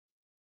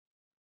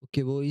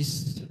Okay,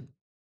 boys,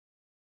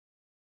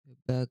 we're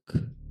back.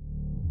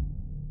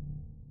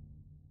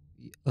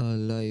 We are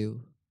live.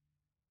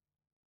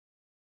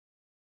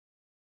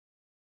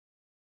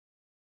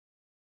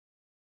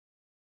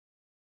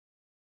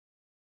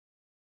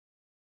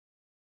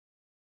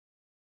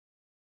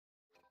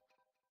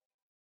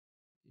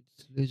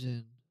 It's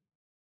Lijin.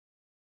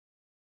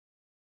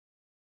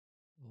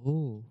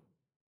 Oh,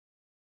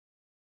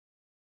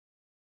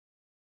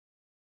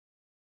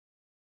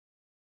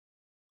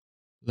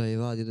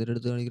 live ആദ്യത്തെ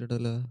അടുത്ത്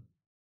കാണിക്കണ്ടല്ലോ.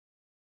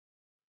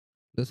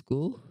 Let's go.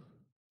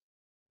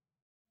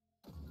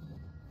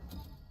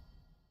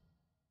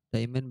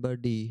 Diamond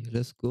buddy,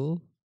 let's go.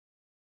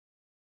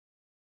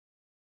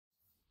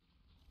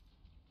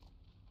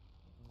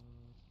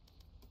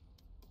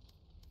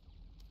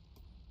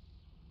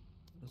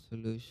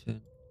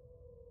 Resolution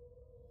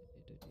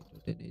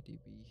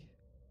 1080p.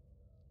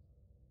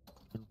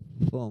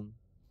 Confirm.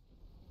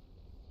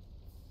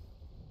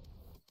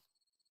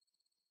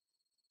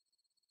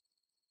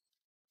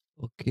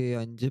 Okay,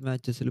 5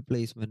 matches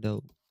placement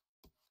ആവും.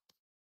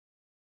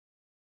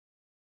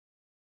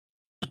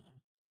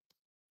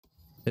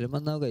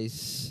 വരുമെന്നാ guys.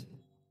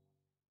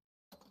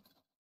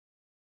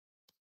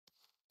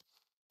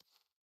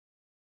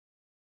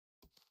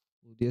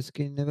 പുതിയ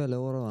സ്കിന്നിന് വില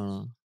കുറവാണ്.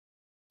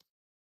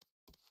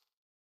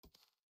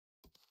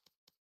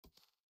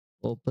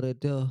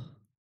 Operator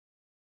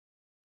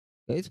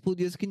guys,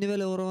 പുതിയ സ്കിന്നിന്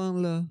വില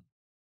കുറവാണല്ലോ.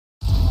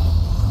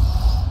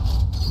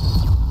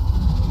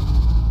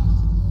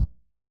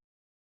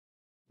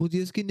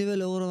 പുതിയ സ്കിന്നിന്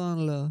വില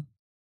കുറവാണല്ലോ.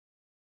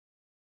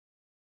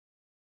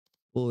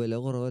 ഓ, വില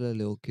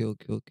കുറവല്ലേ. Okay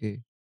okay okay.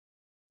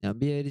 ഞാൻ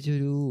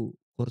വിചാരിച്ചൊരു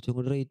കുറച്ചും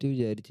കൂടി റേറ്റ്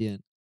വിചാരിച്ചു. ഞാൻ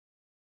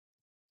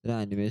ഒരു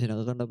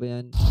ആനിമേഷനൊക്കെ കണ്ടപ്പോൾ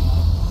ഞാൻ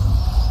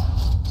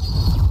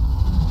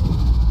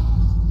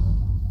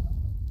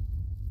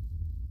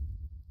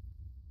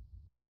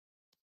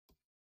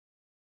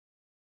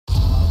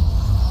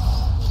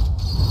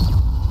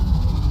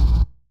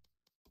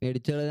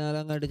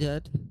മേടിച്ചളഞ്ഞാലങ്ങാട്ട്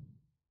ചാറ്റ്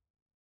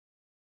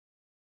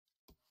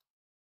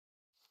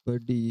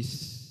ബഡീസ്.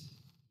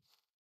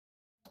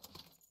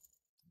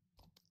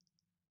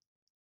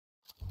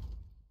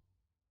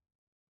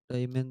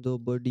 ടൈമെന്തോ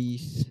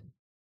ബഡീസ്.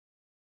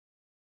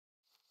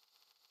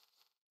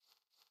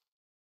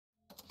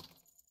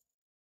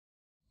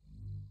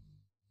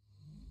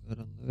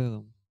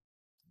 വേഗം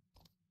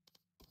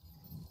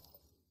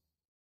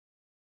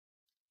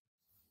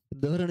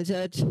എന്താ പറയണ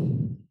ചാറ്റ്?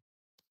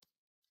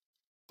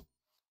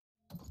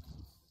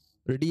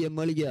 ഒരു DM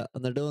കളിക്ക,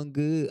 എന്നിട്ട്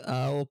നമുക്ക് ആ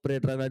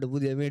ഓപ്പറേറ്ററായിട്ട്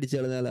പുതിയ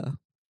മേടിച്ചളഞ്ഞാലാ.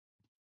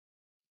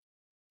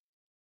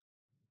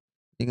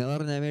 നിങ്ങൾ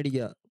പറഞ്ഞാ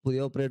മേടിക്ക,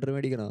 പുതിയ ഓപ്പറേറ്റർ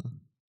മേടിക്കണോ?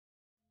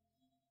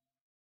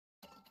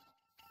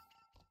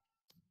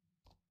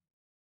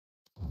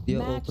 പുതിയ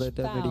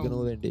ഓപ്പറേറ്റർ മേടിക്കണോ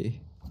വേണ്ടേ?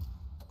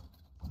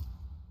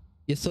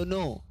 Yes or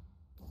no?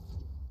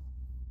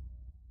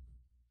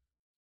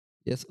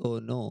 Yes or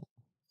no?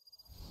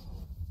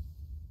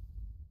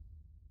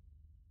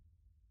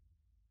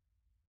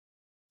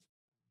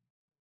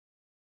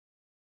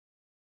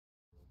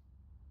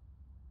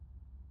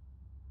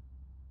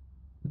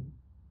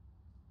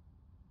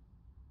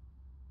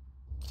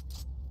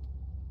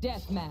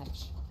 Death match.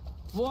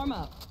 Warm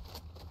up.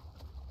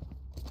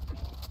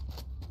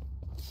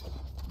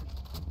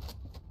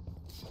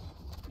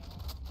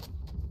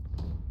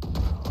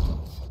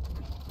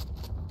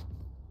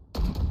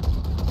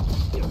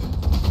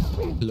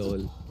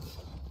 LOL.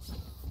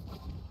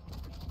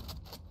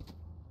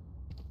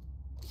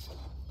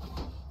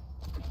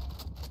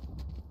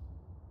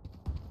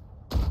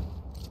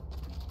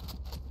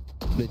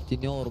 Let's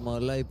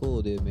normalize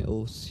podeme.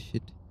 Oh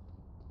shit.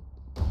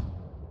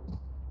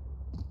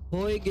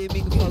 Hoi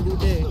gaming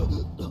fagute.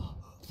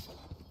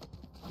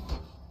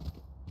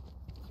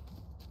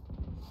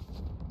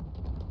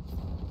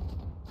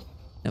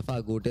 ഞാൻ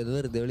ഫാഗൂട്ടെ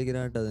വെറുതെ വിളിക്കണ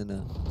തന്നെ.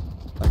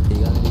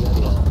 പട്ടികാന്ന്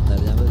എനിക്കറിയാം,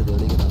 എന്നാലും ഞാൻ വെറുതെ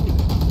വിളിക്കണം.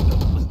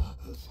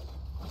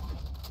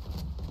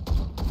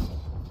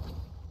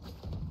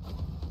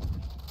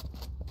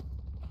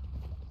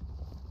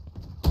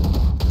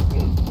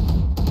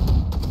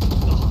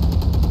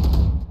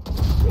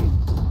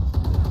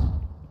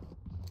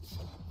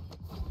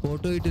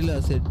 ഫോട്ടോ ഇട്ടില്ല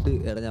സെറ്റ്.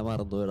 എടാ ഞാൻ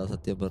മറന്നുപോയടാ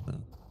സത്യം പറഞ്ഞ.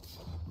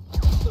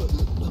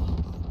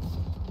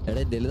 എടാ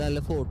എൻ്റെ നല്ല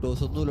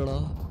ഫോട്ടോസ് ഒന്നും ഇല്ലടാ.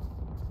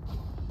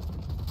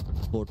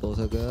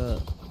 ഫോട്ടോസൊക്കെ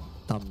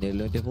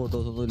തമ്മിലിൽ പറ്റിയ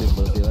ഫോട്ടോസ് ഒന്നും ഇല്ല.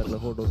 ഇമ്പോഴത്തെ വരെയുള്ള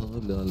ഫോട്ടോസ് ഒന്നും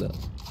ഇല്ല. നല്ല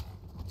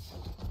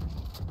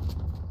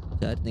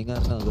ചാറ്റിങ്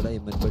കാരണം നമുക്ക്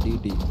ഡയമണ്ട് പടി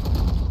കിട്ടി.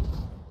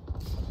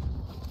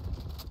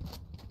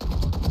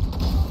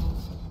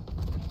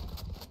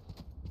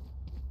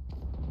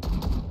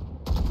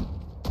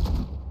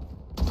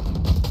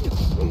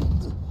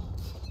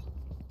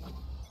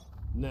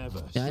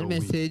 ഞാൻ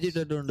മെസ്സേജ്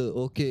ഇട്ടിട്ടുണ്ട്.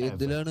 ഓക്കെ,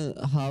 ഇതിലാണ്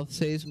ഹാഫ്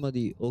സൈസ്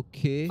മതി.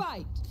 ഓക്കെ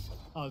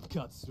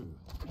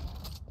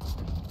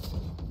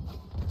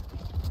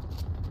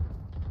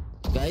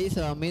ഗൈസ്,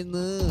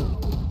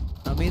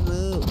 അമ്മീന്ന്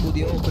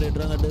പുതിയ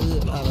ഓപ്പറേറ്റർ അങ്ങോട്ട്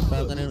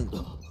അകത്താക്കാനാണ്.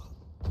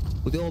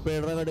 പുതിയ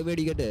ഓപ്പറേറ്റർ അങ്ങോട്ട്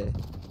മേടിക്കട്ടെ.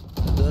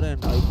 എന്താ പറയാ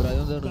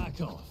അഭിപ്രായം എന്താണ്?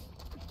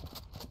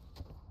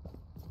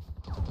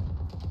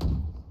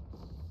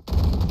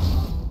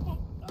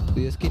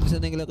 പുതിയ സ്കിൻസ്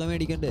എന്തെങ്കിലുമൊക്കെ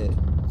മേടിക്കണ്ടേ?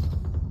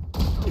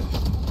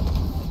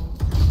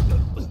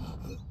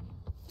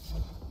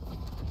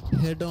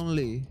 Head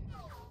only.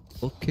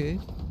 Okay.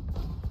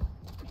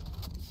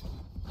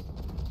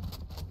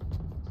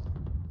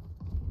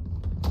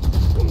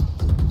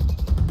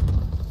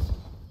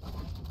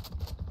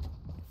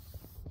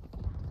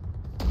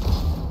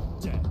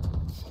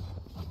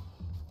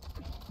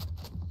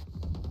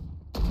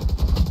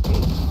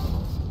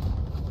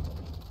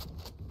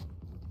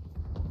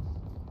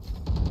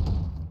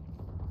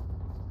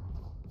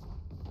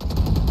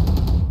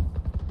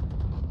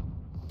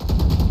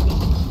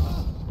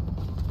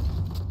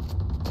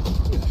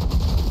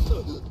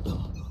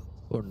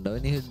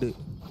 Ondavani head.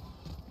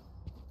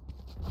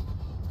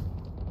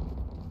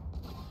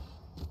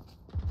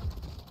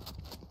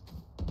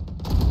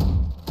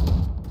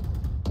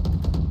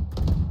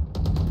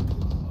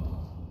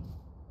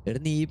 എടാ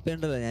നീ ഇപ്പം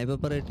ഉണ്ടല്ലോ, ഞാൻ ഇപ്പം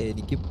പറയട്ടെ,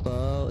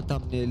 എനിക്കിപ്പോൾ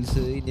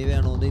തംബ്നെയിൽസ് ഇനി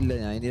വേണമെന്നില്ല.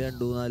 ഞാൻ ഇനി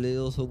 2-4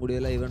 ദിവസവും കൂടിയേ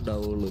ലൈവ്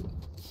ഉണ്ടാവുള്ളൂ.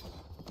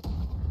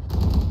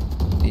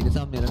 ഇനി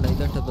തംബ്നെയിൽ ഉണ്ടായി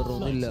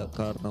കഷ്ടപ്പെടണമെന്നില്ല.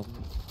 കാരണം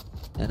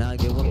ഞാൻ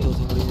ആകെ കുറച്ച്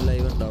ദിവസം കൂടി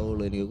ലൈവ്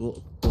ഉണ്ടാവുള്ളൂ. എനിക്ക്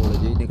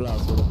കോളേജ് ഇനി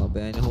ക്ലാസ് തുടങ്ങും. അപ്പോൾ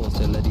ഞാൻ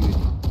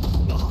ഹോസ്റ്റലിലായിരിക്കും,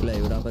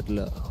 ലൈവ് ഇടാൻ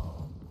പറ്റില്ല.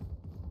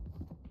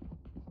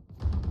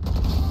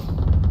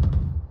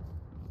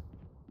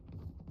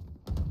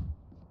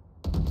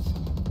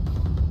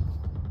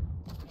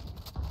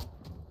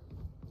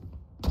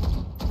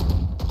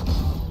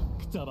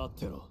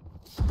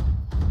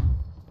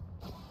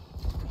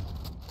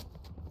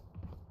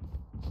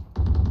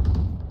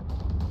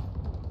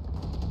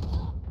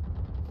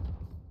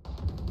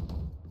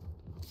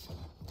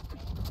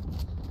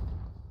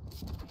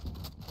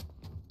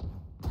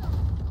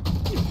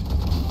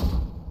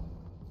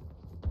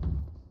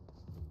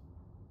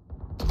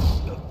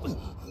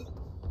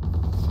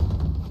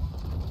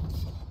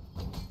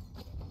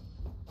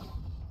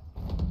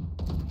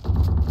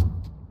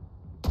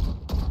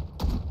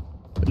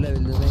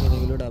 ലെവലിൽ നിന്ന്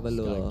എങ്ങനെയെങ്കിലും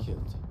ഇടാമല്ലോ.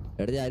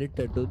 എടാ ഞാൻ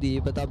ഇട്ടിട്ടു നീ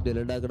ഇപ്പം തമ്മിൽ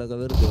ഉണ്ടാക്കണൊക്കെ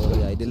വെറുതെ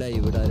അതിൻ്റെ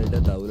ലൈവ് ഇടാനായിട്ട്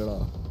ഉണ്ടാവൂലടാ.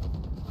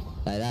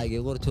 അതിലാകെ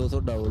കുറച്ച് ദിവസം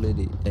ഉണ്ടാവുള്ളൂ.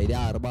 ഇനി അതിന്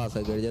 6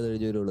 മാസം കഴിഞ്ഞ് അത്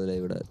കഴിഞ്ഞ് വരുള്ളൂ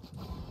ലൈവ് ഇടാൻ.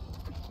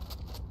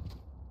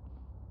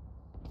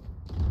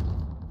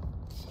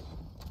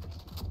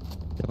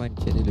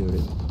 മനുഷ്യനില്ല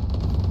ഇവിടെ.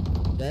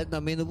 ഞാൻ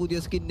നമ്മ ഇന്ന് പുതിയ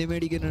സ്കിന്ന്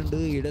മേടിക്കുന്നുണ്ട്.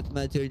 ഈ ഡെത്ത്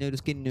മാച്ച് കഴിഞ്ഞ ഒരു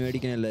സ്കിന്ന്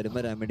മേടിക്കാൻ എല്ലാവരും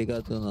വരാൻ വേണ്ടി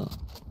കാത്തു നിന്നാ.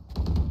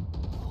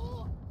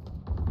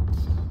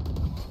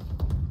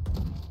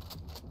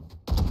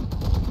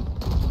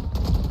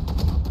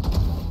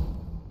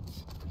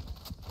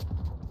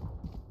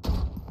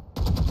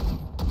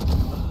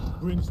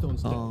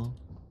 Brimstone's dead.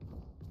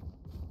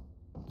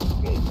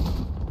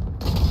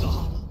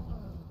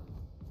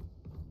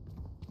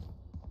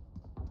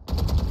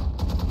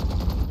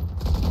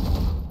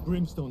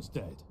 Brimstone's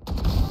dead.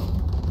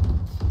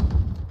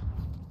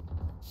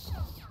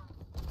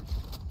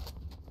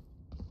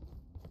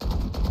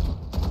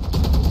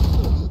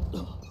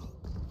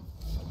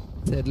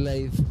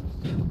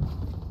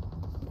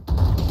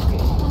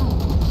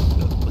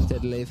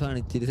 Set life ആണ്,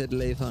 ഇച്ചിരി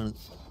സെറ്റ് ലൈഫാണ്.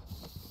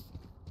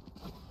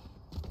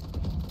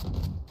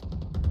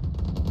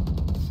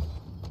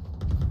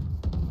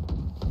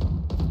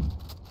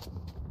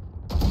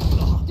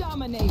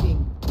 Dominating.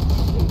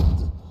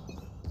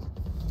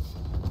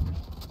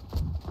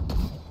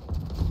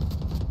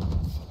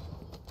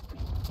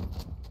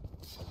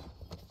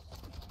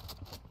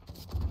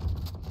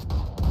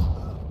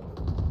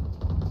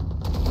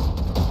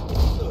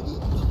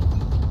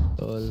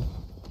 All.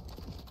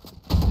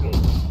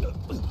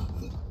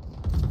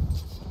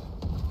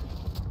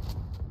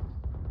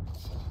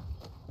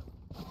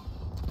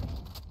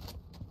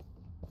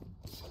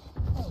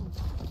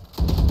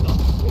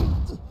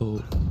 Oh.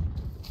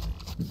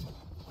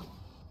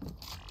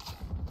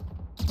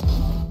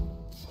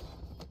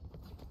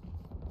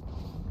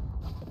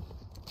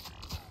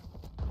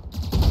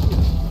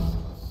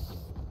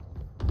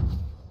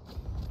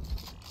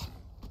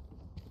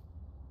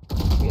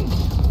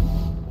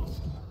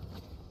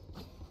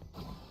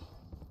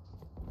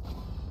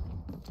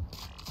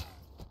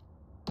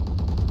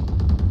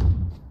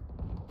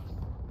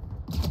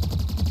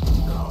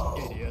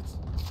 Idiots.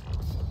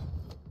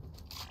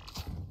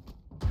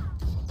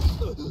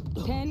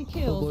 10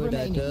 kills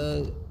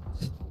remaining.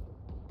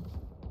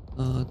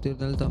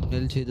 തീർന്നാൽ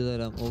തമ്മിൽ ചെയ്തു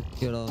തരാം.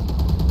 ഓക്കേടാ.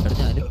 എടാ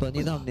ഞാനിപ്പോൾ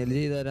നീ തമ്മിൽ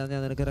ചെയ്തു തരാൻ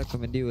ഞാൻ നിനക്ക്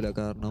റെക്കമെൻഡ് ചെയ്യൂല.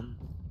 കാരണം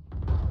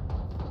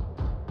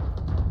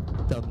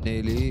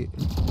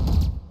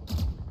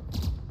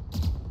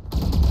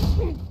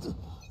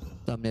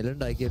തമ്മിൽ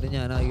ഉണ്ടാക്കിയിട്ട്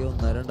ഞാനാകെ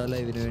 1-2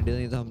 ലൈവിന് വേണ്ടി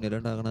നീ തമ്മിൽ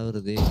ഉണ്ടാക്കണ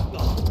വെറുതെ.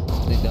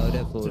 നിന്റെ ആ ഒരു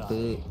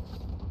എഫേർട്ട്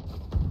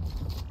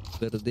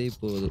വെറുതെ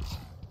ഇപ്പോൾ.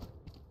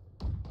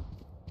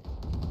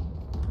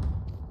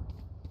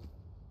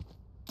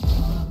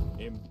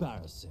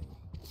 Embarrassing.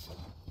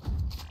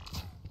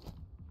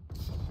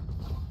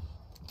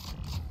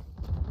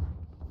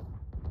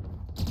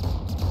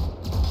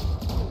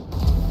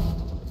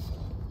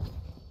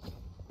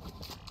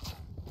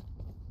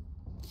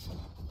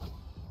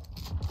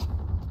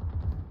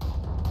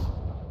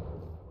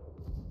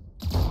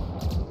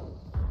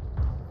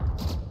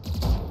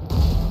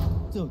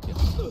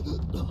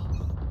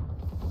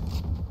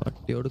 What?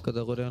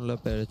 കൊടുക്കാതെ കുറെ നല്ല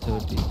പിഴച്ച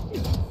പറ്റി.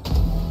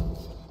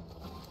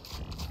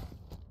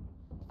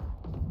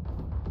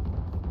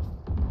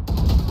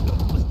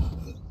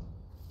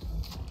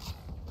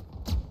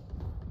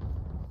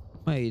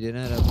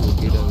 ഇതിനാരാ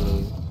കൂട്ടിയിട്ടവള്?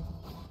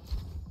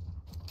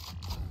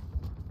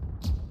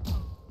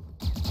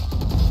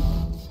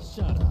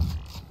 Shut up.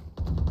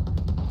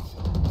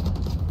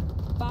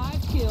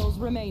 5 kills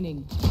remaining.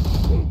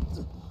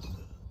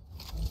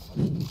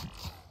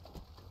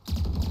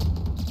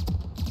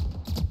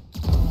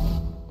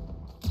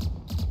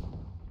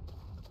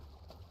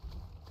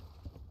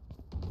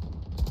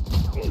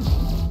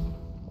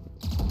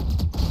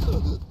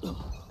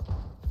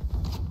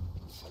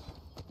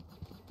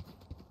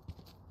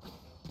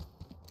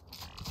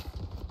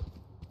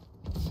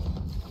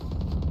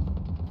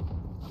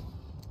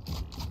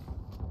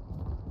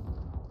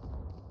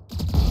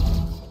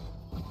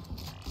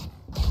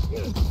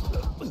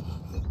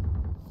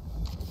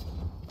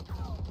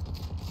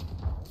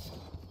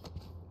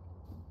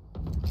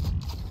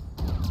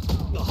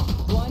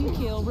 One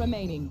kill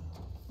remaining.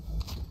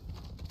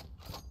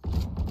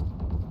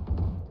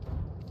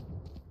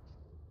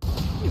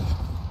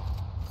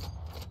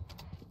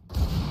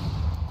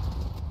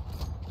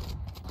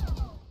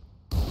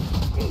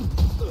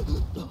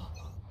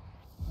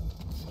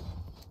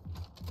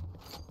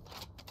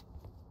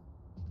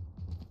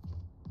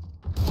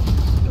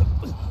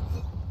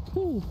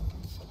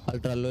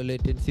 Ultra low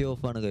latency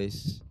off ആണ് guys.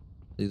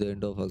 ഇത്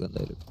end off ആക്കാം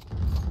എന്തായാലും.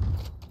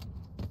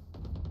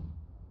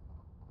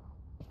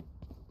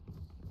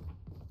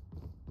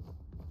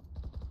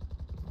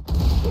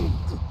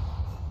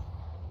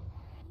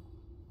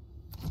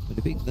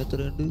 ഒരു പിങ്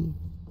എത്രയുണ്ട്?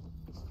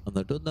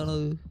 എന്നിട്ട്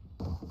എന്താണത്?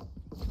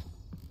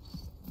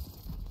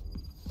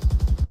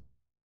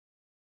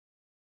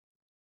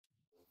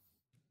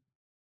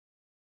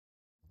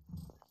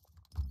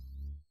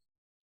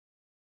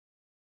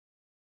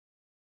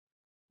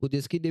 പുതിയ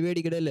സ്കിൻ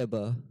മേടിക്കണല്ലേ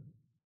അപ്പാ?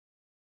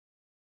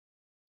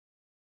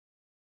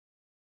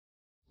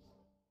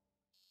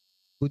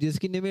 പുതിയ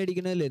സ്കിൻ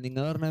മേടിക്കണല്ലേ?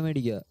 നിങ്ങൾ പറഞ്ഞാ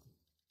മേടിക്ക.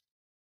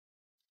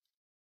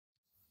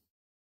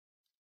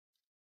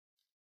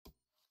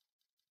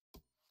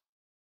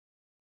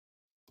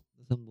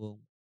 സംഭവം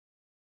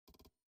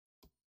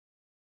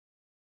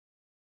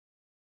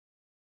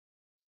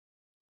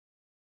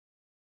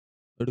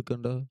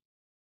എടുക്കണ്ട,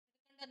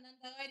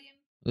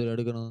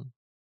 എടുക്കണ.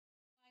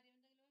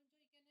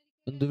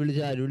 എന്ത് വിളിച്ച?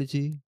 ആര്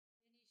വിളിച്ച്?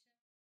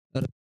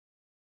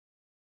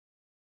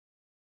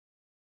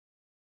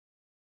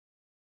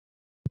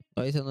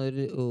 പൈസ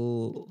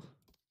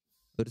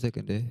ഒരു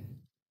സെക്കൻഡ്,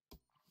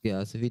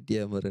 ഗ്യാസ് ഫിറ്റ്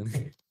ചെയ്യാൻ പറയണ.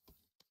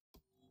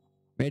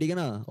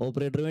 മേടിക്കണ?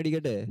 ഓപ്പറേറ്റർ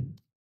മേടിക്കട്ടെ?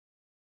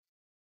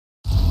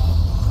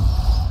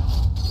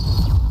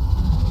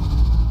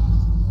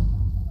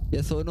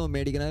 Yes oh no?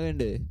 മേടിക്കണ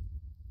വേണ്ടേ?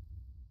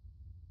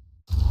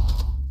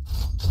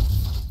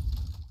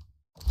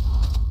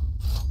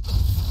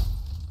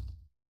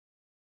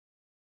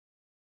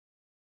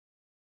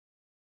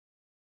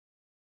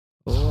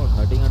 ഓ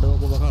അങ്ങോട്ട് ഇങ്ങോട്ട്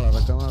നോക്കുമ്പോ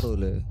കളറൊക്കെ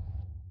മാറൂലേ?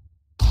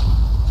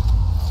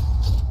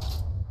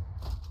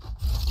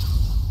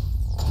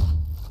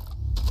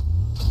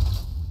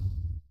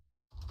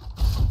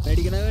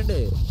 മേടിക്കണ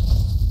വേണ്ടേ?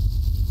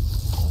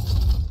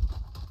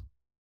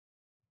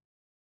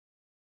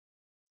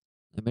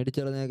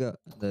 മേടിച്ചളഞ്ഞേക്ക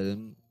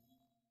എന്തായാലും.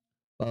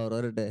 പവർ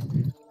വരട്ടെ.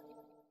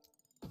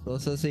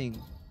 പ്രോസസിങ്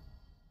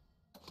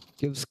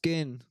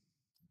സ്കിൻ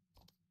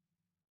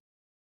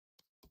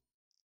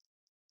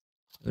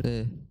ഇവിടെ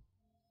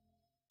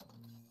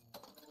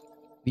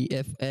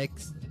VFX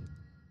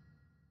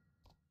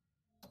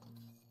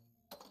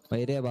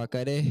വൈരേ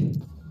ബാക്കാരെ.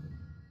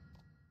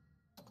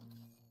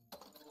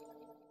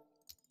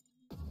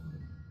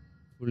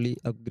 Fully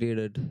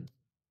upgraded.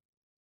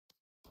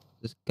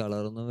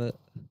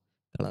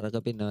 കളറൊക്കെ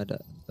പിന്നെ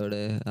മാറ്റാം.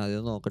 ഇവിടെ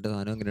ആദ്യം നോക്കട്ടെ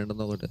സാധനം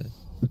എങ്ങനെയുണ്ടെന്ന് നോക്കട്ടെ.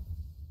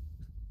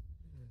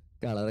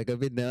 കളറൊക്കെ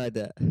പിന്നെ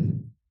മാറ്റാം.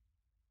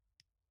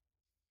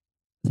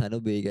 സാധനം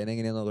ഉപയോഗിക്കാൻ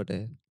എങ്ങനെയാ നോക്കട്ടെ.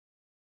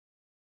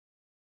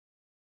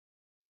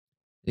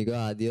 എനിക്ക്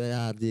ആദ്യം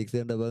RGX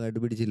കണ്ടപ്പോ അങ്ങോട്ട്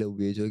പിടിച്ചില്ല.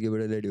 ഉപയോഗിച്ച്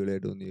നോക്കിയപ്പോഴേ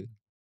അടിപൊളിയായിട്ട് തോന്നി.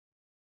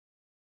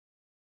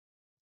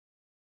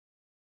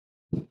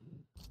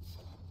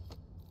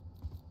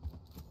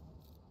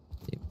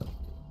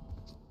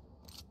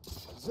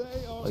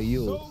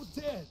 അയ്യോ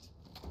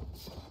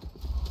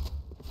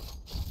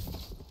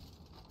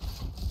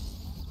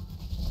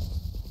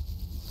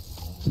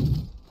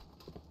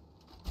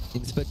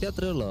ഇൻസ്പെക്ട്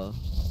അത്രേ ഉള്ളോ?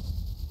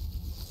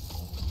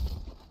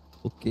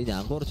 ഓക്കെ,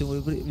 ഞാൻ കുറച്ചും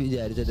കൂടി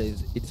വിചാരിച്ചേ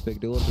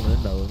ഇൻസ്പെക്ട് കുറച്ചും കൂടി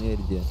ഉണ്ടാവുമെന്ന്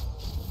വിചാരിച്ച.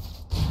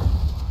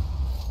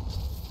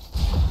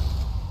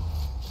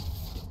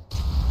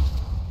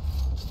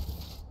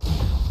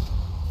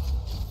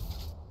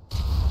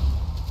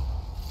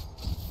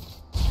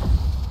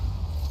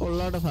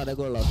 കൊള്ളാട്ടെ, സാധനം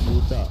കൊള്ളാം,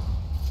 സ്മൂത്താ.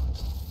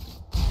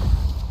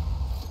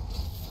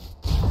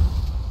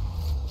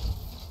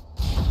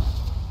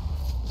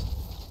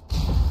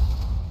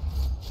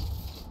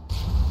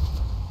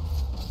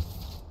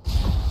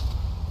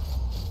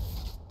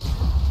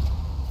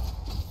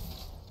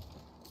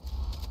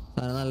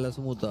 സാധനം നല്ല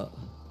സ്മൂത്താ.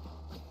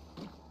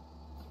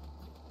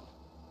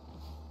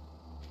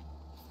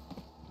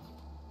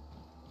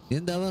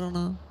 എന്താ പറയണ?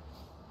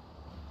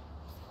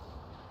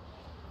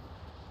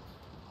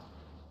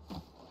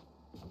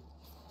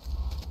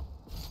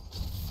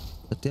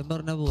 സത്യം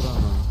പറഞ്ഞ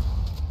പൂറാണോ?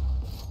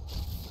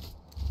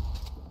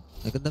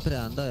 നിനക്കെന്താ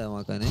ഭ്രാന്തായ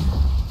മാക്കാനെ?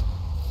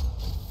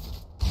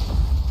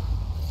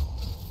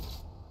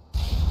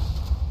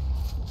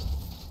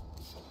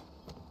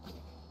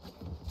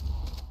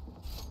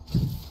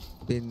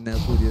 പിന്നെ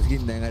പുതിയ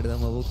സ്കിന്നങ്ങാട്ട്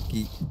നമ്മ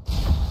പൊക്കി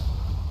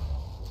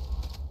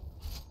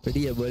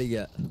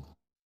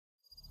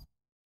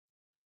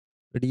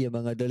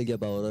അങ്ങോട്ട് കളിക്ക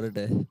പവർ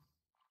വരട്ടെ.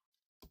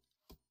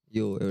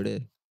 അയ്യോ എവിടെ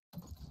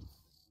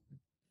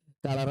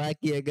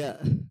കളറാക്കിയേക്ക.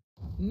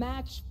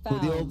 Match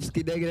പുതിയ found.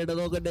 സ്കിൻ എങ്ങനെയാ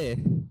നോക്കട്ടെ.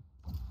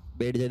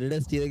 മേടിച്ചിട്ട്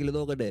ടെസ്റ്റ് ചെയ്തെങ്കിലും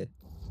നോക്കട്ടെ.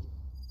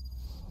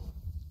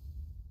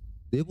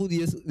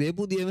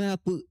 പുതിയ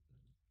മാപ്പ്.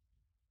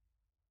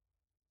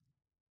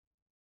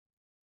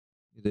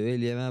 ഇത്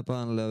വലിയ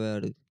മാപ്പാണല്ലോ.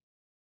 വേട്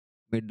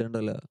മിഡ്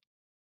ഉണ്ടല്ലോ.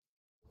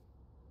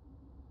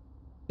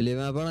 വലിയ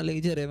മാപ്പാണോ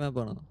അല്ലെങ്കിൽ ചെറിയ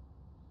മാപ്പാണോ?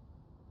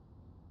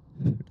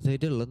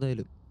 സൈറ്റ് ഉള്ള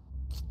എന്തായാലും.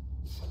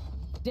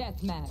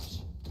 Death match.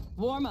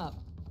 Warm up.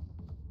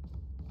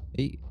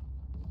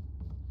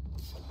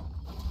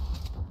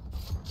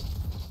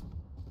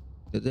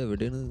 ഇത്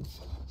എവിടെയാണ്?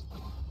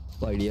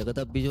 വഴിയൊക്കെ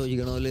തപ്പി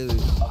ചോദിക്കണമല്ലോ ഇത്.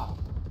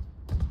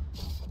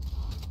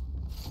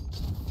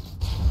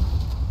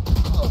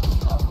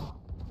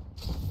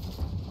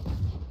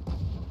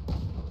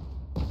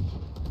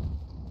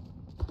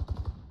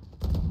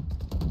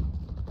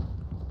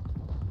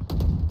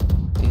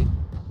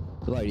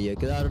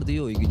 വഴിയൊക്കെ ആരുടെ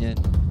ചോദിക്കും ഞാൻ.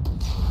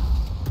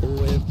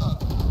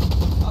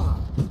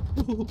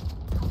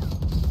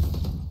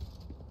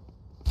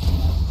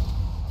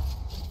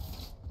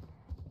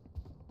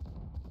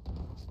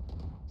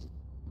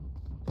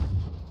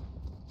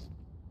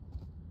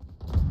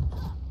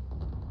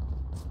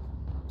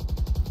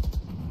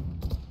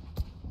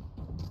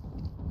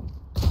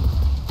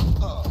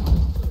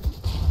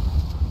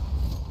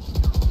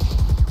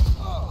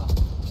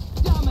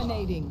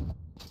 Dominating.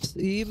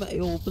 ഈ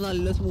ഓപ്പ്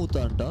നല്ല സ്മൂത്ത്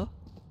ആണ് കേട്ടോ.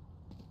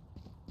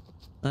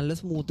 നല്ല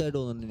സ്മൂത്ത് ആയിട്ട്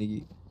തോന്നുന്നുണ്ട്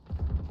എനിക്ക്.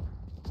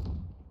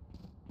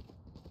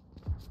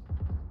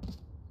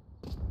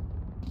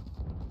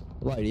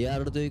 വഴി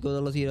ആരുടെ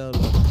ചോദിക്കുന്നുള്ള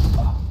സീനാണല്ലോ.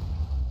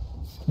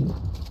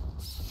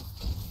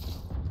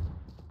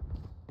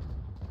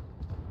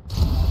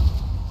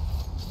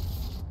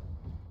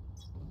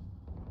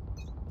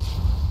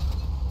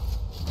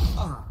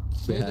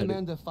 They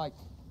demand a fight.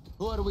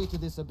 Who are we to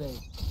disobey?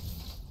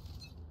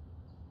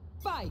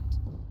 Fight.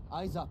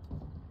 Eyes up.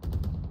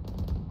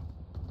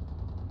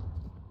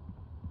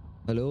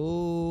 Hello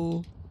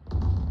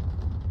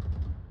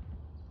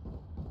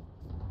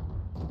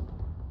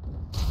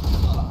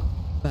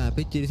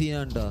മാപ്പ് ഇച്ചിരി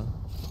സീനാണ്ടാ.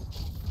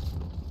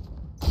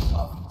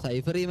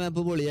 സൈഫർ ഈ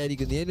മാപ്പ്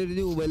പൊളിയായിരിക്കും. നീ ഒരു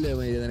രൂപല്ലേ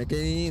മൈ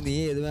നിനക്ക്. നീ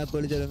ഏത് മാപ്പ്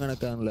കളിച്ചാലും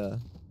കണക്കാണല്ലോ.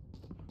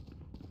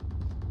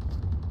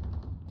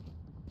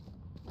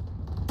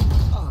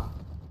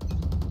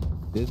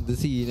 എന്ത്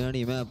സീനാണ്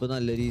ഈ മാപ്പ്.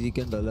 നല്ല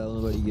രീതിക്ക് ഉണ്ടല്ലോ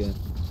ഒന്ന് പഠിക്കാൻ.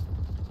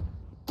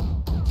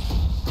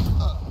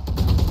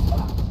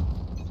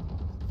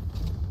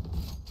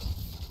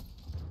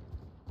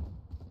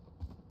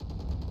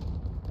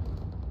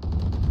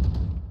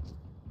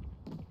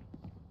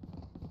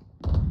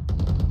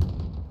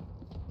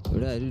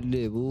 ഇവിടെ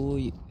ആരുമില്ലേ?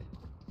 പോയി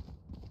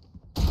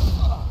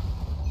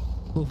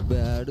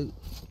ബാഡ്.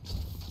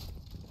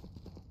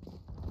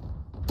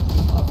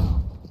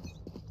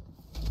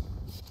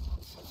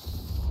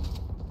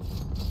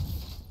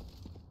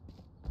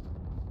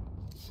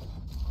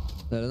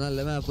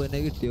 നല്ല മാപ്പ് തന്നെ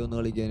കിട്ടിയോ ഒന്ന്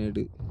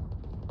കളിക്കാനായിട്ട്.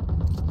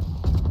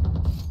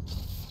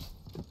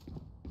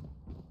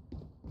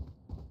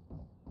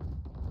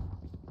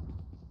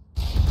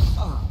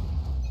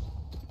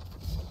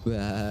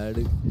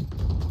 ബാഡ്.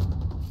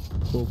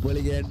 ഒപ്പ്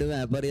കളിക്കാണ്ട്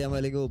മാപ്പ് അറിയാൻ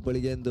അല്ലെങ്കിൽ ഒപ്പ്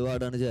കളിക്കാൻ എന്ത്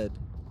പാടാണ് ചാറ്റ്.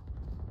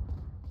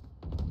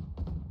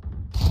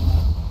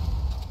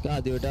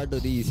 ആദ്യമായിട്ടാട്ടോ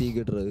ഒരു ഈസി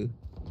കിട്ടുന്നത്.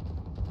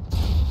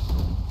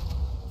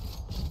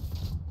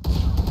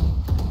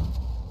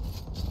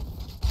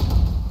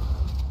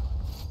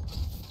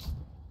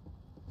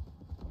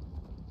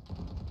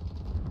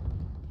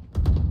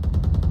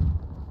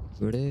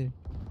 ഇവിടെ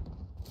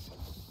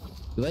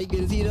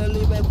ഭയങ്കര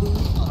സീനാണല്ലോ ഈ മാപ്പ്.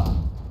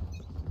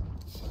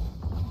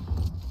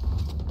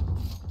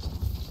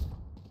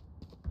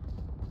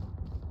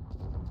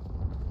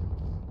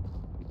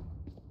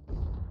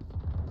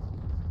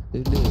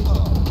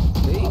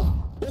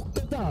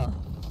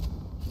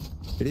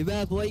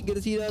 മാപ്പ് ഭയങ്കര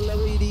സീനാണല്ലോ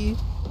പോയി.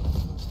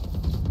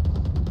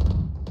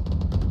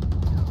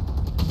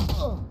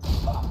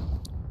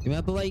 ഈ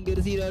മാപ്പ് ഭയങ്കര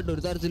സീനാട്ടോ.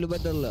 ഒരു തരത്തിലും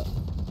പറ്റല്ല.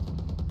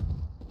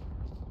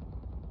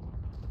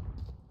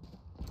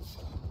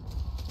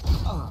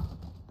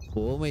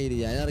 ഓ മയില്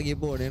ഞാൻ ഇറങ്ങി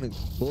പോണേണ്.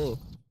 ഓ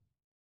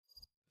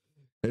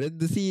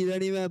എന്ത്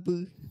സീനാണ് ഈ മാപ്പ്.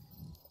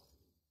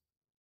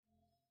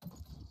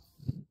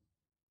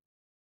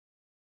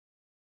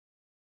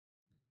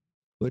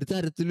 ഒരു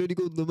തരത്തിലും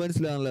എനിക്ക് ഒന്നും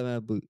മനസ്സിലാണല്ലോ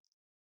മാപ്പ്.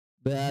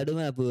 ബാഡ്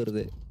മാപ്പ്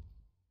വെറുതെ.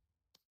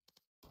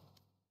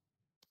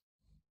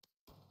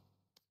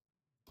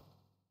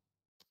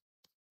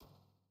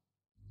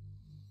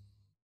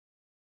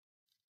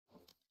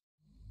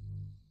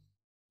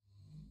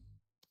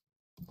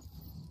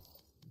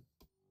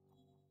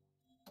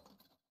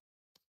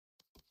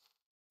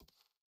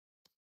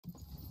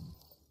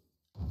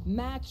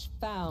 Match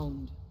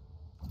found.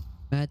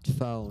 Match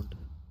found.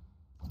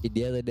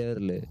 India തന്നെ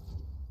വരില്ലേ?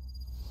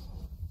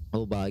 ഓ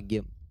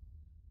ഭാഗ്യം.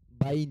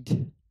 Bind.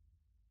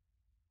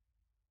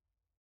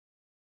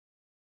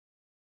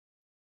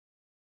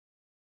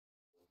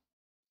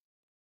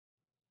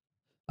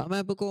 ആ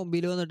മാപ്പ്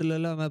കോമ്പിയിൽ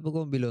വന്നിട്ടില്ലല്ലോ. ആ മാപ്പ്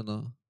കോമ്പിയിൽ വന്നോ?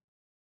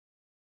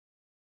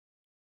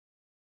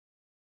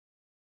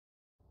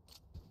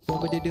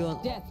 Competitive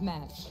Death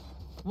match.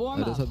 Warm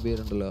ഒരു up. സബ്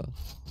ഉണ്ടല്ലോ.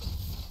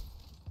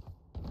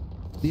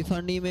 The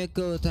Funny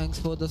Maker, thanks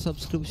for the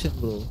subscription,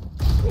 bro.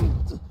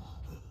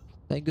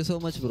 Thank you so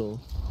much, bro.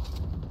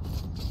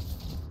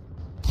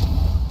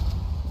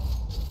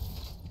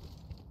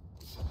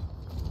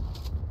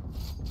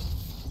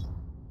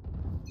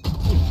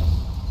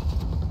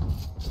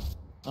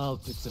 I'll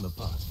pick them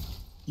apart.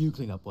 You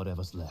clean up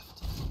whatever's left.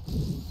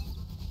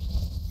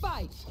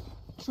 Fight.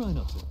 Try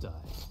not to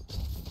die.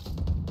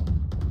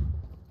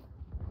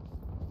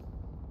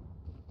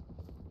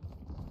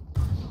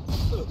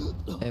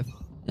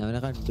 ഞാൻ അവനെ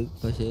കണ്ട്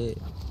പക്ഷേ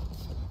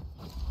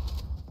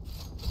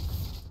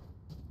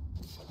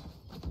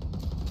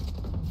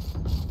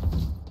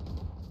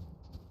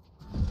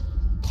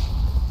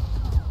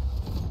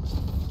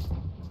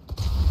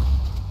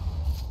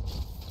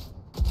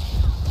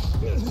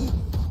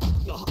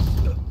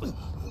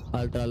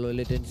ultra low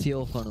latency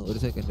of ആണ്. ഒരു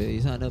second, ഈ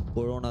സാധനം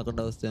എപ്പോഴും on ആക്കേണ്ട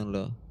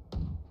അവസ്ഥയാണല്ലോ.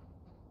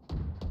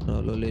 Ultra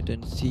low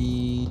latency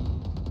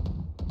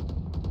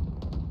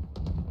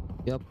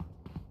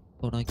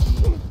ഓണാക്കി.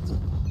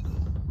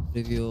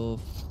 Review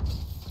of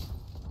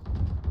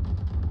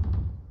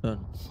run.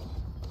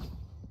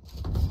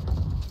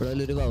 ഇവിടെ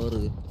ഒരു പവർ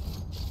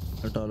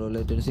അൾട്രാ ലോ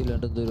ലേറ്റൻസി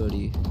ഇല്ലാണ്ട് എന്ത്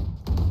പരിപാടി?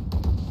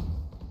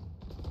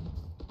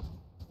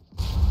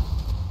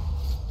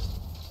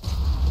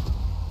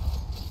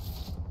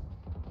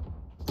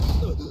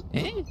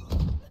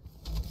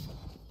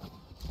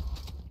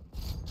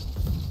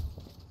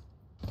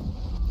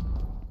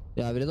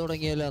 രാവിലെ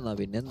തുടങ്ങിയല്ലോ എന്നാ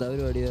പിന്നെ എന്താ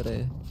പരിപാടി? വേറെ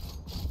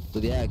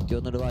പുതിയ ആക്റ്റീവ്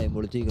വന്നിട്ട് വായം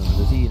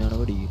പൊളിച്ചിരിക്കണം. സീനാണ്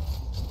പഠിക്കും.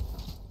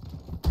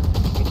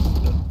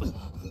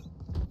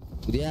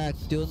 പുതിയ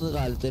ആക്റ്റീവ് ഒന്ന്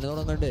കാലത്തിന്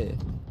തുടങ്ങണ്ടേ?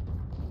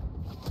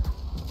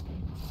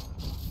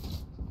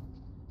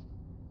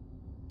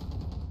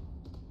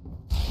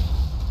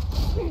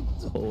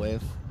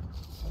 OF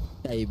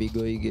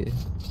ടൈമിംഗ് ഒഴികെ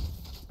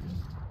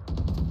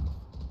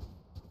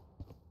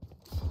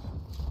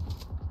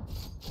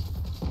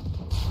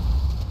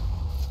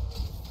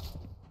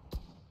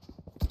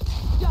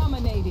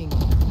Dominating.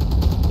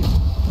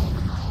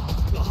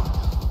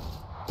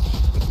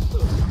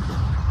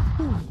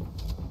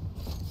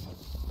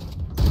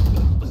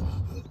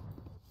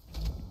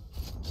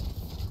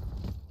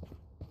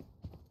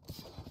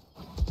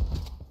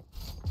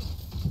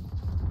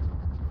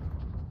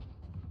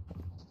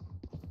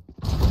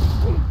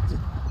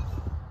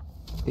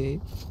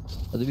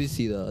 അത് മിസ്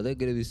ചെയ്താ?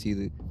 അതെങ്ങനെ മിസ്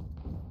ചെയ്ത്?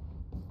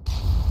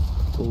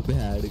 ഓ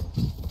ബാഡ്.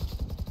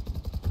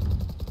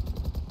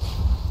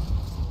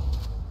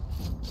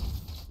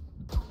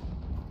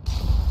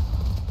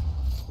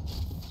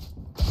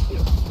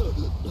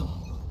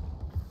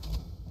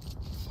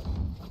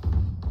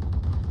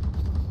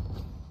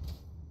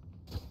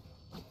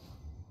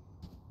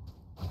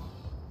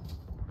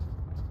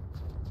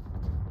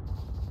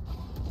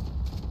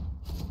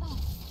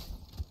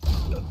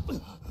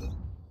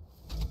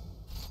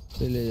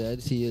 ഇല്ല, ഞാൻ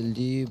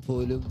CLG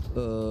പോലും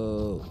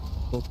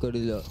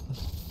പൊക്കടില്ല.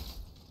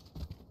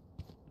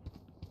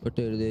 ബട്ട്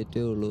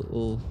എഴുതേറ്റേ ഉള്ളൂ.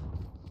 ഓ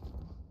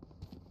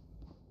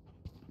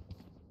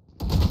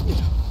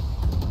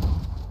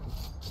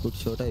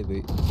ഗുഡ് ഷോട്ടായി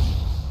പോയി.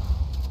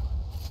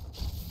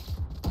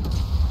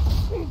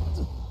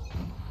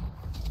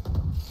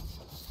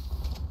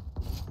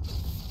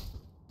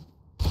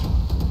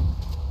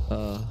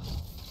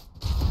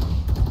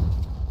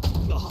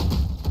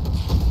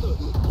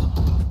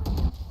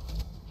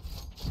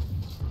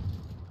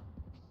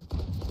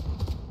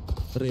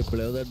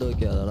 റീപ്ലേ ഒന്ന് കണ്ടു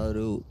നോക്കിയാ. അതാണ്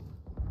ഒരു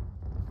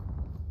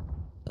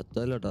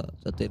സത്തല്ലോട്ടാ.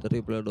 സത്യന്റെ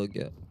റീപ്ലേ കണ്ടു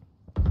നോക്കിയാ.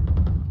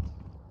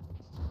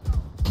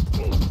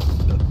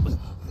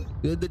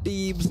 ഇതെന്ത്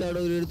ടീംസ് ആണ്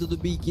ഒരു അടുത്തൊന്ന്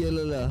പീക്ക്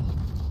ചെയ്യാലോ.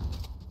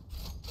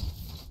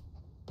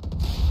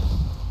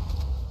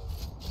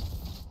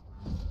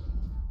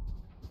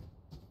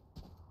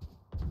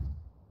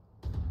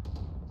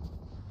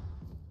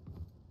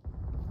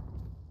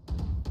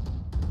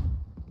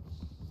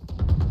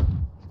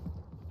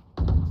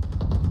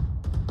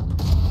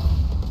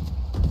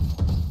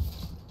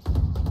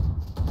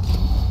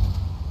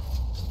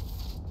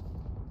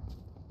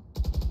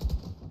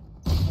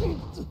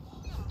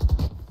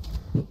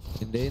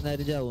 എന്റെ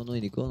ആരും ചാവുന്നു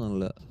എനിക്ക്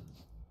തോന്നുന്നില്ല.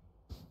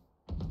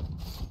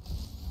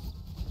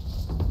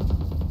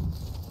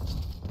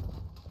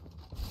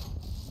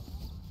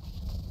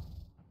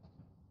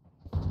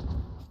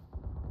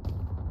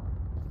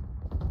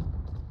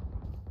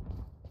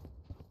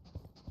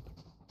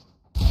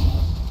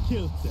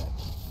 Killed them.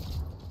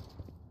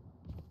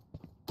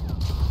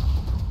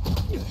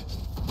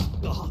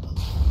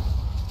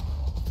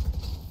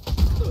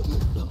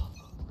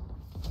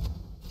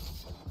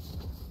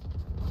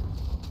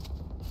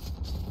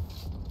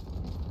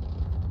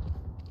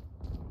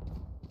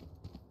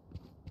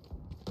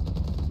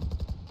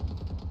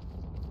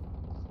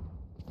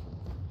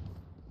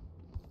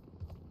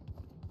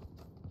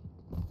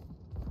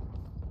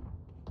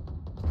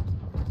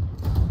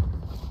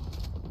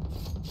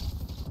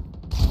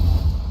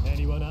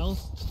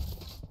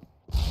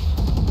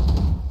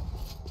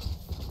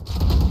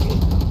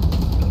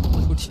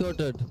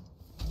 Headshotted.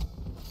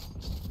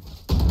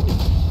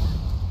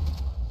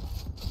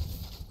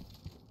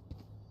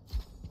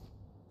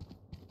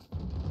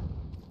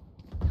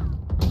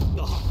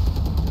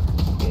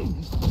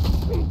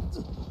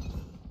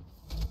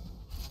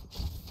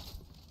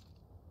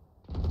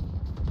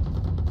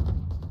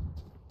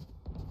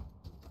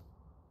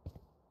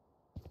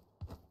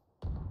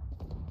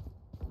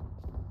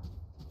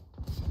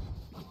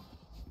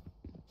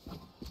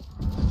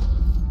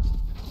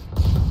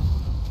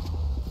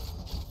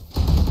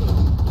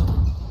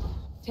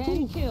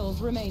 Kills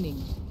remaining.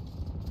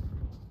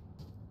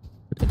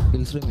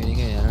 Kills remaining.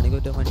 ഞാനാണെങ്കിൽ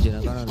ഒറ്റ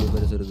മനുഷ്യനെ കാണാറില്ല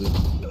പരിസരത്ത്.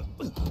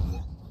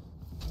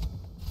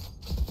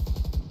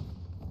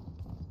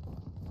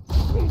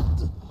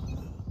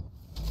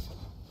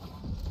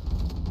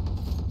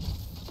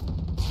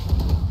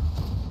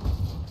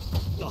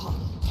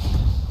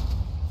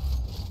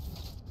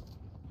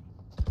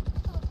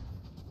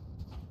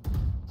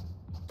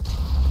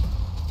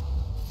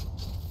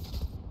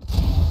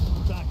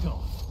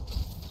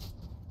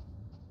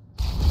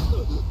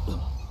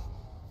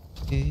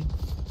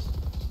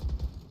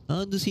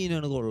 അത്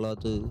സീനാണ്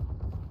കൊള്ളാത്തത്.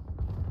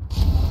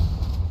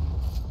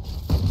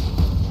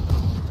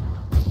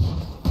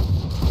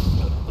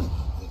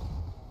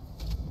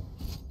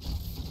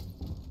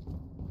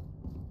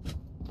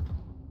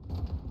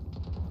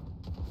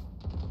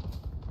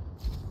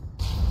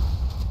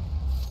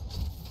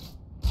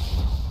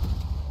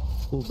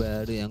 ഓ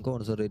ബാഡ്. ഞാൻ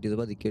കോൺസെൻട്രേറ്റ് ചെയ്ത്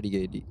പതുക്കെ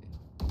അടിക്കാറ്റി.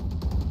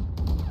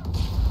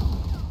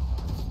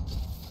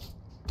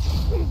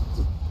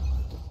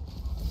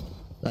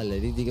 നല്ല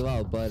രീതിക്ക്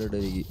വാപ്പാരുടെ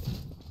എനിക്ക്.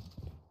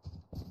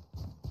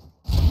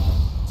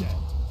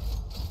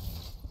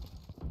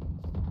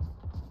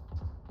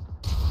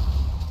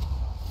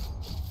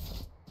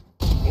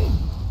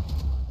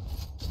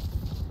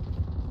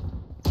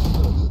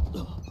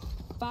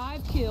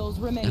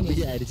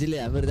 വിചാരിച്ചില്ല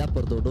ഞാൻ വെറുതെ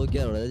അപ്പുറത്തോട്ട്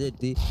നോക്കിയാ അവിടെ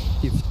ചെത്തി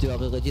ഷിഫ്റ്റ്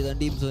ഒക്കെ ചെയ്താൽ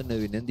ടീംസ് തന്നെ.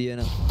 പിന്നെ എന്ത്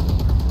ചെയ്യാനാ?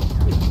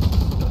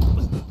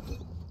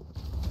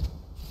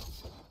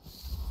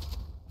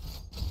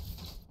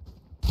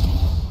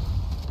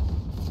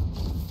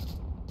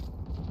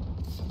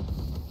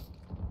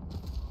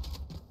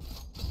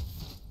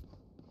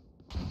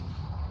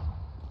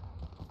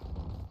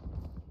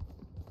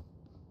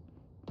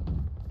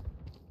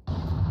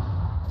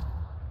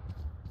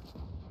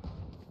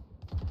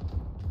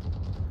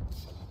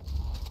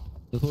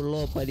 ഫുൾ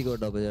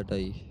ഓപ്പായിരിക്കോട്ടോ അപ്പൊ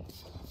ചേട്ടായി.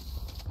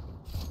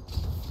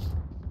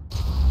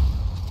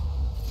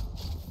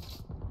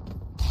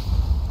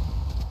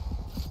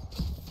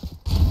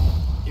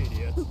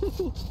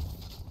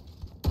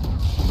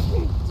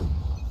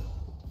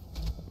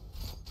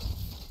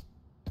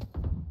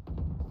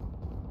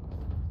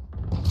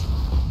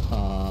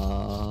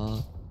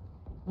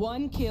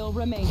 One kill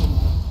remaining.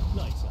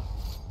 Nice.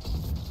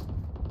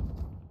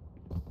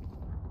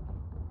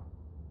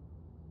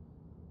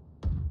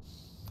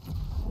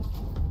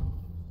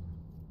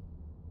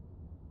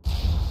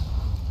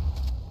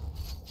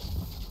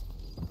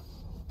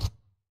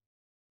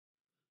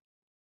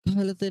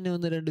 കാലത്ത് തന്നെ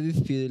ഒന്ന് രണ്ട്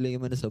വിഫ്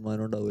ചെയ്തില്ലെങ്കിൽ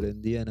മനസ്സമ്മാനം ഉണ്ടാവൂല.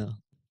 എന്ത് ചെയ്യാനാ?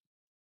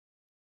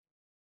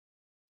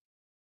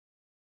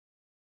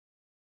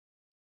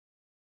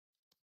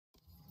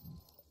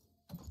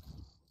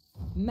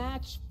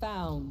 Match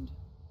found.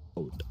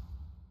 ഔട്ട്.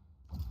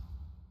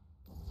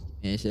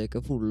 മേശയൊക്കെ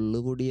ഫുള്ള്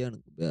പൊടിയാണ്.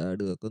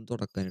 ബാഡ് ഒക്കെ ഒന്ന്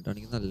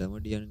തുടക്കാനായിട്ടാണെങ്കിൽ നല്ല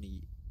മടിയാണ്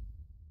എനിക്ക്.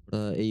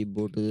 ഇവിടെ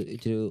എയ്ബോട്ട്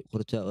ഇച്ചിരി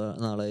കുറച്ച്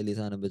നാളായാലും ഈ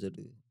സാധനം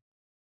വെച്ചിട്ട്.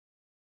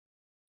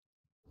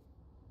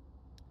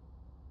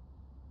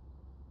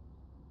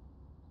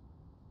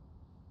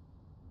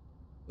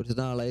 കുറച്ച്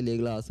നാളായില്ലേ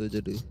ഗ്ലാസ്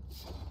വെച്ചിട്ട്.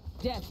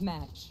 Death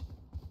match.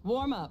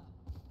 Warm up.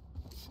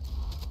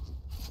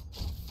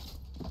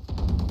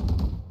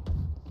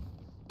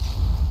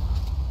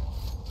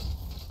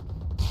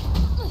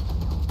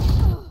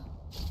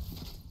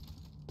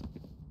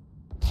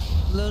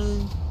 എന്താണ്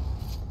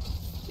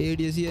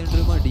ADS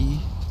ചെയ്യാനൊരു മടി?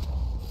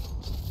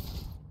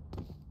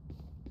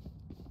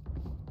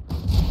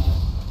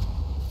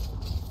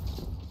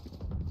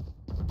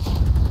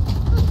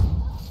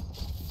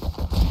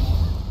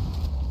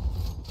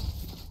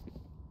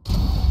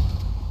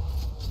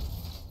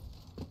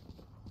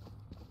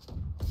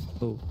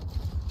 ഓ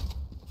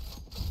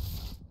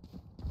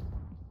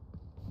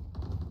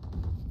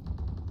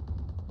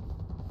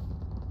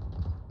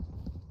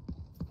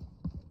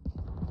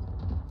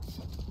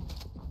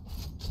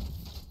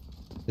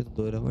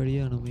എന്തോരം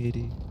വഴിയാണ്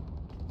മേരി,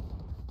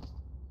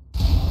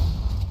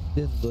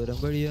 എന്തോരം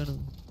വഴിയാണ്.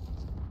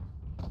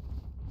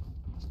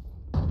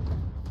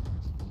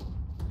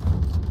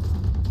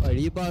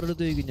 വഴി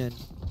പാറെടുത്ത് ചോദിക്കും ഞാൻ.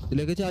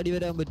 ഇതിലൊക്കെ ചാടി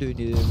വരാൻ പറ്റുമോ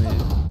ഇനി?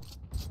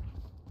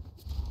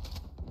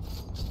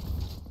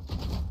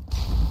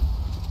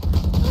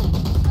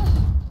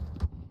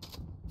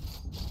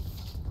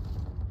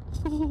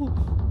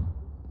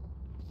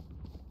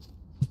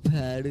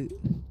 ബാഡ്.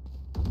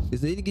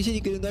 ഇത് എനിക്ക്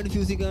ശരിക്കും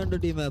കൺഫ്യൂസിങ്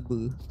ആണ് ടീം മാപ്പ്.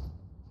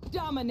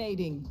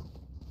 Dominating.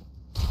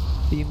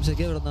 ടീംസ്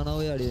ഒക്കെ എവിടെ നിന്നാണോ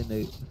ചാടി തന്നെ?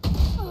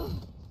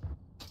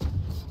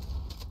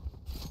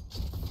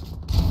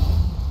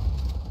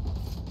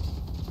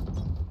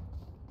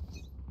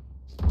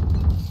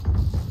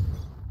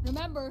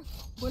 Remember,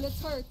 bullets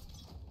hurt.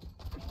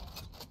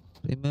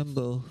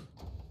 Remember,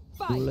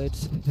 Fight.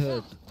 bullets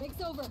hurt.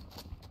 Break's over.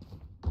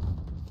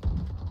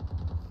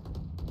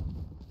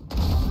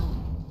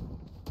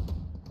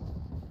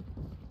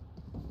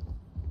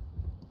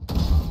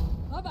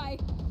 Bye-bye.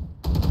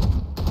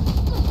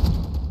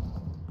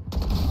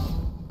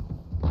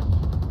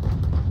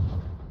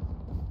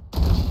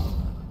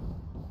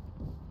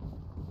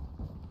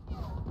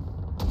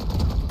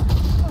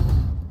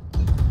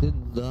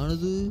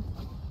 എന്താണിത്?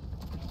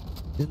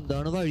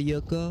 എന്താണ്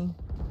വഴിയാക്ക?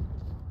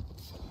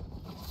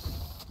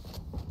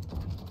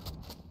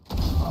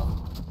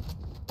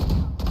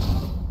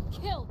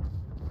 Kill.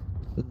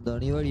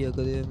 എന്താണ് ഈ വഴിയാക്ക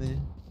ദൈവമേ?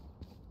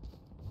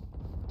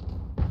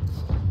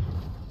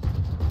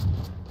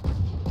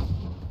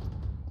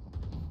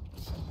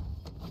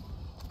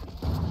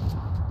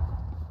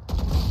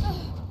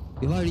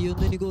 ഈ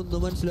വഴിയൊന്നും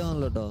എനിക്കൊന്നും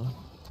മനസ്സിലാവണല്ലോ കേട്ടോ.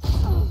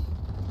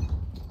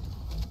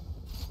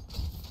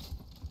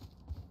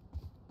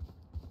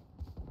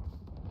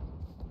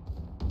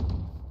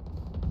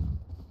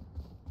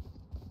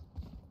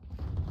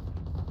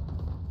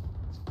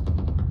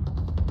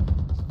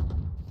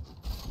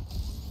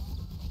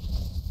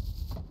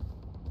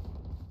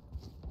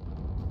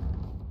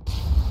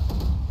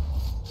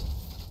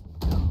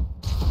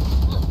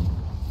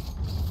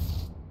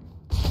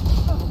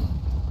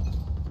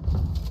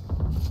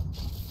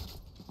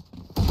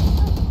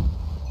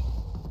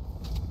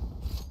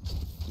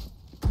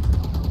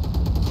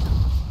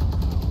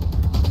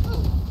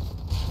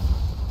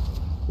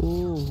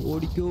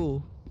 ഓടിക്കോ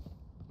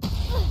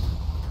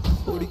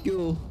ഓടിക്കോ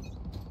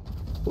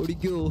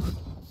ഓടിക്കോ.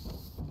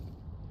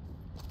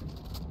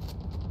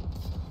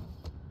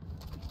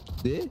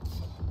 ദേ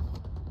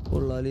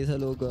ഉള്ളാലി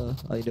സ്ഥലമൊക്കെ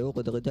അതിന്റെ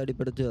ഒക്കത്തൊക്കെ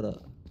ചാടിപ്പടച്ച് കയറാ.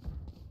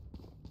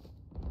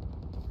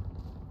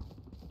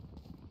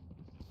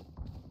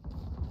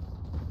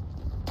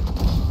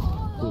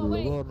 ഫുള്ള്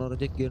കോർണർ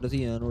ചെക്ക് ചെയ്യേണ്ട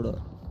ചെയ്യാനൂടാ.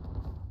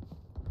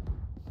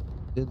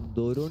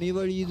 എന്തോരാണ് ഈ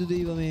വഴി ഇത്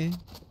ദൈവമേ.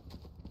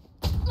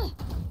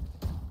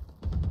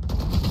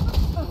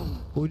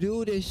 ഒരു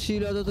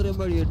രക്ഷയില്ലാത്ത അത്രയും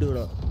വഴിയുണ്ട്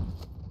ഇവിടെ.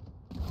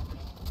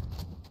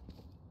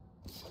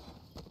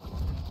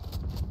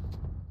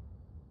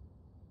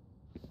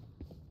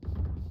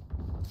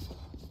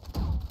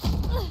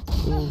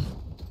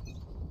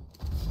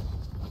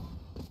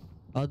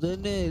 അത്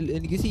തന്നെ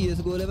എനിക്ക് CS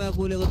പോലെ മാപ്പ്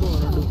പോലെയൊക്കെ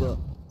തോന്നുന്നുണ്ട് ഇപ്പൊ.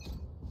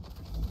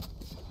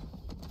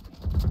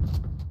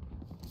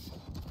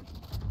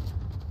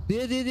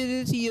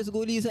 CS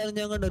ഗോലി ഈ സാധനം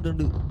ഞാൻ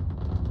കണ്ടിട്ടുണ്ട്.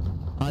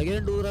 ആകെ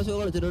 2 പ്രാവശ്യം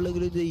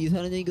കളിച്ചിട്ടുണ്ടെങ്കിൽ ഈ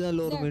സാധനം എനിക്ക്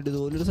നല്ല ഓർമ്മയുണ്ട്.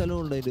 ഇതുപോലൊരു സ്ഥലം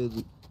ഉണ്ട് അതിൻ്റെ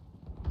അത്.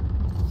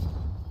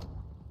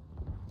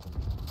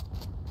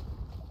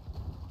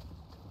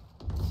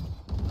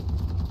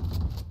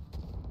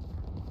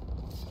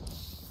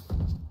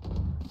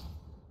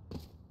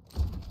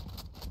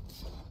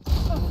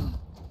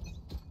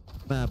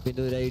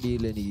 മാപ്പിന്റെ ഒരു ഐഡിയ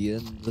ഇല്ല എനിക്ക്.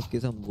 എന്തൊക്കെ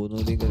സംഭവം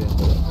അറിയാൻ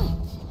പറ്റില്ല.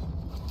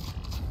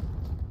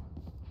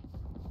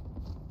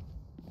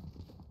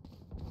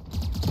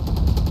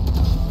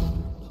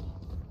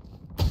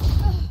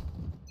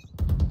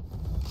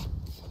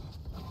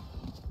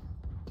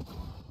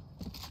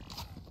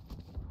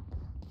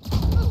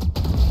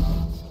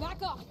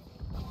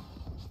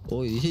 ഓ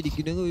ഇത്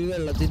ശരിക്കും ഒരു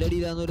വെള്ളത്തിന്റെ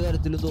അടിയിലാന്നൊരു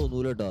തരത്തിലും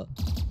തോന്നൂല കേട്ടാ.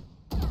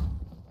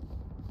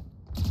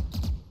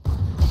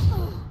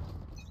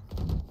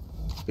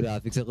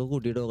 ഗ്രാഫിക്സ് ഒക്കെ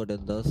കൂട്ടിയിട്ട് നോക്കട്ടെ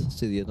എന്താ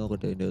സ്ഥിതി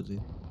നോക്കട്ടെ അതിൻ്റെ അത്.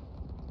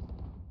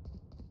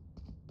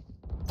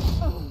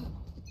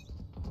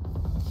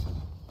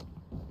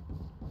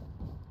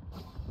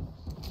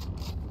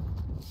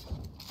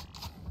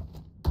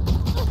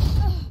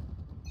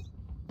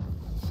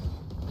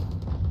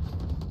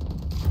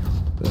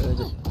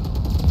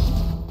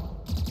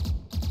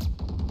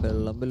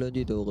 വെള്ളം വല്ലതും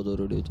ചെയ്ത്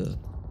നോക്കത്തോരോട് ചോദിച്ചാ.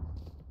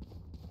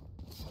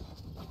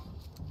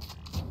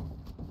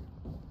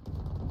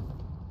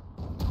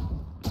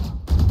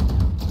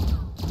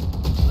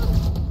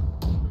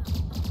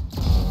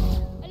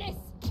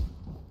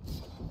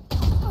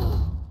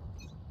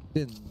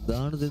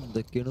 എന്താണിത്?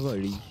 എന്തൊക്കെയാണ്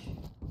വഴി?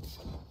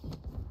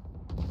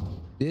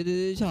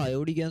 ചായ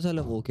കുടിക്കാൻ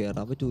സ്ഥലമോ?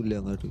 കേറാൻ പറ്റൂല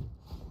അങ്ങോട്ട്.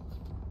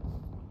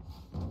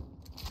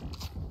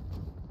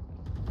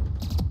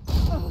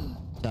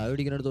 ചായ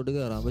കുടിക്കുന്നിടത്തോട്ട്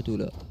കേറാൻ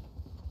പറ്റൂല.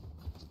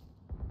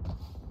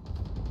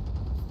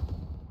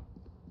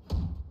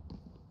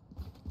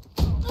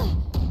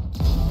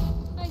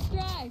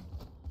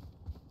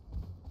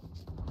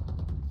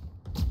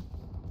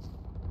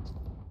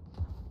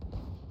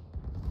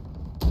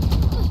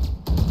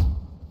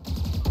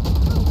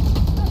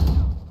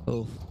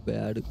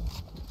 ബാഡ്.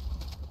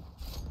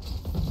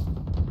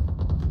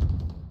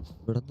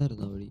 ഇവിടെ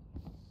നിന്നായിരുന്ന വഴി.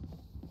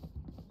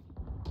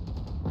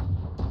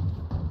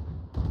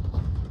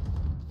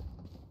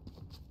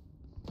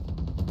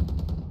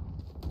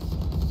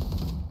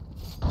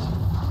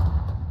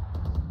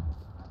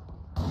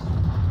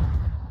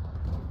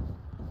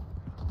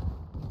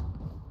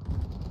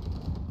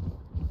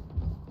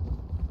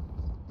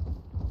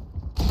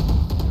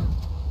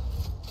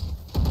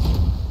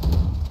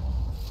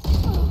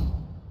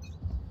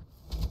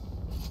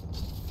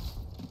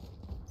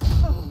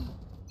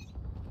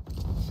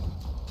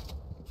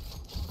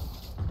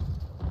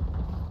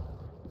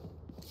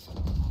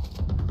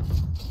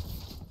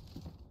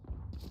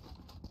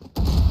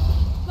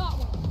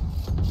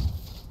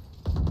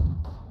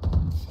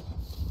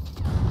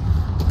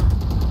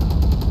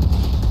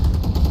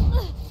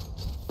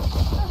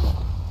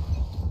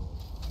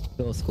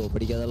 സ്കോപ്പ്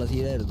അടിക്കാനുള്ള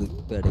സീനായിരുന്നു.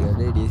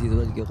 പേടിക്കാണ്ട് ADS ഇത്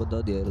വലിക്കൊക്കെ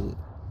മതിയായിരുന്നു.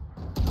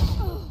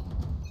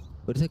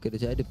 ഒരു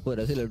സെക്കൻഡ് ചാറ്റ് ഇപ്പോൾ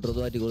വരാം. സിലിണ്ടർ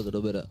ഒന്ന് മാറ്റി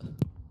കൊടുത്തിട്ട് വരാം.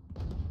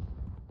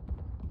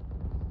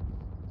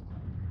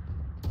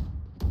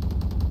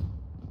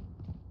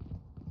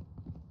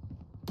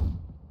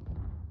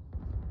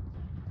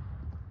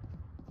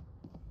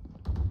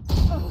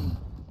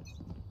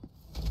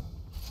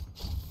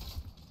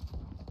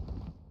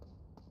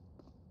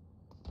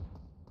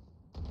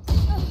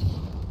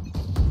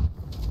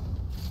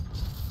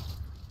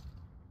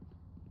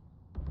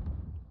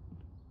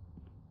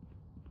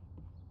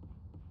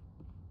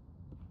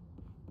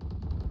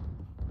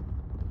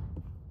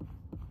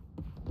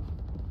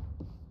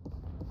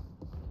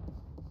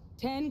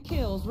 Ten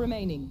kills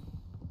remaining.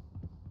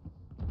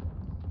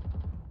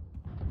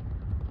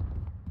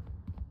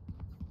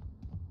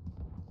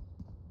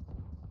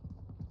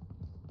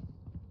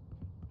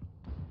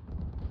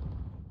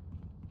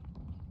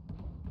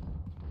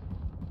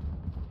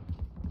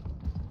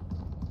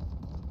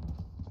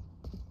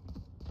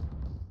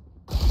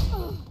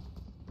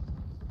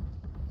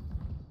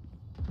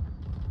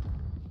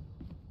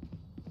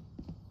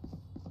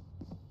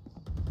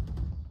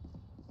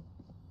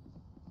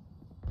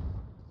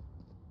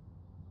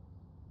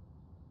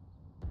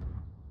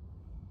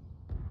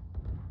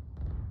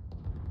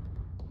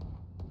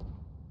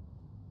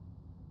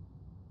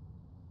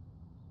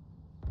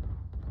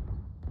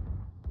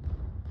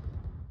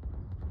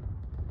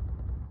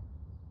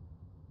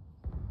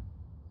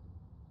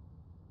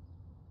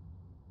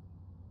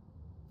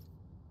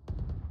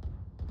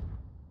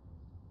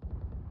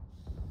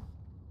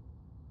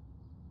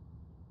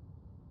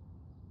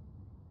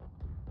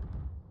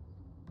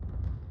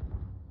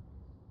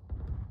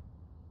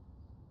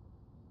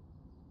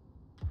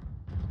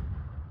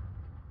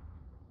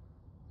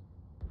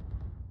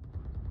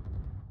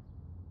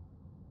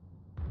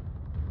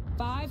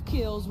 Five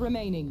kills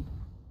remaining.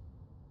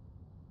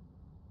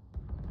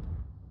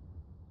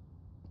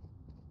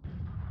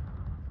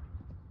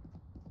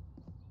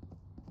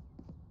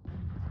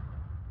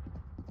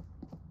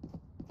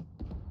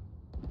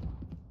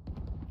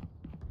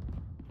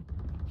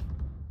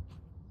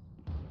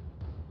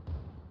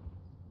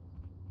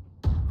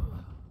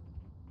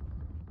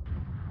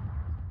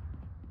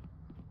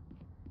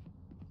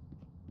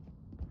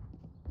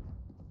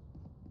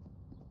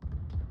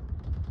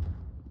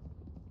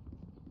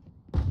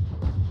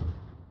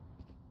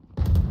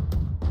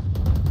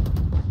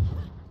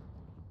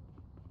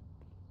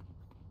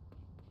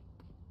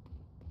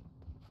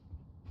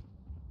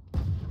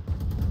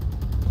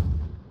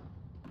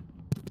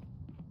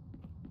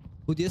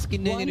 പുതിയ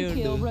സ്കിൻ One kill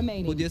എങ്ങനെയുണ്ട്?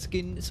 remaining. പുതിയ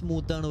സ്കിൻ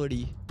സ്മൂത്ത് ആണ് പടി.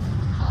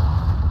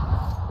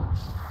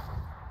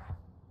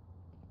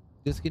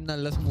 പുതിയ സ്കിൻ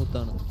നല്ല സ്മൂത്ത്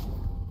ആണ്.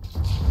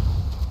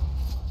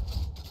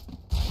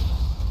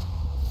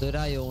 ഇതൊരു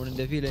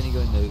അയോണിന്റെ ഫീൽ എനിക്ക്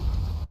വന്നത്.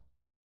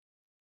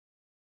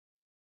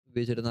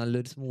 ഉപയോഗിച്ചിട്ട്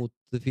നല്ലൊരു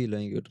സ്മൂത്ത് ഫീൽ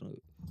എനിക്ക് കിട്ടുന്നത്.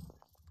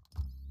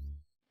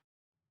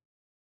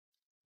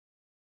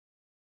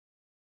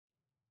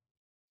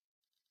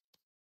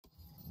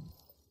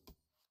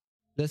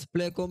 Let's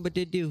play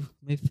competitive,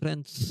 my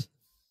friends.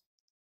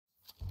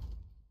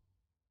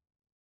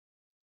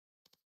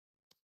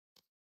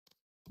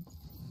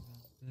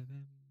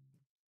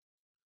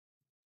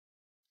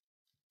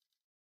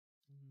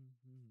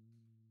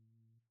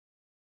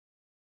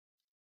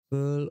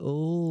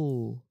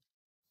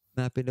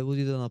 മാപ്പിന്റെ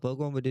പുതിയതാണ്. അപ്പൊ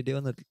കോമ്പറ്റേറ്റീവ്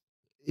വന്നിട്ട്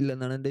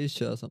ഇല്ലെന്നാണ് എന്റെ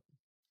വിശ്വാസം.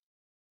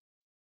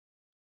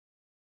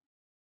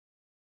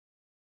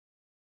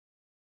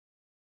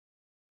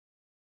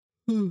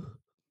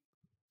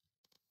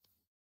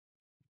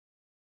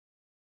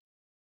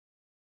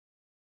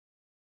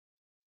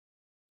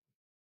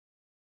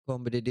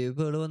 കോമ്പറ്റേറ്റീവ്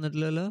പേള്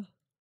വന്നിട്ടില്ലല്ലോ.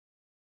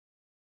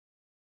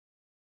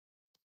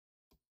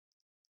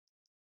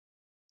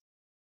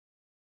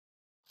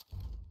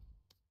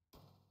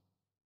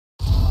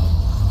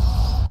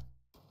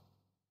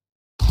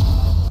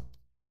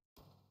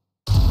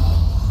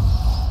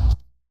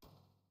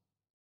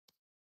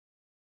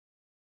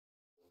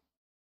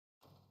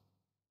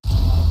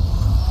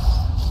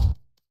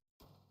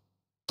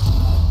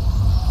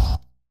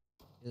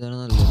 ഇതാണ്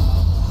നല്ലത്.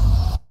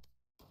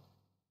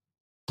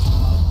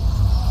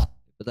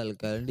 ഇപ്പൊ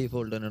തൽക്കാലം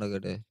ഡീഫോൾട്ട് തന്നെ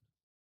നടക്കട്ടെ.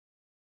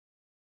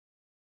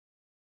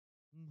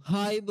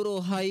 Hi bro,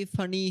 hi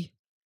funny,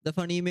 the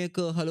funny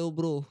maker. Hello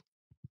bro,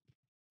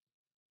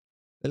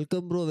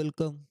 welcome bro,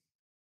 welcome.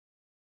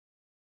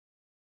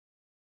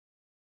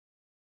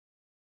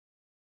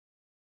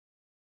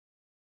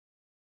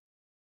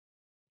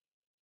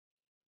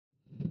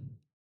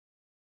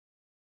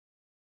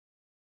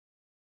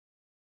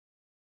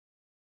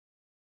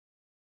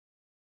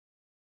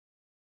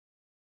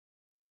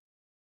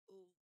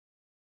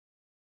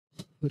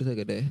 ഒരു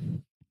സെക്കൻഡേ.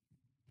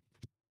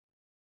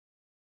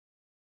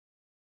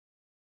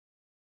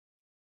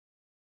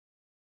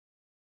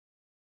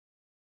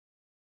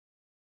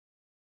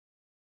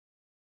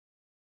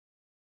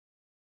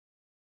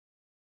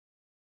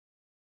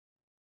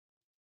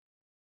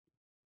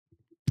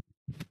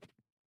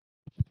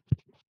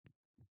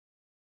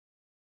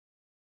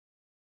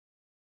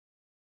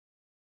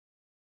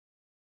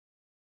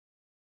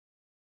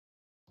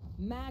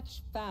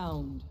 Match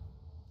found.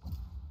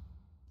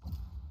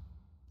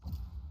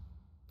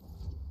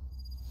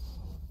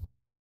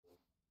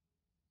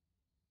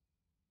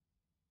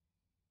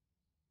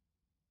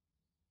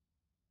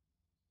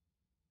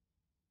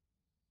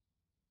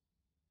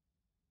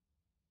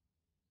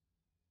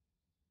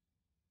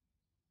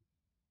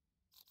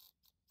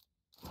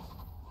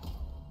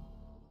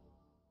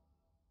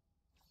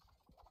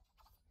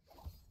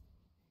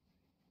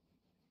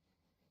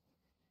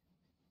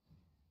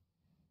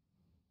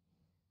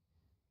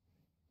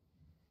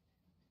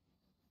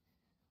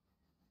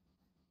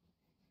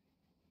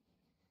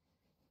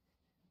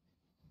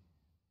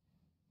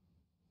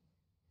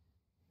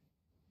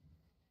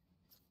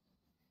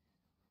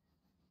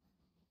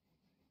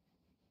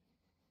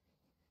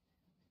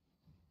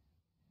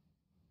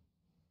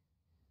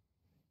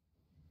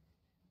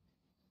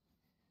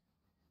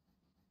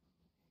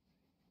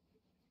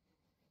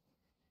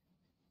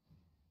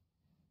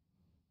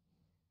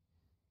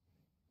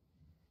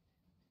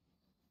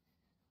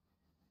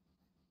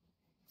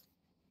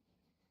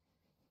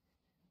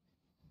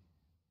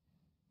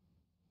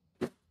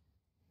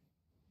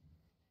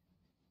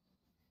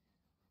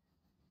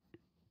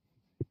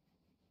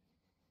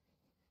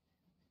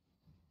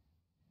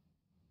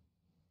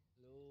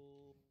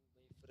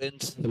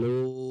 Friends,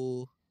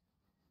 hello.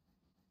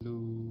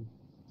 Hello.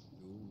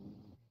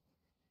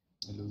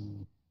 Hello.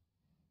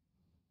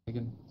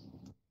 Again.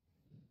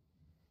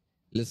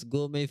 Let's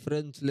go, my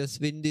friends. Let's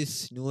win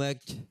this new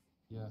act.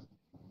 Yeah.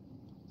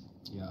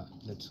 Yeah.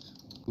 Let's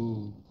go.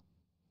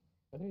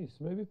 अरे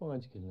इसमें भी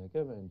 5 खेलना है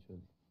क्या बेंचल?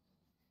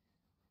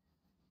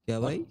 क्या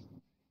भाई?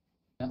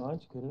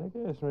 5 खेलना है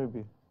क्या इसमें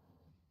भी?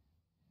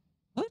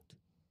 What?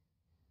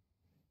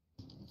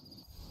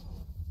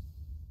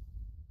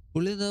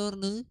 പുള്ളി എന്താ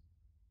പറഞ്ഞത്?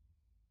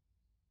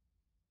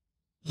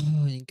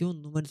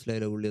 എനിക്കൊന്നും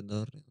മനസ്സിലായില്ല പുള്ളി എന്താ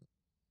പറഞ്ഞത്.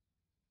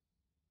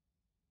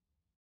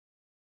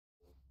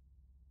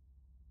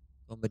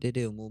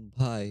 കോമ്പറ്റേറ്റീവ്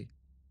മുംബൈ.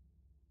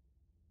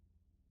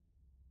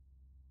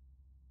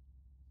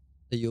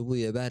 അയ്യോ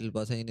പുതിയ ബാറ്റിൽ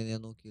പാസ് എങ്ങനെ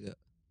ഞാൻ നോക്കിയില്ല.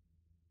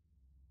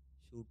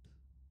 Shoot.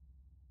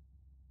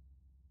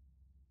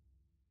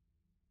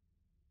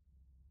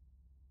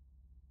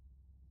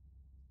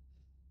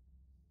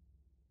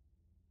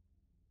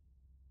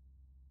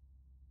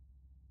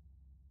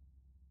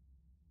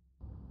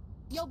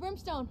 Yo,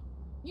 Brimstone.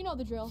 You know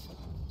the drill.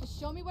 Just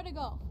show me where to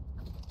go.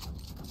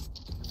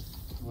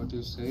 What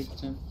you said,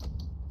 Tim?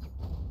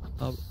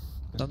 अब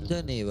समझा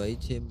नहीं भाई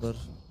चेंबर.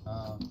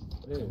 हाँ.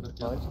 अरे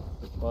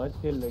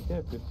 5 खेल ले क्या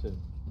फिर से?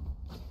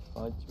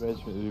 5 मैच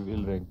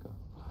रिवील रैंक का.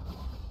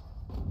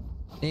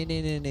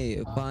 नहीं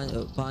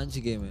 5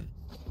 गेम है.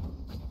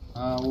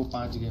 हाँ वो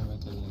 5 गेम में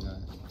खेलने का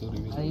है तो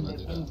रिवील भाई होगा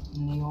तेरा. लेकिन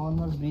नियॉन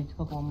और ब्रीच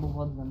का कॉम्बो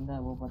बहुत गंदा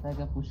है. वो पता है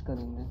क्या पुश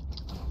करेंगे?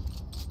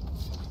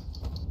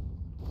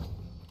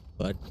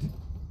 But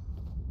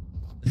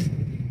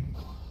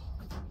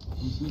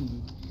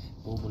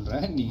वो बोल रहा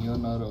है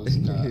नियॉन और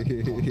उसका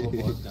कॉम्बो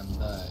बहुत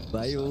गंदा है.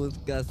 भाई वो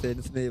उसका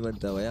सेंस नहीं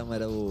बनता भाई.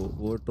 हमारा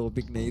वो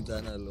टॉपिक नहीं था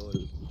ना लोल.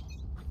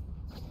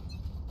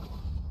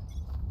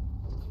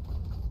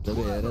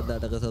 വേറെ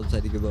നാടക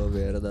സംസാരിക്കുമ്പോ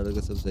വേറെ നാടക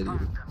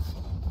സംസാരിക്കും.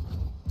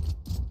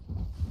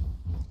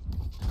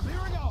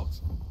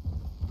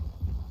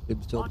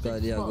 Tips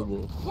കാര്യമാകുമ്പോ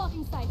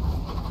Blocking sight.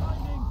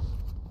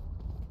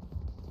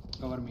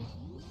 Cover me.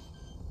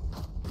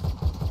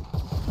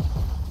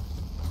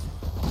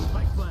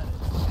 Spike planted.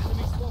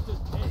 Enemy spotted.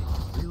 Hey,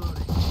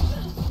 reloading.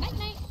 Night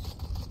night.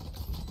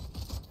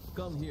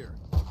 Come here.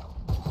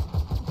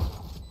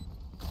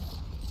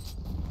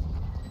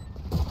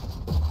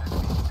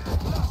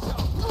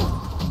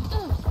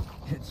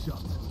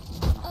 Headshot.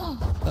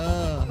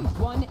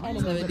 One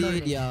enemy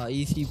remaining. yeah,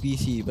 easy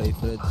PC my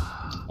friends.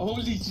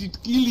 Holy shit,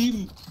 kill him.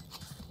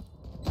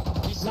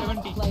 He's Last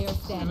 70. player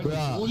standing.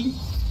 Bruh. Holy.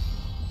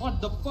 What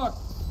the fuck?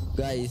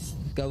 Guys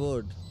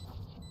covered.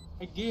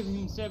 I gave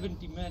him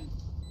 70 man.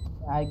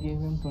 I gave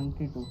him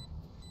 22.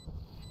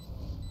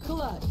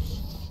 Clutch.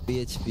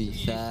 PHP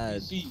sad.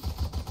 See.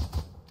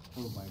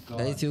 Oh my god.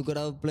 Guys you could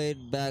have played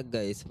back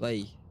guys. Why?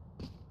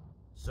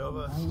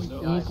 Sova.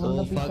 एक Oh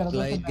बंदा pick fuck कर दो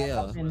light तो गया.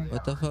 Backup लेने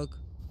What the fuck?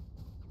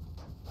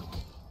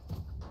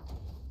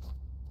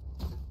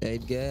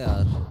 Light गया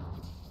यार.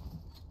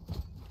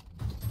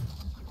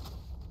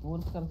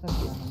 Force कर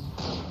सकते हैं हम.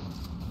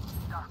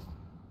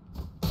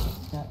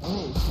 क्या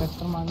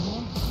स्पेक्टर मांग रहे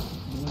हो?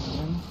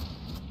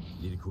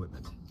 Need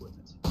equipment.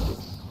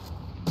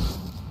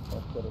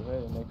 बात कर रहे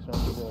हैं नेक्स्ट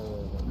राउंड पे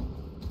जाएगा.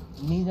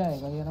 नहीं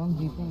जाएगा ये राउंड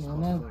जीतेंगे.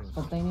 उन्हें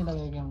पता ही नहीं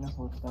लगेगा कि हमने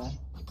फोर्स करा है.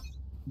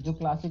 जो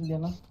क्लासिक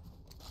देना.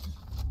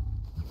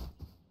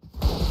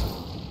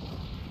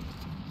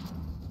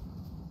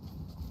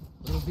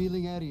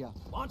 Revealing area.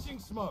 Launching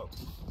smoke.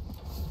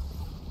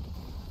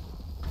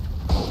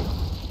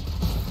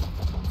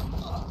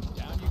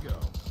 Down you go.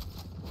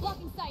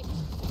 Blocking sight.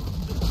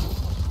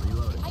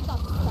 Reloading. I got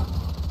this stuff.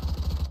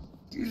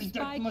 Kill that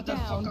Spike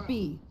down motherfucker. B.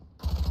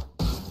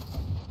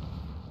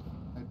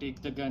 I take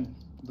the gun,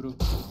 bro.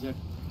 Jet.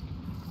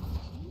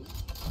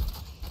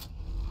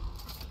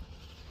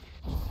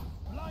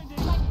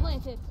 Light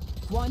planted.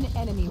 One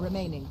enemy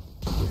remaining.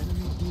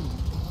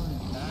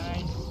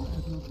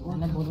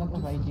 मैंने बोला था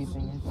भाई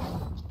जीतेंगे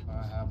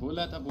हाँ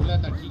बोला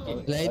था ठीक है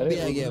लाइट भी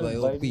आ गया भाई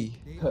ओपी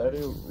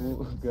अरे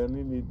वो गन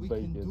ही नहीं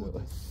पाई किया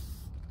था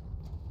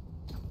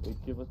एक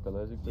के पास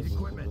क्लासिक था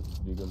दूसरे के पास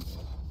लीगल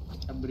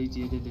था अब ब्रिज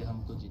ये दे दे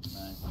हमको जीतना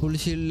है फुल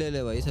शील्ड ले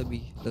ले भाई सभी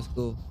let's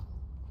go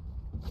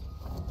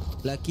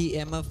lucky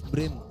MF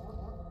brim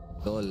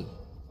doll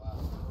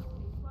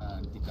हाँ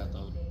दिखाता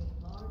हूँ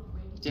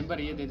चेंबर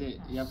ये दे दे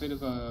या फिर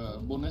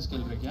बोनस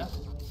खेल रहे क्या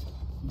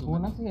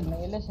बोनस खेलने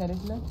के लिए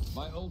शरीफ ले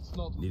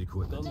Need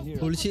equipment.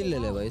 फुल शील्ड ले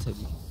ले भाई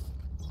सभी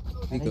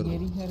अरे ये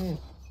रही शरीफ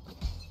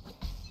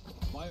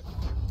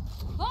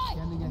Hi!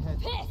 Scanning ahead.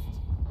 Pissed!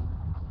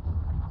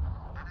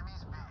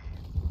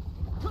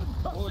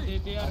 ओ दे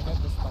दे यार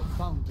Got the spike.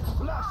 Found them.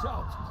 Flash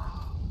out.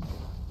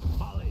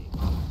 Molly.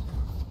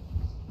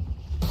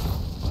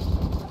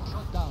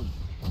 Shot down.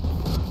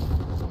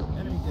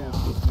 Enemy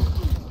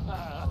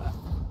down.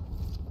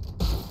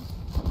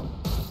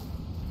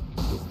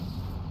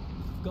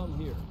 Gun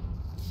here.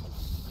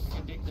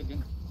 take the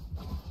gun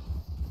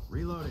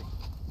Reloading.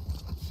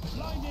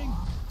 Blinding.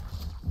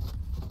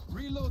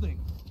 Reloading.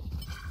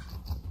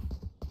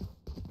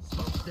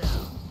 Smoke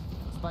down.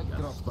 Spike Got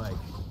a drop. spike.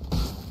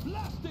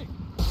 Blasting.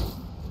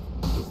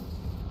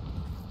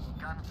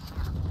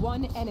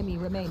 One enemy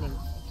remaining.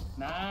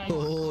 nice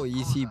oh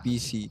easy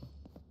peasy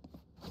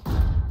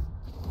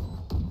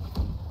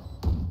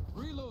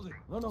Reloading.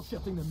 They're not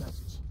getting the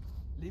message.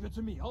 Leave it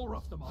to me. I'll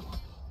rough them up.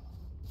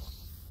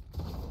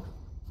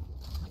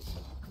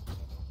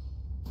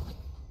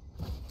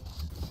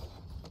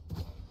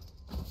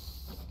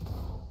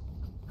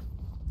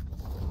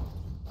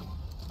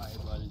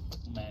 eyeball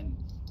man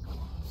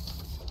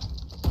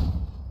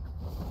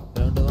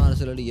round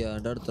Marcel അടിക്കുക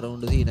അടുത്ത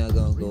round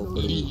സീനാക്കാം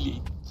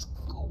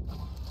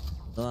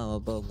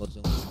അപ്പൊ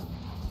കുറച്ചും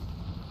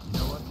You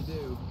know what to do.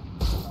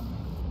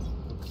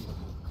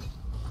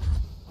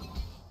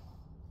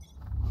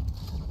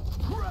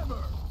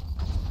 Grabber.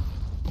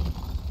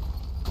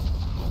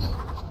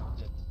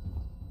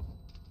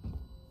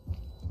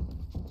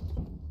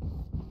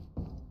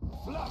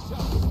 Flash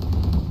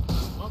out.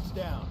 Smoke's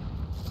down.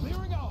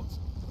 Clearing out.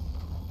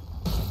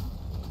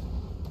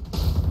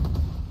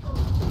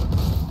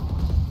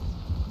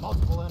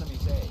 Multiple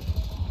enemies A.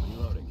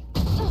 Reloading.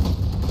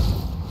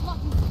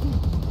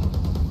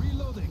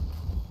 Reloading.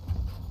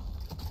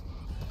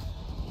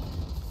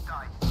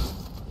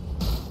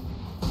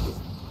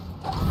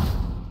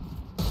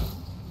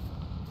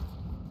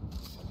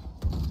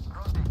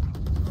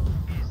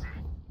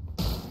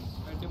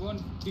 I don't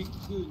think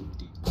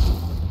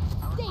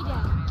Stay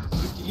down.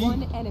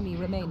 One enemy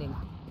remaining.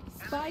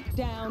 Spike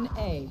down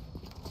A.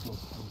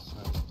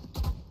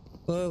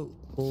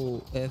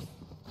 oh F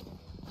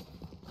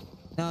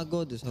I'll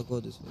go this way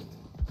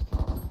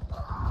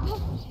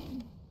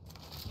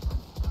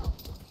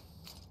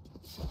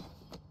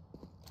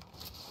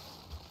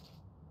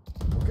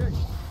Okay.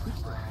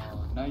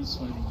 nice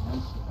one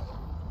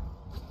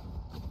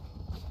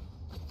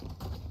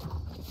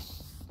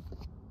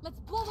Let's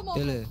blow them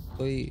चले over.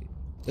 कोई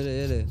चले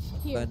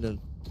Here. Pandal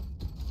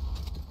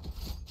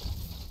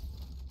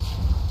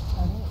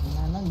अरे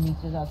मैं ना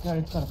नीचे जाके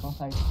alt करता हूँ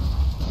साइड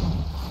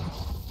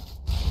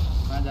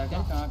कहाँ जाके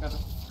कहाँ कर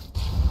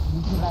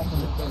नीचे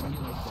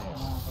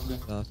जाके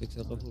ग्राफिक्स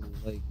का फुल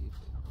लाइक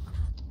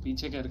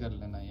पीछे कर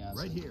लेना यहाँ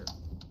Right से here.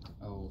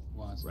 oh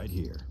वहाँ से Right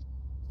here.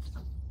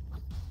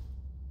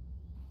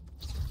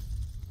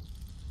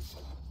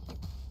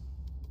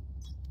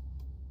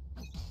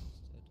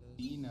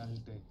 तीन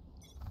अल्टे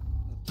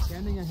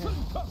Scanning ahead.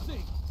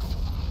 Cussing.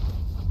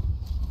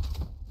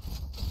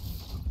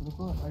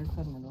 रुको अल्ट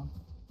करने दो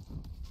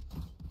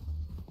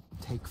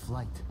Take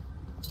flight.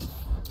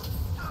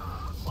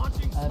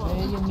 Launching अरे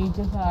smoke. ये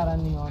नीचे से आ रहा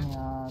नहीं ऑन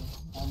यार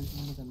अल्ट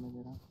नहीं करने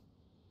दे रहा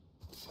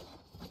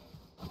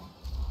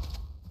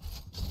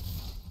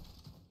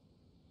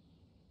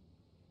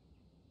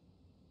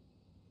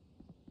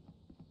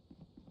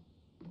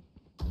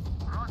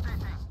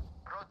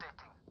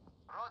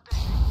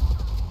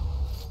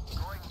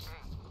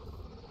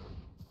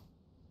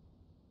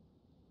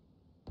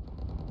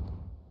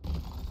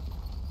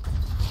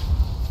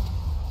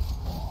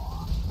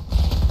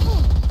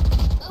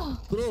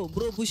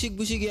bro pushing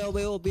याओ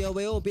भाई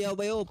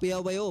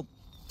op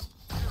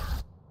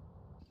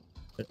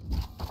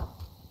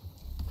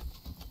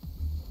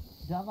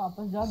जा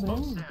वापस जा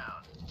ब्रेन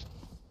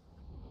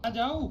कहाँ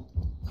जाऊँ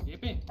ये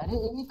पे अरे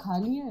ये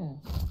खाली है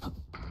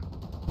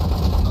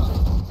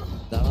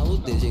दाना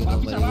उद्देश्य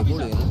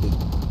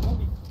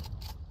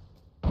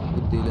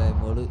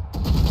ബുദ്ധിയില്ലായ്മ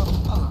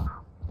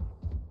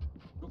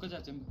रुक जा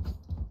चेंबर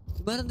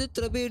ഇവനെന്ത്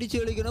ഇത്ര പേടിച്ച്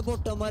കളിക്കണ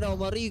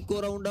പൊട്ടന്മാരവന്മാർ ഈക്കോ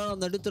റൗണ്ടാണ്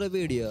എന്നിട്ട് ഇത്ര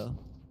പേടിയാ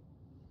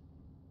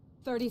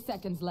 30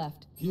 seconds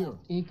left. Here.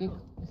 एक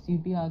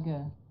सीटी आ गया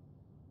है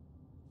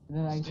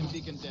तेरे राइट में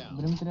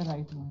ब्रिम तेरे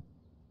राइट में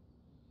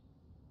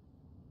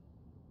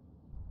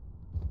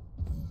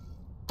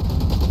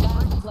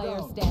Last player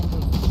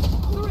standing.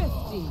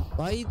 Thrifty.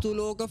 भाई तू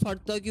लोगों का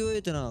फटता क्यों है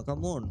इतना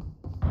कम ऑन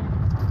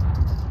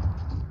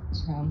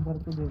स्पैम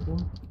करके देखो।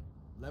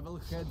 Level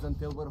heads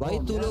until we're भाई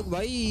home. तू yeah? लोग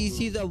भाई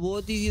इजी था,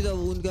 बहुत इजी था,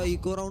 वो उनका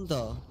इको राउंड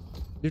था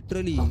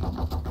लिटरली।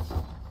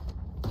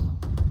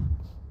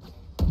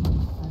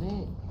 अरे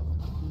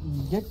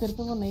जेट तेरे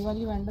पे वो नई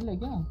वाली वैंडल है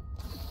क्या?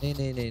 नहीं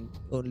नहीं नहीं,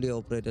 ओनली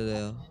ऑपरेटर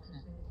है।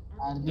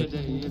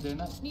 ये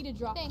देना। Need a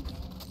drop. Thanks.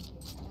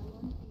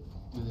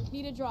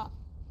 Need a drop.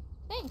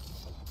 Thanks.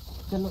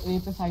 चलो ए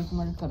पे साइट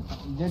मेल्ट करता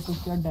हूँ। जेट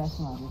उसके बाद डैश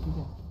मारो, ठीक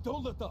है?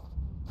 Don't let up.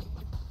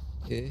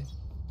 ए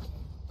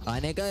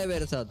आने का है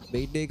मेरे साथ,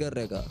 वेट नहीं कर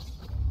रहेगा।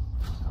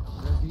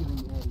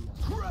 Revealing area.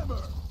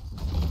 Tremor!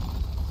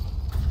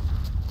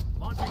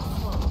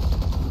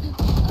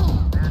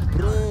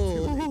 Bro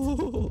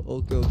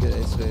okay okay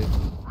nice right.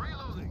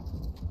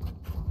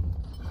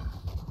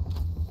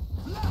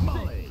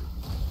 Molly!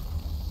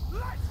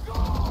 Let's go!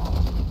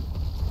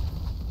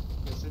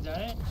 कैसे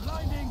जाए?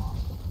 Blinding!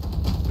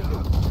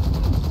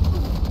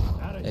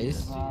 नाइस।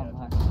 वाह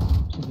भाई,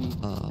 कुछ भी।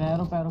 हाँ।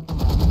 पैरों पैरों पे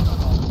मारो।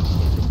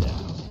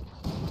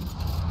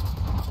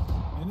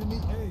 Enemy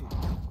A.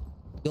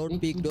 Don't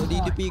peek, don't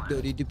need to peek,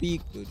 don't need to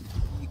peek, don't need to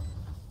peek.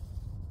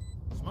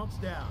 Smoke's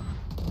down.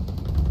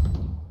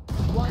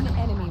 One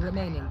enemy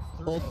remaining.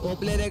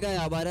 ओप लेने का है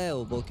हमारा है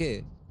ओप, okay.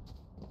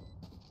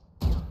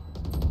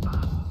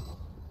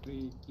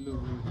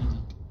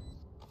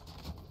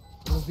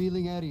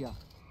 Revealing area.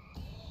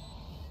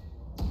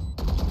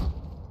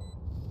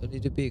 Don't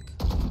need to peek.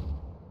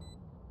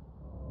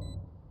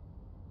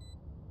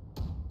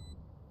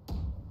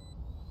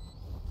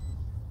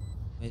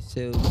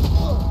 ऐसे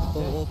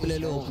ओप ले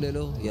लो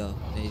या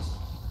नाइस।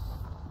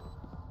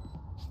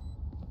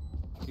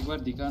 एक बार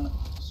दिखा ना,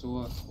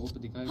 सोआ ओप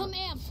दिखाएगा। I'm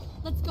amped.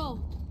 Let's go.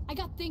 I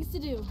got things to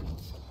do.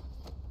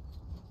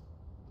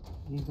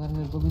 एक बार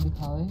मेरे को भी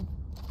दिखाओ।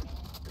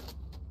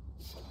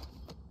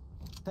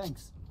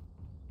 Thanks.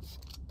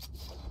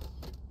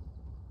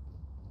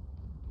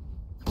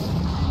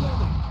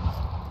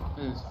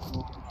 Yes.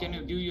 Can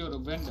you do your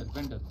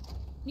vendor?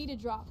 Need a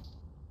drop.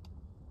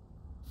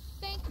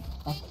 Thanks.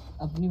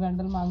 अपनी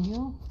वैंडल मांगी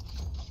हो?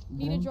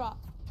 Need a drop.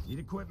 Need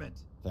equipment.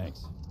 Thanks.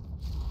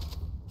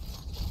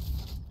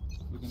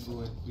 We can go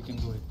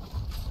ahead.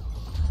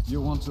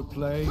 You want to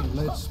play?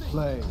 Let's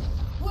play.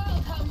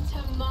 Welcome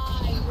to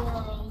my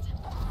world.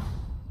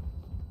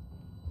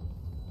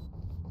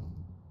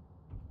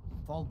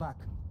 Fall back.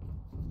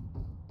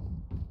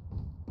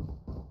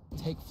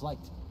 Take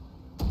flight.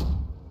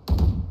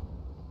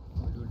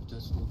 We will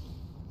just go.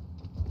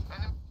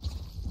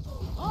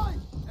 I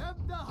am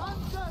the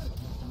hunter.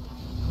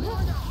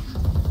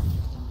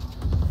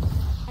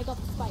 I got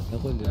the spike. They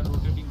are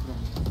rotating from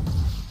here.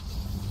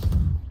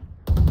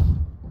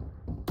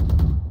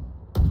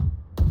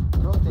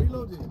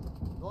 Reloading.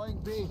 Going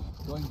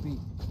B.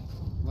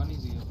 One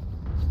is here.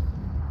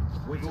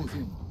 Goes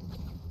in.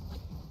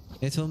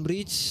 It's from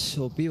breach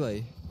OP भाई।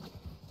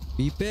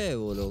 B पे है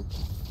वो लोग।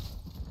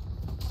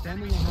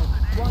 Standing ahead.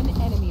 One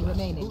enemy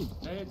remaining.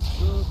 Let's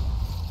go.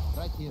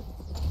 Right here.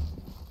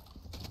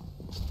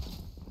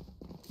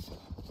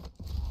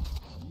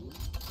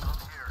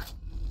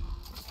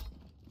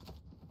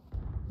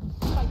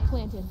 Spike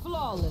planted.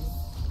 Flawless.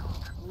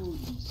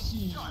 Holy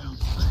shit.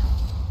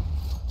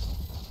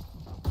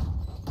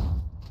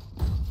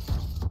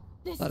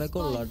 This अरे is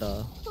कौन fun. Lata?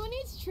 Who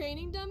needs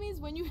training dummies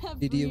when you have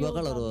दीदी real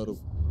buckle रो dummies?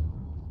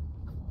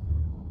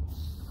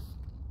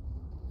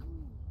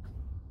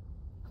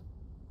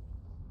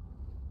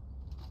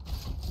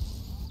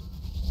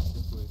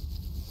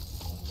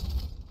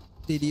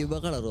 दीदी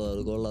buckle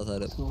रो कोल्ला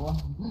सारे। तो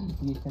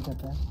ये क्या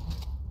करता है?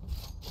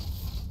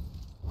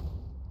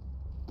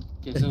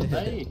 कैसे होता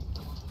है ये?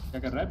 क्या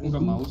कर रहा है? पूरा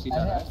माउस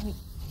हिला रहा है।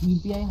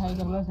 DPI हाई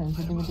कर लो,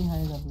 सेंसिटिविटी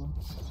हाई कर लो।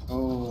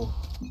 ओह,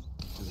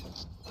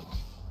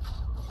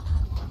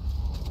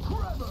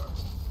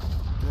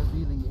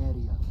 Revealing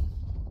area.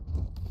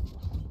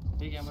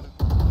 ठीक है हमारा।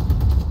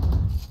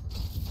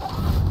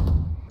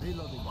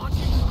 Reloading.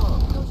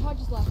 No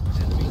charges left.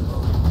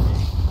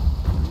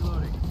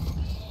 Reloading.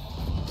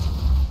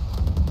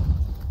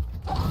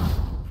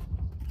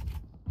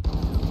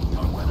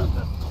 Open up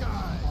the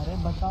sky. अरे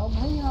बताओ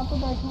भाई, यहाँ पे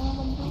बैठे हुए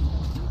बंदे।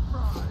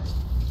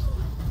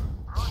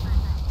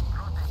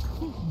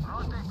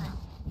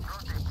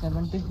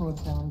 74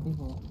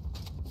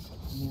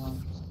 Neon.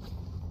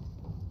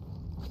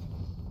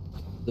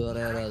 दोबारा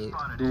यार आ गई।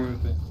 2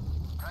 पे।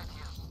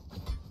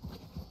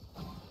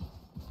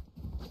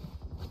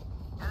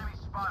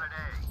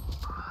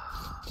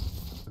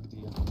 रख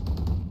दिया।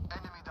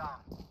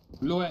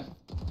 लो है।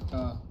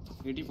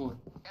 84।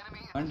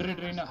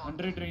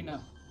 100 रेना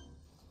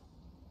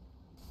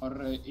और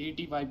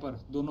 80 वाइपर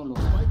दोनों लो।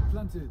 Spike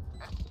planted.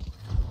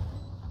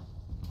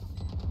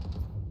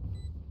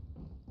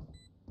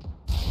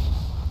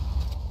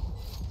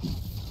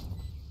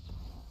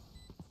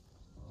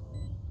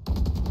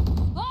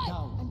 Hi!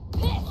 I'm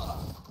pissed!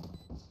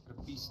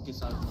 20 के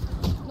साथ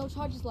No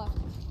charges left.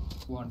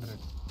 200।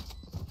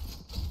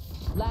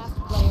 Last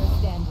player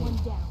standing. One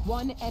down.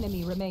 One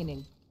enemy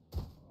remaining.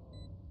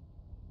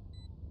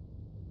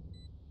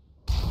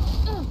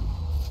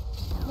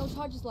 No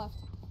charges left.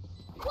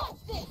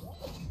 What's this?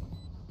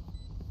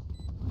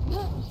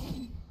 No.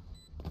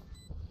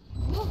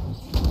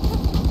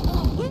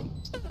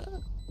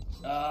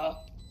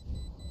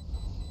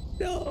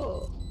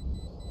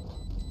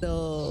 No.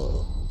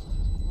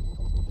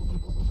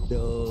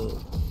 No.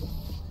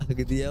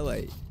 Agak dia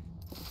baik.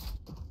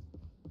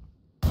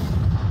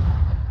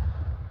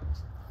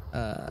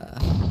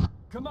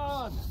 Come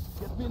on,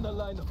 get me in the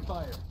line of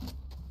fire.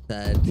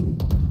 Sad.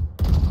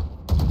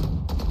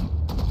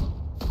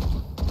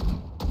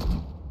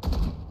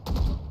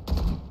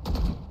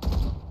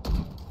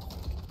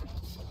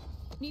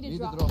 Need a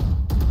drop.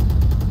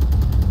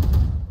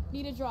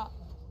 Need a drop.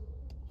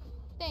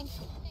 Thanks.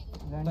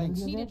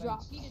 Thanks. Need a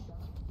drop.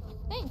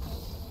 Thanks.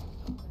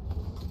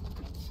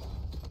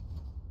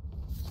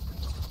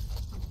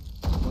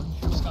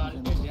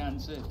 Scarlet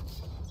answer.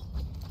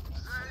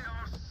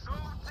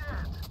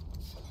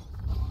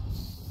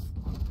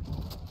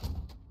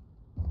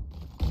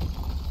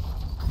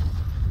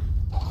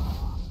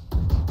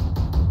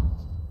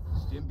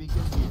 Stim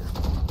beacon here.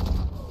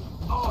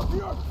 Off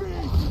your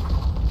feet!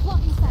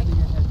 Blocking sight.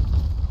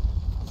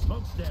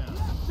 Smoke's down.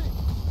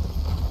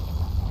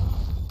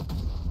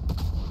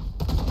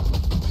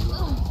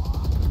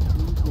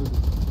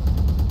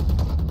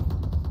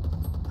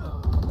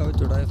 How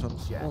should I from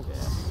smoke?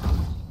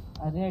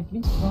 अरे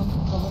at least from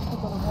cover तो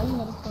करो भाई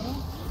मदद करो.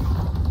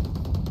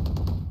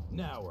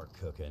 Now we're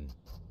cooking.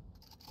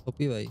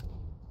 Copy भाई.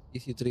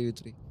 EC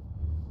 3v3.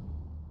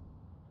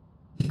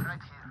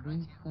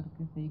 Brink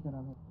करके सही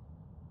करा भाई.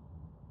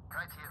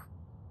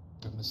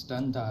 I'm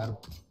stunned there.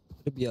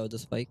 Be out the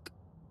spike.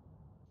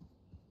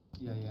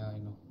 Yeah, I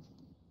know.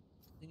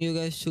 You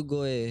guys should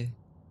go A. Yeah.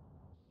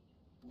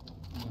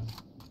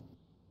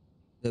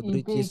 The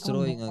bridge is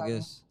throwing, I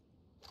guess.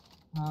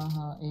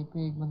 हाँ ए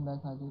पे एक बंदा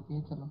खा दे.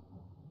 ये चलो.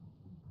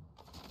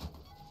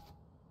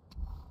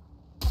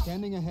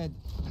 Scanning ahead.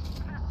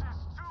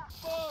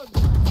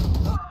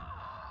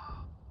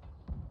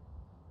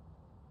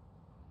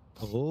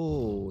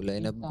 Oh,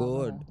 line up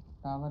good.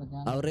 Tower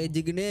जाना. Average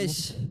Ignish.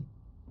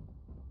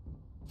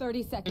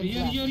 30 seconds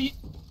Here. left.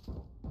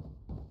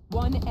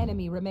 One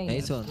enemy remaining.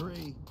 Nice one.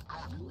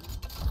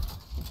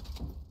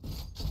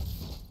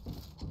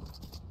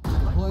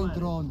 Deploying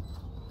drone.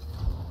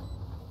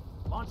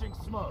 Launching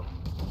smoke.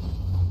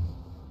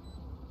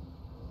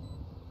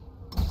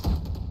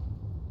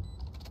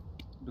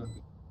 Don't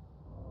be.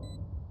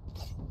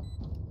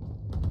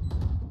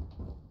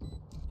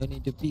 I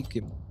need to peek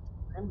him.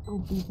 And two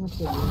piece में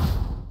चलिए.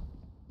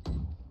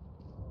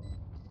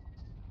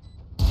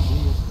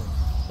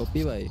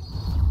 Copy भाई.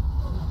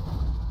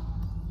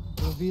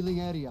 Revealing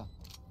area.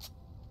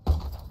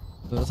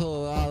 So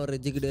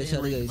average Ignish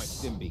are guys.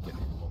 Stim beacon.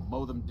 We'll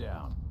mow them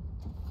down.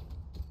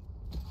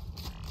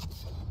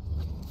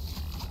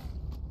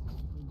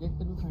 Get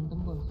through phantom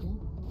कौन सी?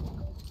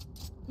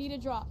 Need a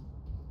drop.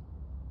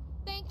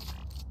 Thanks.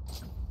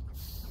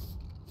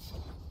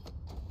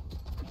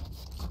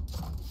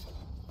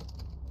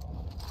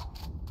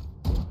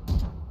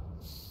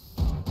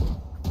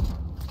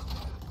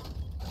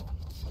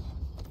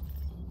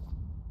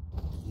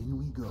 In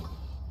we go.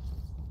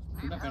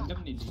 तूने Phantom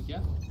नहीं ली क्या?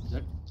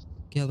 जट.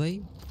 क्या भाई?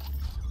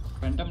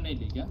 Phantom नहीं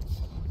ली क्या?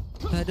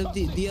 Phantom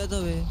दिया था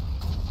वे.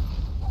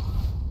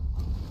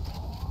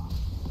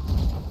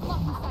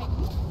 Blocking sight.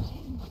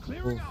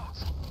 Clearing out.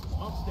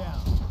 Smoke's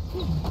down.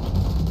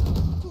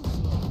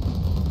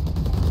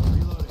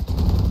 Reloading.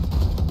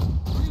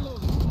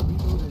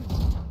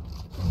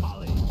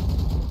 Molly.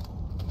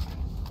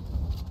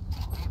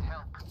 Need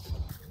help.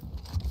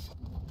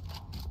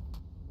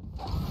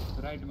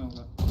 Right में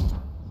होगा.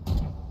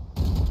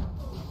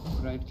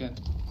 Right can.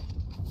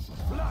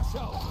 Flash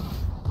out.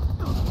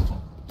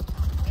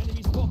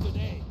 Enemy spotted A.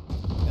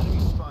 Enemy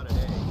spotted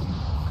A.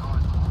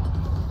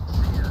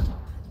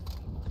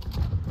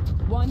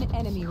 One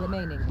enemy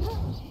remaining.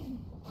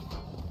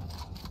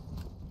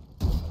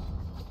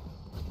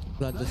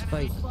 Plant the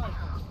spike.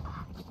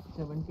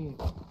 78.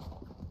 Got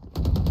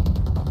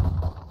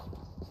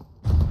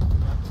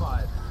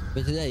 5.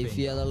 वैसे जाए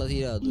फिया वाला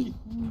थी रात.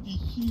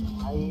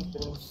 भाई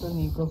प्रिंसटन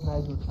इको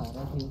प्राइस उठा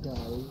रहा. ठीक है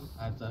भाई.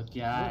 हाँ तो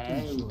क्या है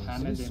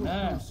उठाने देना.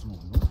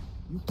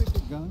 You pick a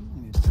gun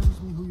and it tells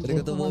me who you तेरे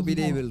को तो वो भी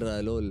नहीं मिल रहा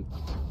है लोल.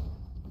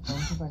 कौन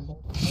सी Phantom?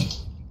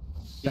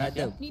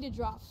 Phantom. Need a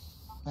drop.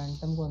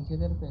 Phantom कौन सी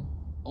तेरे पे?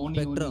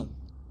 Only. Spectrum.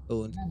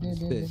 Oh, they.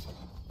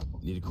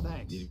 Need to go.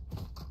 Thanks.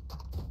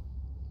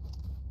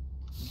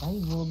 भाई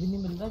वो भी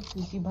नहीं मिल रहा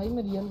क्योंकि भाई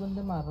मैं रियल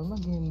बंदे मार रहा हूँ ना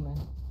गेम में.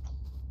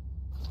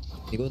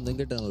 निको अंदर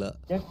के टनला.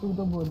 जब तू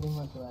तो बोल नहीं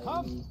मत भाई.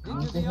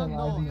 नीचे से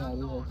आवाज नहीं आ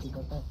रही वैसी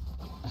पता है.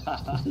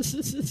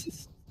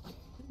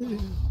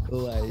 ओ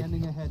भाई.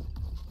 Scanning ahead.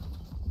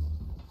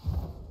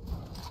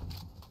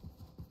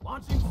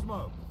 Launching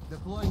smoke.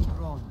 Deploying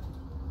drone.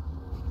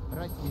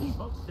 Right here.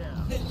 Smoke's down.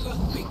 The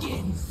hunt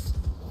begins.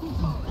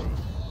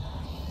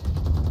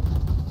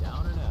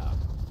 Down and out.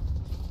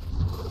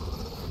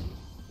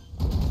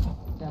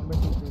 Chamber 2.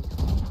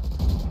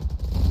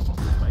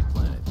 Spike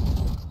planet.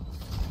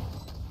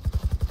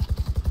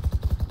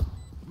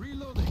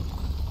 Reloading.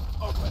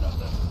 Open up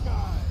the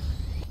sky.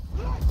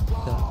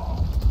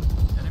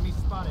 Enemy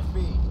spotted B.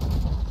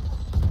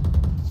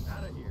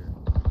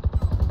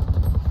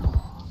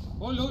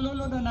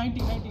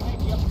 90,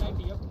 up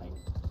 90.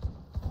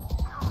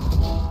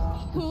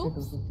 Who?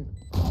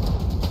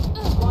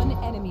 One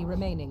enemy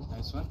remaining.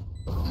 Nice one.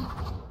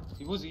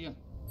 He was here.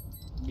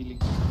 Billy.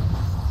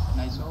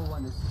 Nice No one.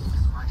 one is.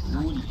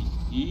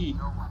 Holy.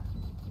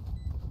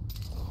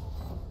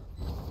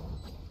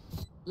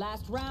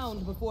 Last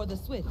round before the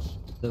switch.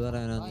 I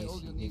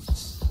hold your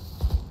needs.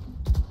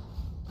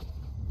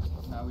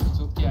 Now it's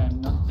okay, I'm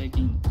not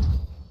taking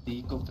the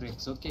eco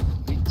breaks. Okay,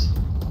 rich.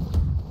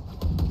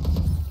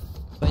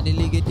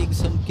 Finally getting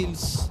some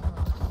kills.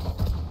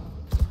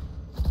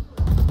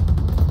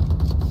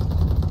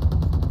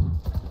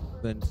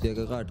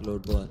 Bensiയൊക്കെ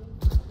കാട്ടിലോട്ട് പോവാൻ.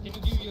 Can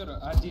you give your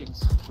RGX,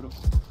 bro?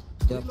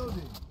 Yep.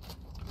 Reloading.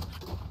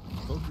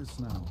 Focus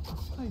now.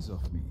 Eyes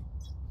off me.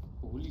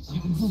 Holy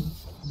shit.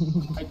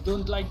 I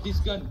don't like this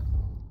gun.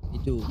 Me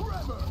too.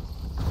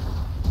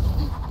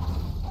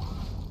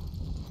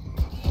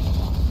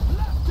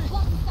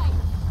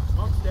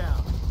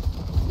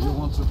 You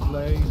want to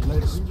play?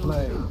 Let's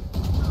play.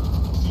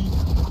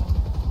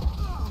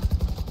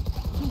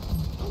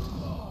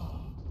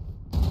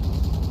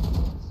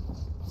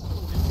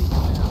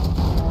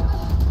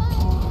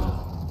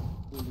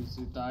 Holy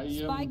shit, I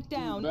am Spike too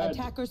down. bad.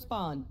 Attacker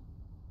spawn.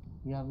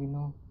 Yeah, we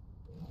know.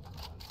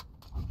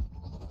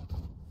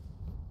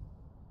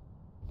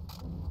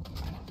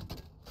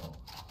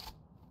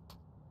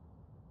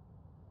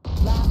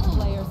 Last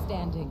player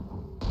standing.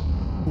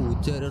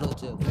 പൂച്ചേരടോ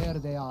ചേ. There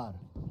they are.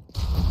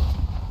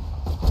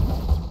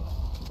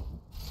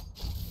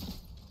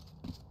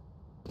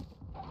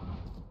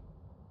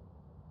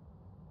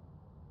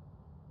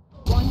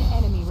 One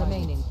enemy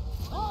remaining.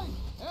 I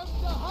am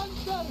the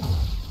hunter.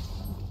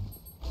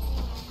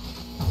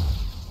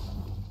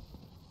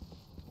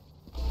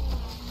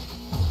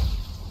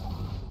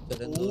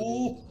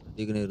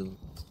 ഇരിക്കണായിരുന്നു.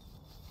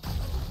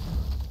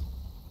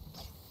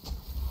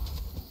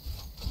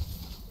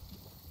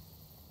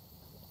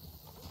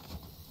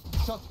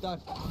 Shot that.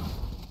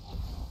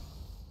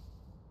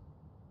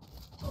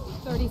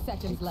 30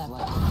 seconds left.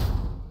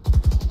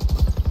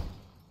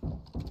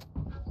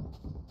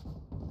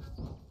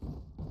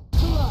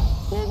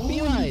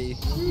 OPY.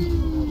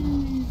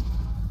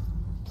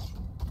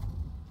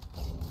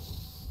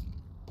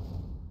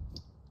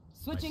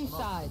 Switching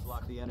sides.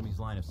 Block the enemy's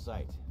line of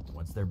sight.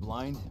 Once they're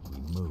blind, we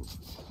move.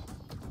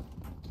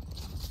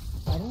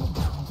 अरे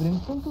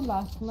Brimstone तो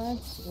last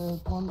match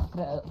कौन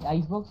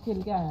icebox खेल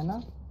के आया ना?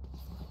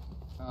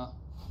 हाँ.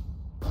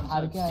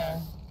 हार के आया है.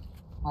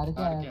 हार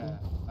के आया था.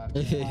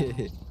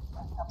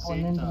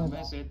 अपोनेंट में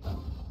मैं सेट था.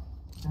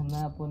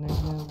 मैं अपोनेंट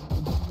में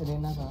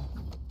रेना था.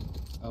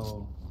 ओह,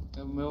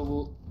 तब मैं वो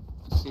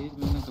सेज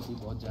मैंने कभी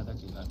बहुत ज़्यादा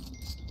खेला नहीं.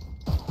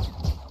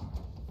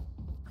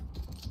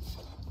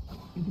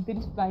 क्योंकि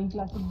तेरी फ्लाइंग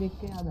क्लासिक देख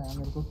के याद आया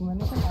मेरे को कि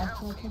मैंने कहा लास्ट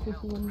मैच में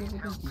किसी बंदे को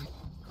देखी.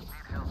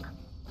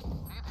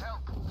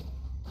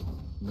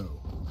 No.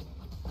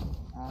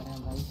 आ रहे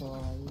हैं भाई तो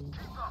भाई.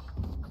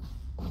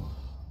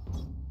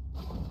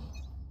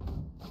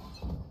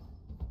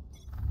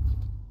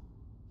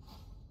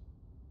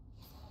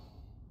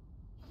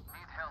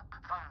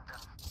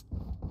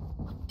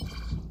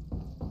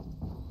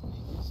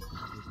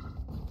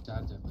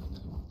 चार्जर.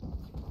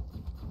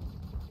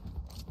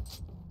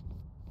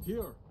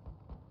 Here.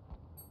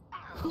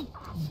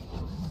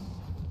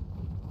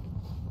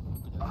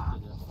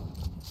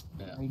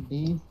 भाई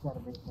डेज कर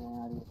देते हैं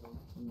यार ये लोग.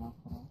 माफ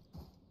करो.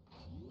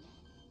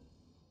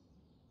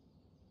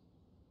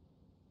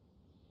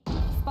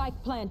 Spike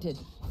planted.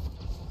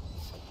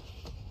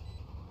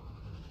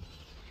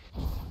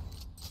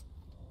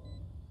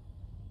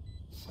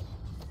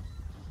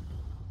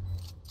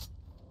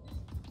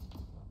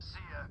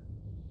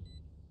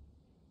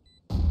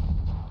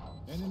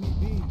 Enemy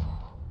B.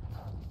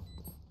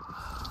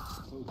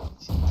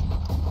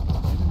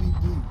 Enemy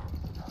B.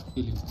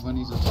 Kill him. One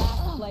is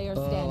Last player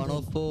standing.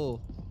 104.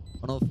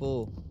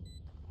 104.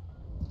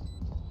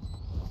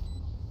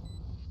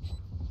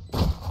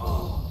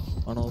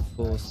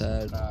 104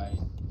 sad.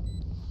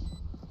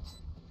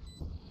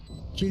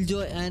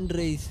 Killjoy and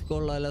Race.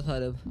 കൊള്ളാല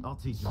സാരം. I'll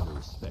teach them to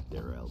respect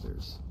their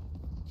elders.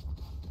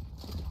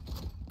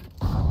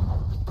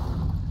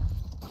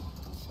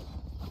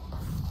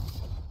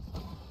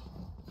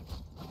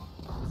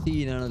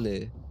 സീനാണല്ലേ.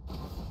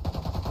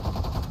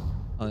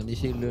 അവന്റെ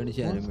ഷീൽഡ്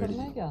മേടിച്ച് ഞാനും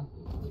करना है क्या?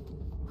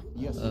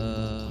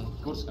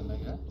 कोर्स करना है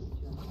क्या?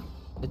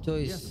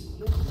 ചോയ്സ്.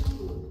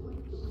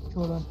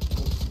 छोड़ो.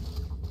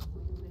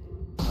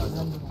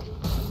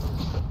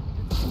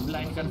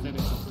 ब्लाइंड करते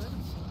रहे.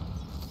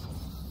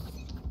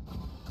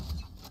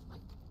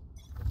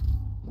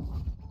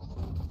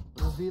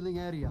 Revealing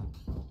area.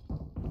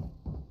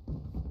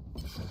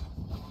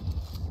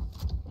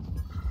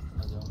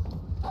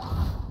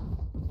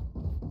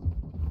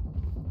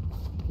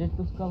 जेट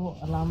उसका वो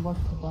अलार्म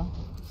बॉक्स छुपा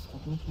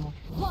अपनी स्मोक.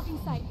 Blocking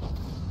sight.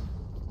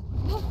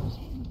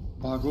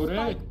 भागो रे.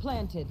 Spike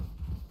planted.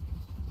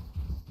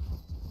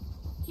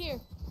 Here.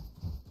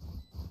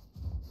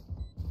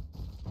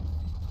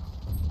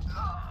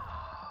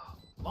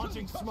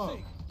 Launching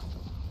smoke.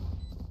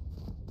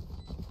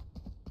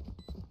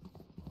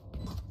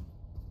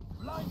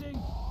 Blinding.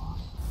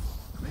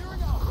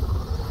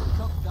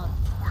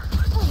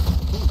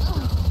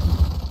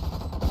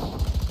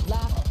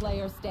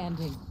 player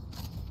standing.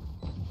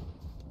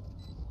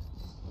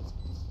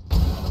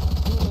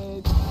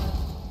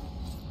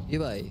 ये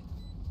भाई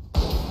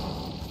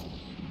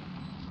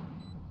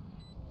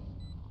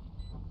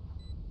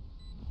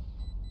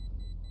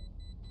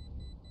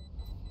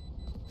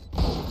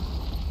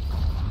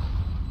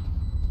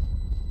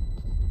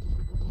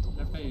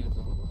लेफ्ट है ये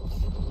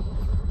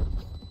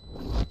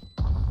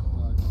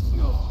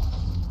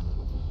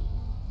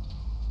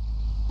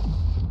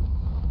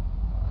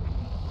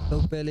तो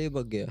पहले ही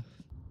बग गया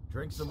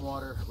Drink some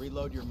water,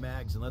 reload your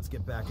mags, and let's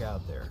get back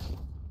out there.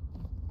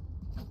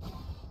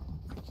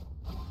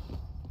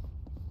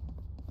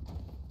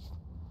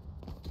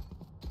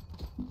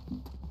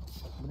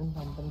 Bring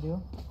phantom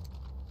दियो.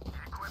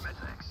 Equipment,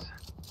 thanks.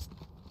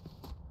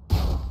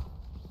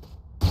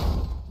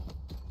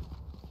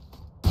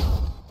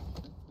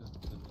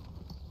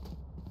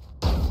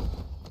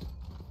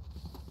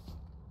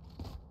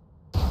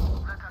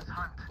 Let us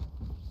hunt.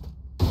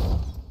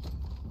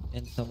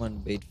 and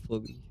someone wait for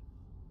me.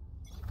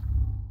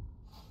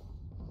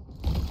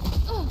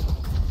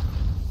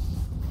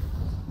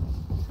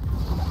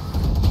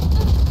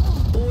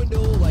 Oh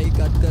no भाई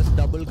कटकस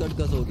double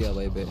कटकस हो गया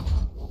भाई पे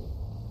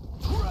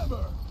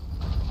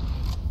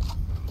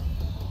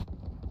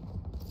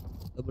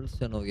डबल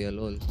स्टन हो गया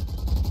लोल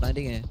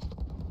प्लांटिंग है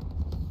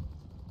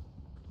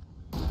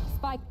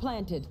Spike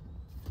planted.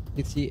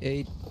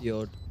 68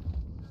 yacht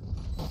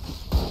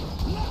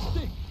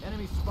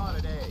Enemy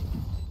spotted A.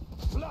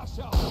 Flash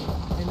out.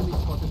 Enemy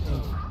spotted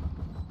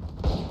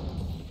A.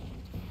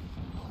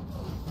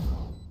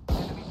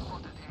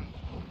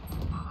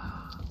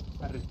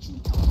 अरे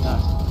चूत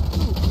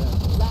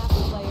Last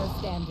player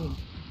standing.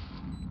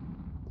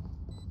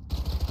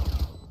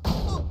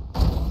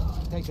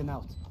 Taken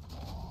out.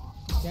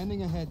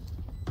 Scanning ahead.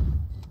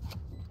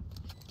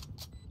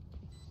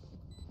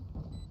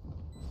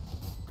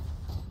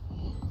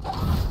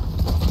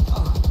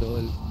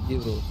 लोल ये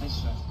bro nice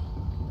try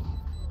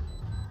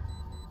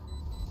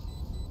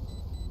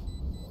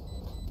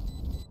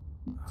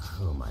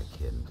Who am I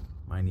kidding?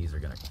 My knees are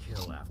gonna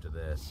kill after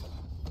this.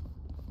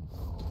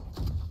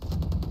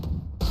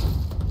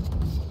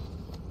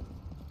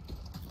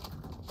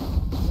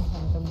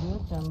 Phantom दियो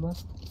chamber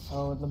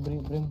मतलब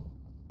brim.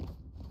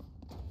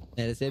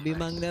 मेरे से भी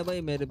मांग रहा है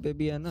भाई मेरे पे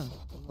भी है ना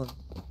come on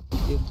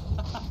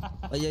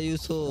भैया you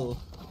so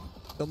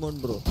come on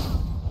bro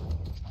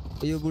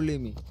you bully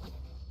me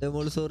I'm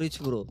also rich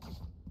bro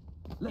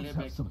play Let's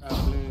have back some.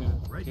 Play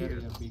Right here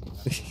here. big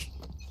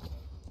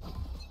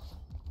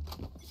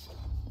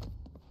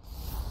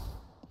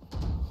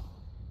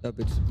up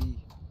it's me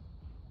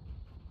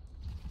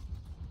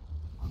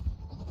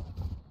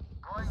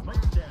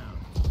Smoke's down.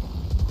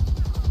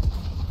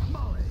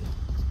 Molly.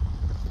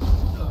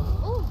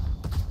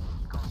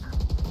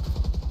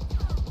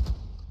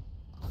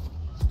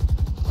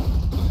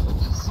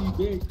 C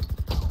back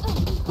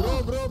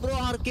bro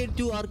arcade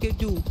 2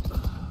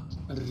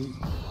 अरे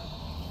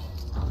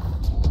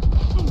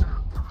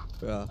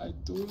yeah I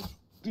told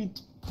reach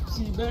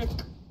C back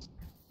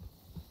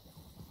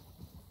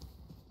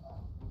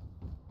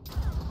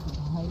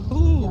भाई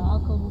क्या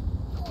करूं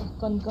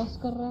कंकस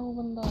कर रहा है वो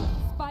बंदा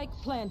Spike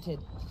planted.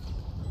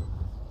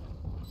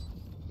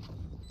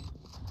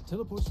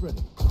 Teleport's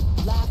ready.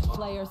 Last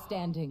player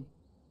standing.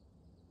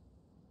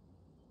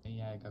 नहीं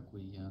आएगा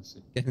कोई यहाँ से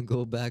can go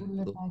back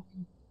Full bro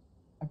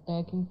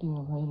attacking team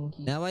है भाई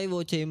इनकी ना भाई वो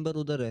चेंबर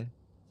उधर है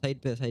साइड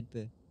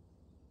पे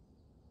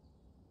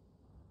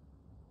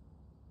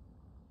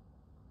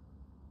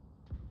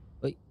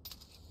ओए ये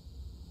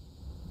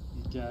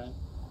क्या है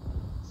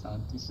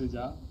शांति से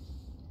जा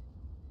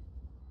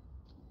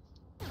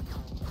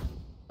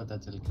पता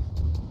चल गया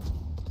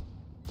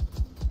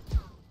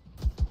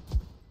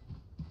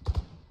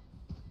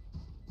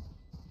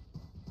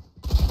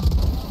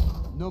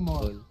No more.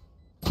 बोल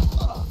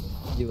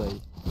जी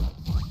भाई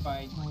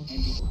बाय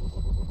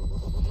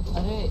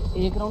अरे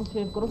एक राउंड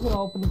सेव करो फिर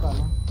ऑफ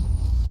निकालो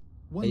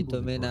भाई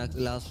तो मैं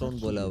लास्ट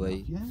राउंड बोला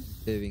भाई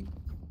सेविंग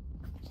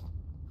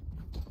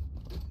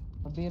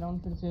अब ये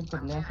राउंड फिर सेव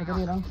कर ले ऐसा कर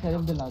ये राउंड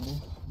शेरिफ दिला दे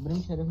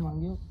ब्रिम शेरिफ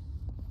मांगियो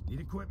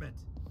Need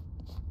equipment.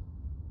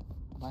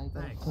 भाई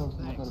Thanks, कर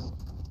thanks.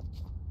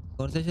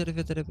 कौन सा शरीफ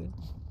है तेरे पे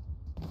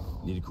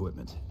Need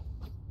equipment.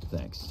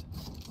 Thanks.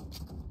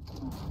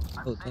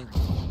 oh thanks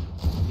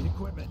Need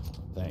equipment.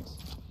 Thanks.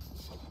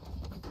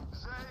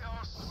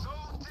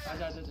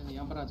 आजा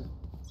यहाँ पर आजा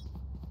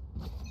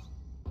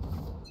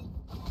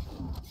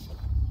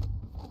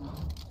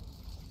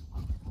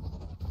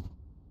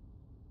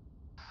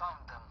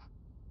Found them.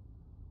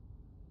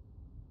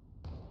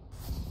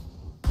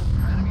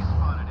 Enemy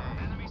spotted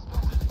A. Enemy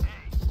spotted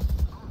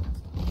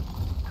A.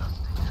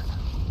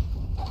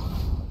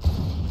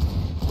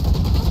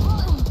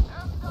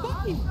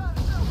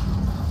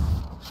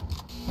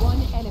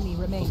 One enemy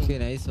remaining. okay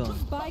nice one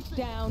Spike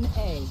down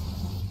A.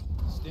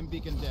 Stim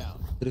beacon down.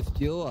 thrift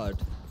your art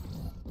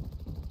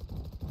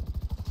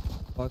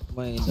fuck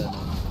my internet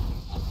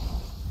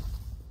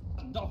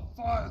the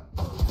fuck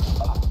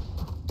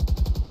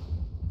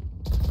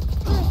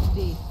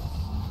Thirsty.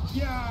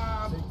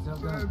 Yeah.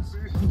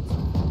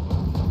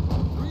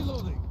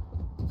 Reloading.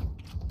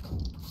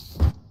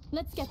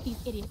 Let's get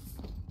these idiots.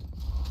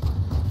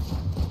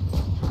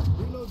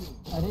 Reloading.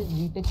 अरे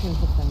जीटेक खेल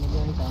सकता है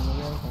मेरे का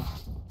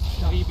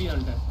 3 भी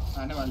alt है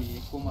आने वाली है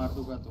एक को मार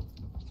दूंगा तो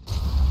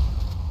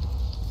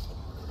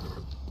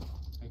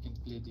I can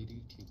play the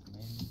retake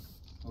man.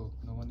 Oh,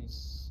 no one is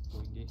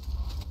going it.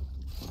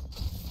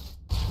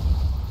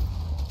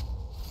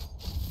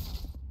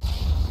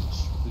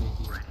 Play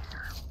here.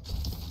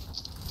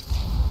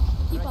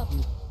 Keep up.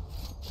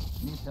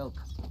 Need help.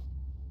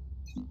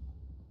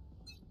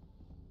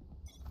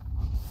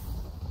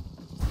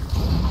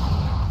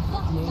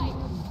 Lock the sight.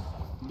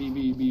 B,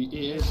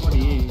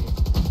 sorry, A.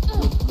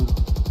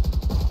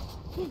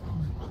 Good.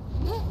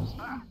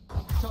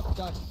 Shock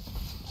dart.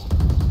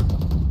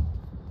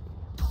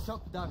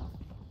 Shock dart.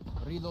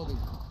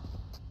 Reloading.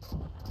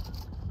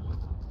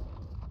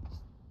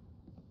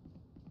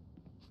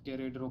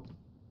 Carry drop.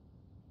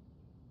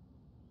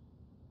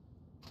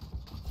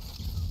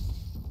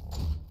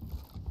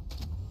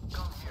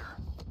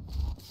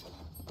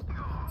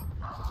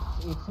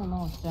 एक सौ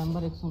 9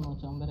 chamber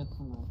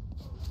 109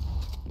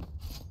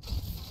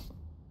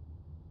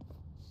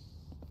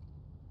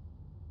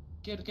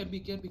 Care B.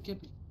 के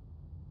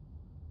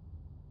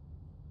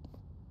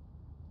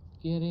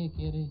रे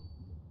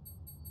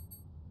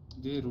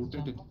They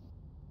rotated.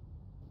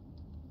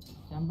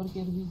 Chamber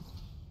care भी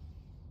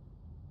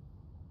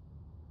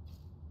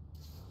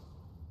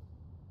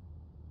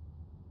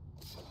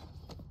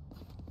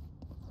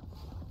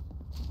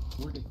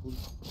Hold it.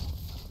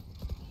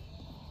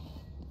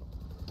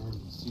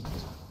 Holy shit.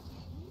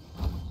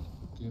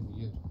 Came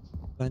here.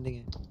 Finding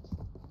it.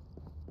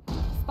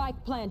 Spike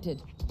planted.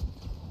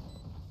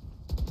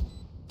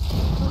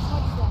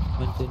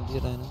 120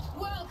 right now.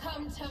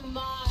 Welcome to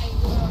my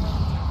world.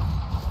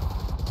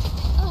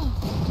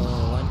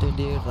 Oh,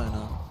 128 right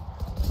now.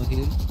 No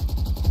heal.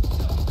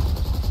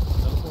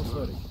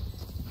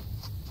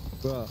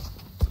 Bro,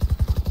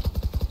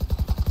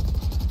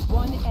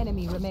 One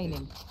enemy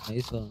remaining.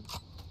 nice one.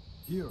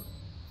 Here.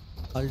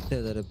 Alt है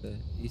तेरे पे.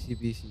 Easy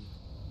peasy.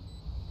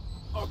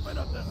 Open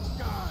up the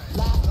sky.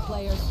 Last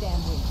player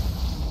standing.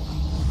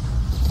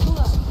 Pull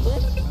up.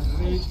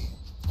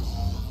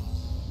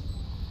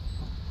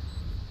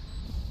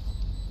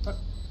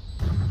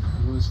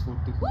 Rose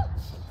 40. Woo!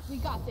 We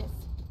got this.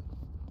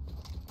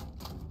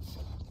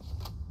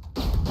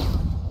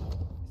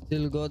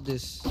 Still got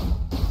this.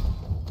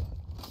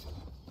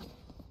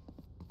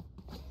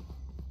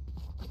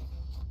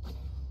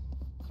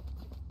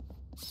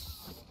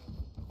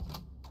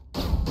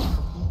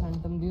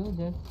 Phantom दियो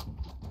jet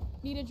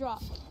Need a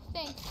drop.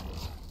 Thanks.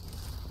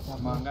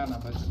 मांगा ना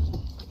बस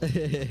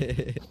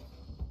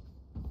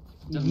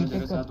चल मैं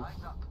तेरे साथ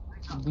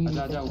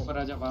आजा ऊपर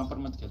आजा वहां पर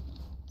मत खेल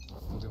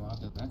मुझे वहां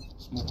खेलना है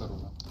स्मोक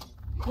करूंगा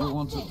You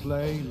want to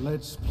play?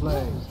 Let's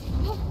play.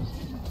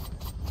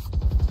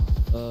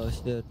 Oh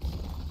shit.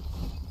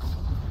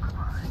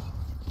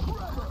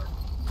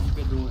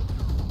 पे दो है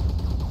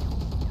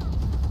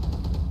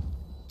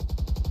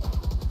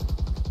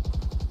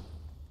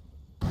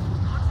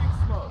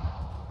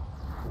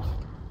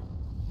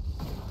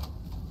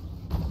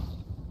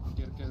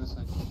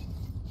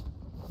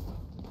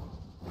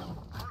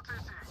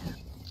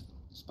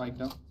Spike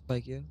down.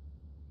 Spike here.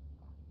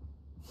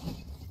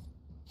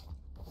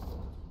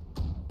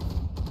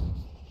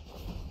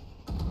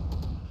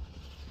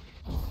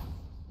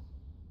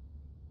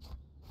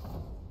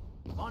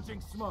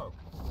 Launching smoke.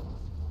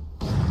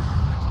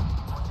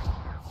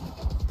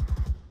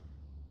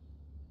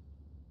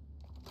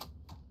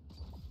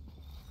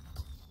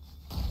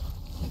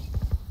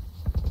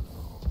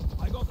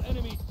 I got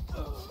enemy.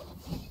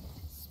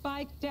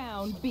 Spike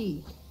down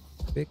B.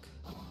 Pick.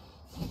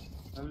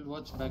 I will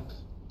watch back.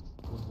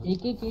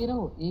 एक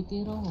रहो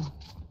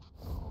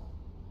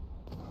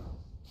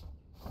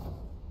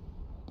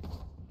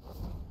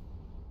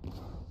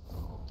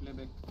Play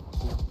back.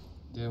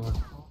 They were.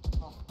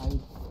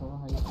 Height थोड़ा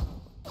height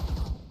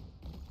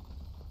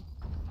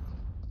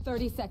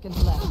 30 seconds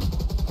left.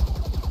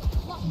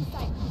 Lock the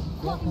sight.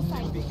 Lock the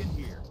sight. Beacon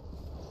here.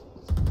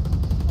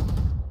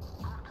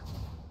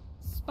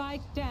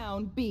 Spike down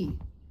B.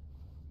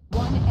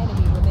 One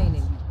enemy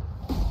remaining.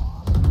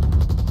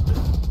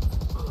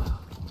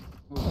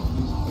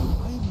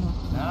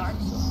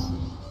 Nice.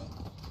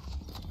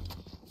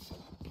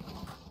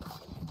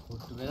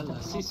 Good well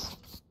assist.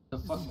 The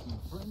fuck.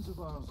 Friends of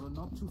ours are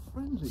not too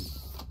friendly.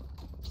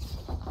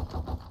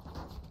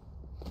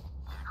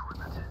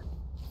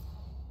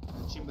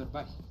 Chamber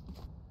bye.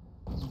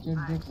 Jet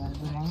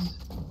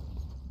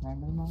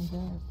random mount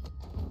है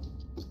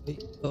Hey,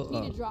 oh,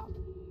 Need a drop.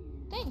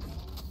 Thanks.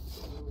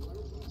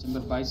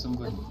 Chamber bye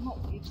someone.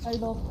 एक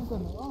side of तो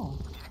करो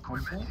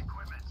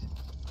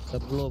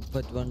double up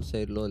at one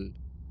side, lol.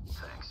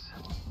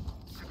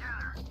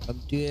 Up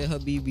to you,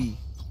 Habibi.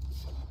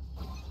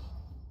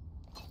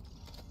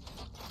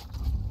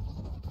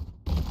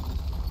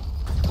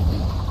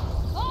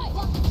 Oh,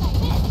 lock the sight.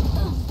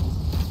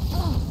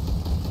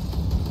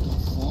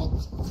 Fuck.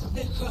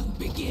 The hunt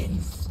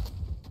begins.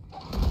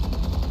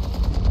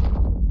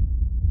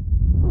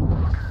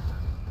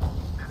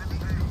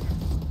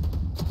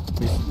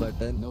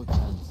 button. No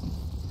chance.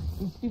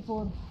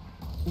 54.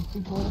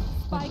 54.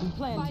 Spike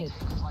planted.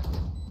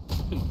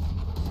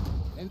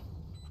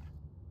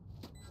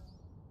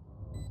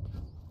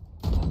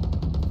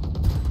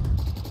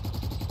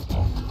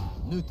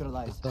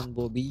 Neutralized. This one,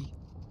 Bobby.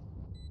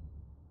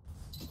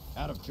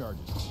 Out of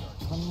charges.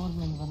 One more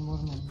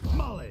man.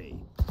 Molly.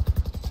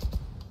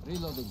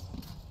 Reloading.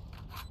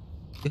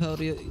 You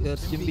have your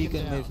stim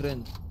beacon, my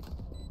friend.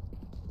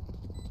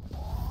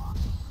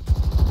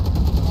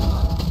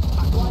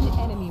 One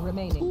enemy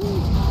remaining.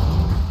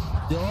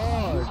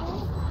 God.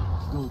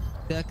 Good.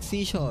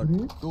 Taxi shot.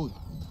 Good.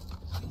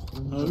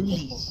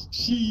 Holy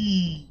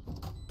shit.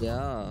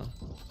 Yeah.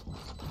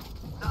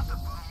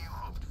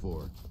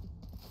 For.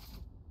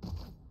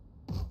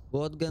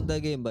 बहुत गंदा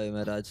game भाई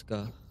मैं राज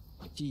का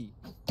जी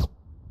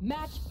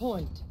Match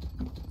point.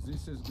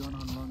 This has gone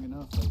on long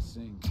enough, I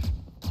think.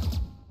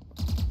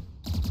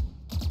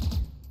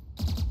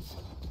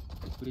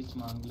 Bridge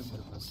मांग ले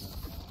मेरे पास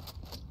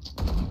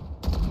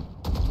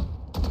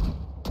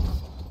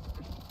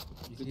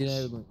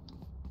यार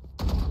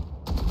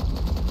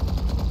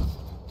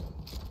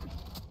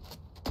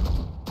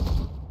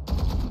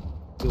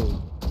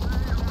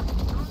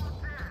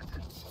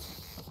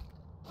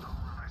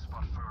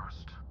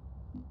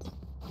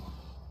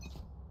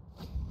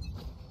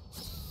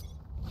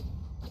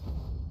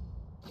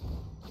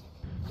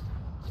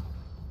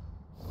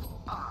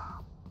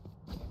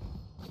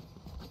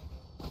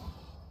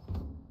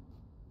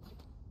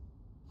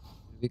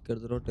vicar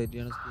दो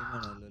रोटेटियन स्कीम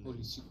बना ले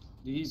holy shit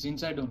he is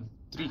inside on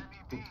 3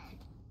 2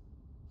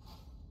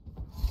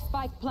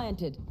 Spike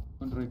planted.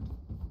 on right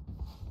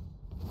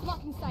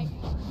Blocking sight.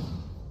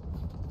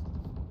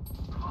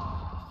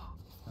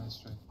 nice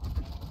try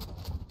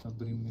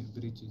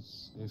bridge is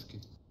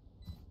AFK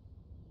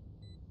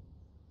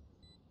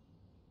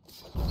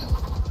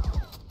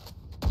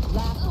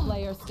Last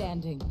player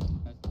standing.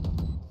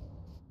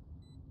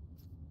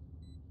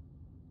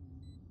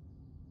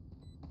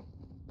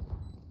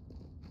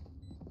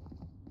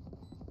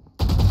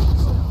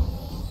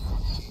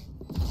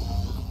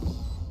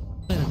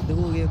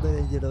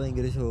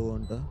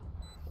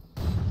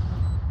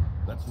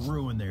 Let's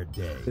ruin their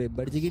day.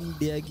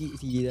 India की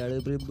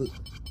serial प्रिब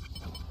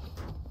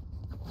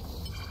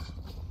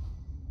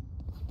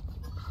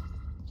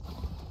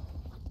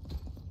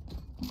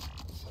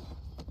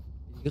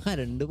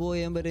current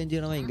പോയാൻ വരെയും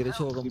ചെയ്യണ ഭയങ്കര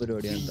ശോകം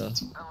പരിപാടിയാണ് കേട്ടോ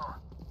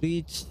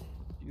Reach,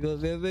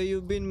 where were you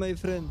been, my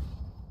friend?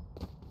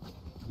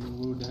 you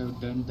would have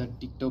done that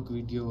TikTok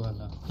video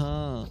wala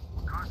हाँ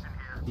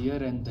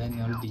here and then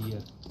all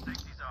dear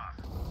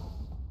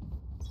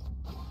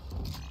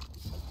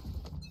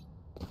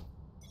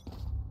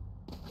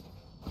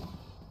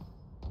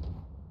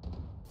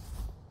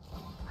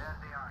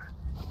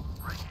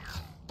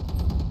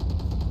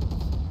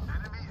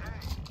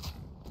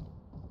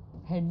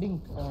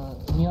Heading.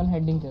 Neon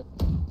heading. Open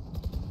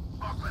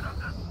up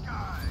the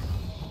sky.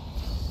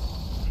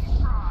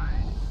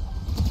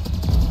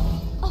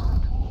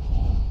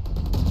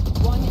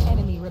 One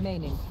enemy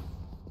remaining.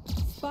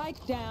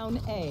 Spike down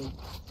A.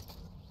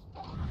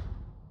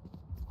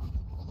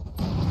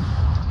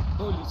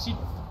 holy shit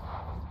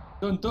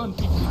don't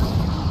pick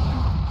it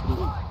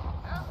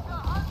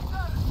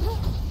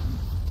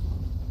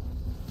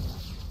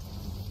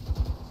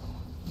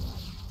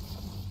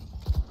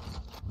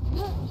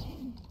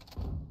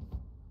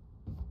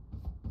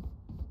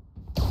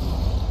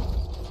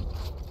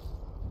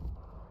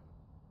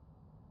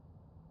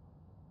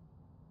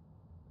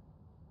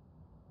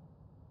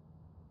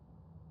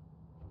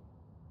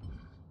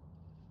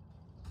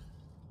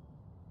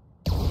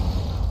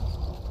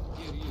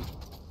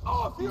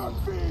Off your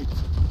feet.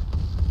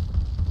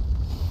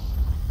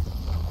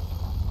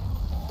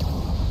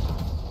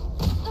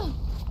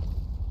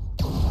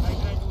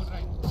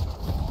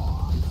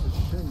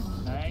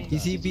 right nice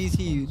इसी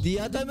PC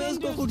दिया था मैं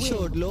उसको foot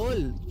shot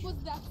lol Was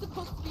that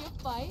supposed to be a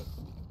fight?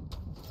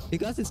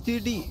 because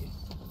 60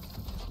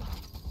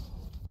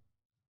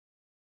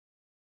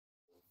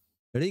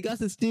 എടാ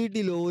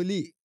 60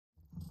 lowly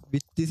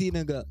വിറ്റ്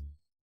സീനൊക്കെ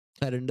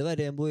current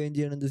വരാൻ പോവുകയും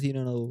ചെയ്യണം എന്ത്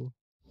സീനാണോ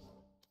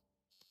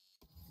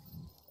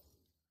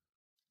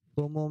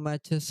for more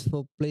matches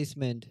for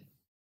placement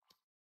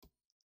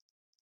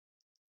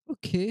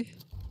okay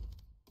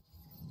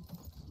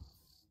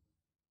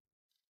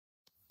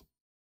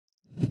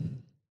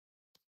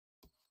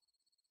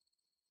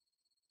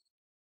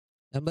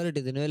ഞാൻ പറയട്ടെ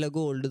ഇതിന് വല്ല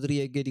ഗോൾഡ് 3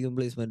 ഒക്കെ ആയിരിക്കും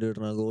പ്ലേസ്മെന്റ്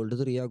കിട്ടണം ഗോൾഡ്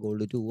 3 ആ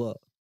ഗോൾഡ് 2 ആ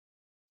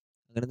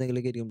അങ്ങനെ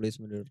എന്തെങ്കിലുമൊക്കെ ആയിരിക്കും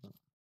പ്ലേസ്മെന്റ് കിട്ടണം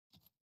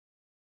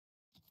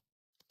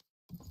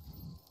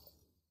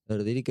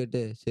വെറുതെ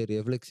ഇരിക്കട്ടെ ചെറിയ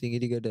ഫ്ലെക്സിങ്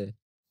ഇരിക്കട്ടെ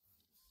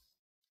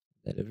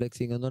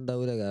ഫ്ലെക്സിങ് ഒന്നും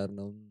ഉണ്ടാവൂല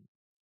കാരണം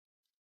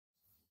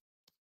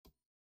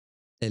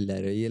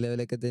എല്ലാരും ഈ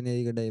ലെവലൊക്കെ തന്നെ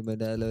ആയിരിക്കും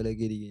ഡയമണ്ട് ആ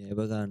ലെവലൊക്കെ ഇരിക്കും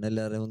ഇപ്പൊ കാണുന്ന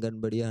എല്ലാവരും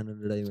കൺപടി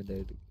കാണുന്നുണ്ട് ഡയമണ്ട്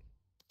ആയിട്ട്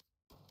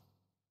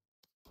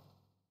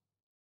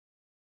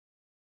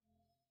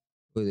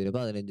ഇതിന്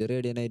 15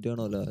 റേഡിയൻ ആയിട്ട്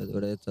വേണമല്ലോ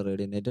ഇവിടെ എത്ര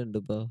റേഡിയൻ ആയിട്ട് ഉണ്ട്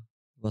ഇപ്പൊ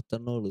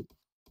 10 ഉള്ളു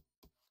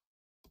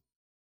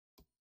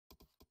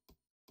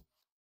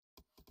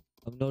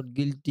I'm not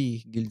guilty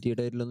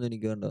ആയിട്ടൊന്നും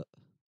എനിക്ക് വേണ്ട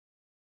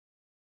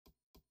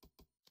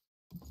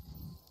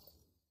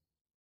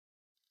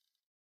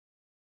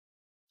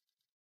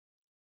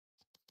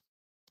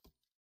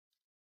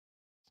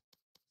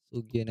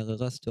സുഖിയനൊക്കെ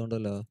കഷ്ടം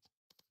ഉണ്ടല്ലോ,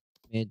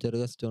 മേജർ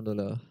കഷ്ടം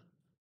ഉണ്ടല്ലോ.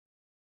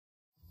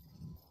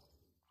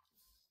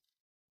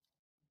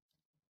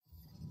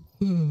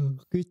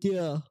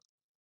 കിട്ടിയാ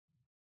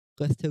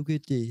കസ്റ്റം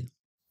കിട്ടി,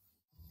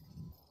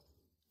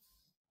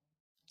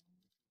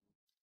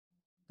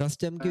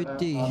 കസ്റ്റം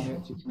കിട്ടി.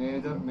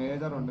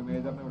 മേജർ ഉണ്ട്,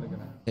 മേജറിനെ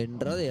വിളിക്കണേ.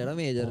 എൻട്രാ ഏടാ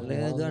മേജറിനെ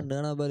കണ്ടു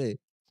കാണാൻ പോലെ.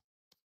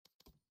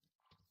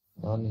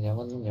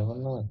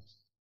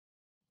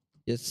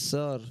 Yes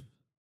sir.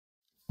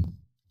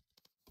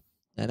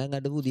 ഞാൻ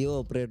അങ്ങോട്ട് പുതിയ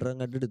ഓപ്പറേറ്റർ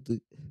അങ്ങോട്ട് എടുത്ത്.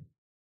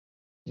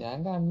 ഞാൻ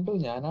കണ്ടു,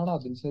 ഞാനാണ്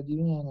അതുൽ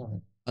സജീവ്, ഞാനാണ്.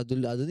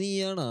 അത്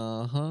നീയാണോ?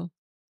 ആഹാ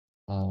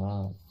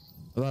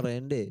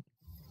പറയണ്ടേ.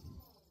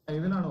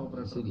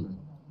 ശരി,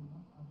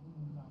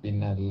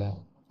 പിന്നല്ല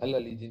അല്ല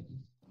ലിജിൻ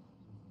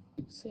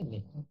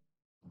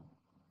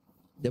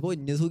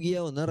പൊന്നു സുഖിയ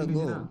ഒന്ന്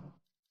ഇറങ്ങോ?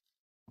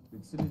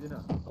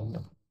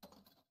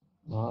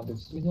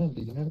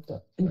 ലിജിനെടുത്ത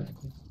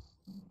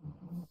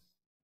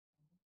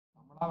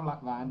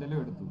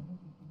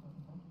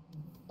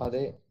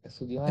അതെ.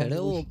 എടാ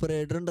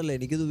ഓപ്പറേറ്റർ ഉണ്ടല്ലോ,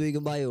 എനിക്കിത്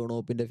ഉപയോഗിക്കുമ്പോ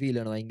അയോണോപ്പിന്റെ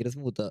ഫീലാണ്, ഭയങ്കര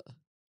സ്മൂത്താ.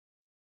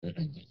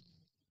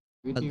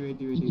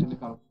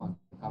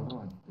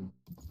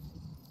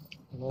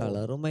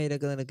 കളറും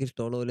മൈരൊക്കെ നിനക്ക്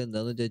ഇഷ്ടമുള്ള പോലെ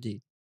എന്താന്ന് വെച്ചാ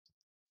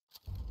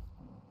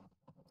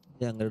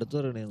ഞങ്ങളുടെ അടുത്ത്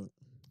പറയണേന്ന്.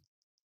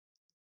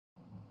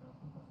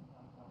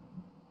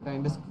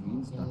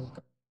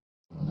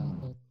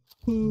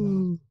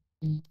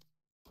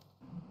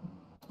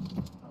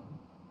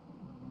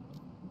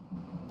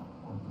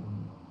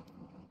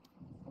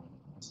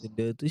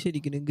 ഇതിന്റെ അകത്ത്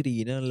ശരിക്കും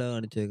ഗ്രീൻ ആണല്ലോ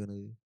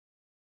കാണിച്ചേക്കണത്.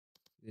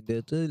 ഇതിന്റെ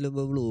അകത്ത്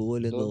ഇല്ലപ്പോ ബ്ലൂ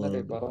പോലെ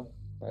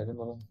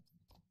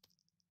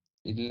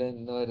ഇല്ല,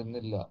 ഇന്ന്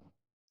വരുന്നില്ല.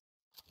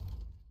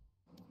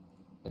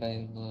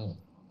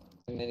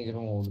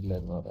 എനിക്കൊരു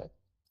മൂഡില്ലായിരുന്നു പറയാൻ.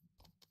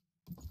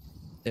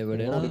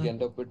 എവിടെയാണ്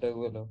എന്റെ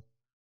ഒപ്പിട്ടേക്കുമല്ലോ.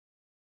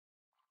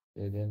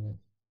 ശരിയെന്നെ.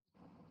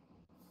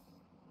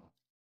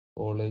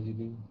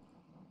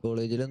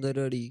 കോളേജിൽ എന്താ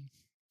പരിപാടി?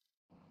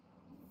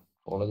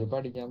 കോളേജിൽ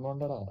പഠിക്കാൻ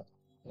പോണ്ടടാ.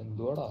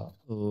 എന്തുവാടാ?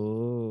 ഓ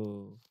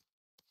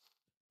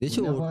ഇത്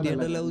ഷോർട്ടി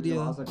ഉണ്ടല്ലോ പുതിയ.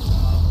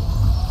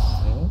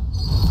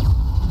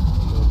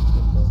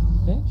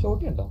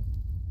 ഷോർട്ടി ഉണ്ടോ?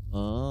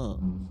 ആ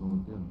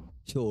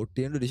ഷോർട്ടി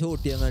ഉണ്ട്. ഒരു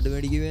ഷോർട്ടി അങ്ങാട്ട്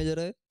മേടിക്കും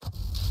മേജറെ.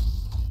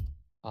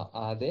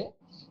 അതെ.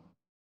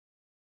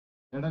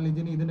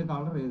 ഇതിന്റെ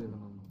കളർ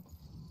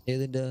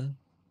ഏതിന്റെ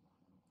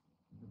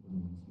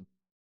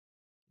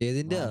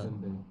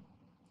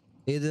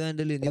ഏത്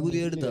വാൻഡല്? നീ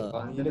പുതിയ എടുത്താ?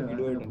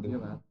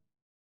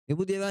 നീ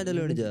പുതിയ വാൻഡല്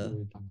മേടിച്ചാ?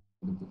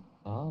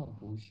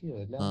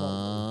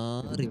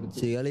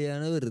 റിച്ച്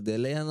കളിയാണ്, വെറുതെ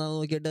അല്ല ഞാൻ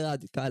നോക്കിയിട്ട്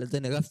കാലത്ത്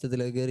തന്നെ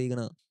കഷ്ടത്തിലൊക്കെ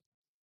കയറിയിരിക്കണ.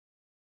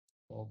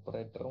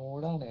 ഓപ്പറേറ്റർ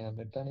മോഡാണ്,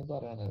 എന്നിട്ടാണ് ഈ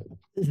പറയണത്.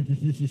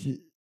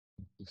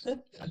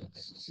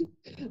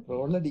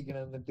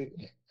 റോളടിക്കണം എന്നിട്ട്.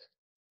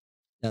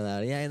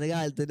 അതാണ് ഞാൻ ഇന്ന്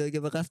കാലത്ത്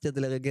നോക്കിയപ്പോ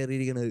കഷ്ടത്തിലൊക്കെ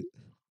കയറിയിരിക്കണത്.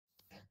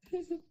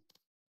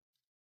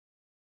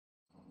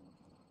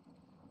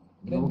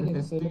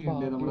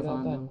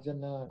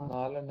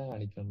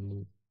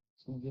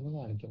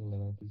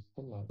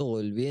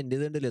 തോൽവി എന്റെ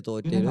ഇതുണ്ടല്ലേ,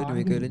 തോറ്റയിലും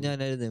ഒരുമിക്കലും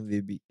ഞാനായിരുന്നു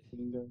MVP.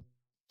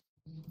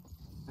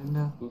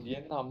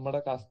 നമ്മുടെ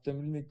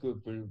കസ്റ്റമിൽ നിൽക്കും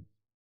എപ്പോഴും.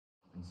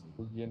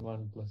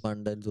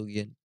 മണ്ടൻ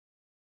സുഖിയൻ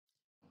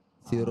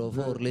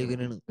 04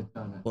 ലീഗിനാണ്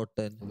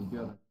പൊട്ടൻ.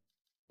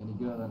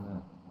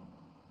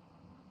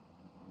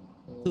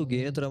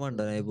 സുഖിയൻ എത്ര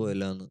മണ്ടനായി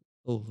പോയല്ലാന്ന്.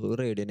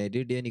 റേഡിയനായിട്ട്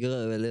കിട്ടിയ എനിക്ക്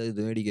വല്ല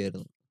ഇത്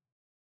മേടിക്കായിരുന്നു.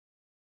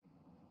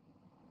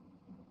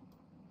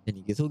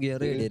 എനിക്ക് സുഖിയൻ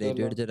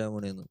റേഡിയനായിട്ട് മേടിച്ചിട്ടാ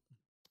പോണേന്ന്.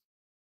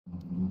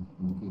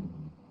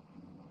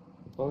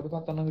 ഇപ്പൊ ഒരു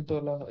 10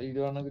 കിട്ടുമല്ലോ,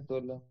 20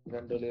 കിട്ടുമല്ലോ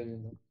 2 കളി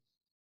കഴിയുമ്പോ.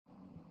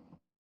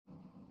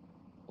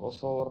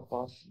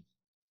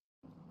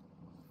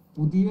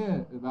 പുതിയ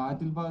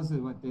ബാറ്റിൽ പാസ്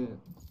മറ്റേ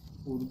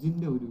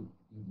ഒറിജിന്റെ ഒരു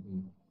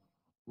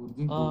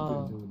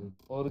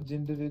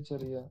ഒറിജിന്റെ ഒരു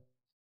ചെറിയ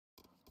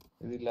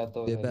ഇതില്ലാത്ത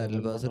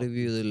ബാറ്റിൽ പാസ്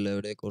റിവ്യൂ ചെയ്തില്ല,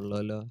 എവിടെ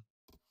കൊള്ളാലോ.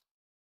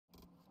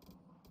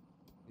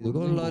 ഇത്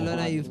കൊള്ളാലോ,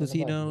 നൈഫ്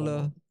സീനാണല്ലോ.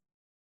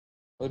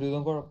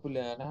 ഒരുവിധം കുഴപ്പമില്ല.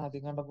 ഞാൻ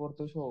ആദ്യം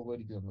കണ്ടപ്പോഴത്തെ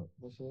ശോകമായിരിക്കും,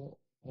 പക്ഷെ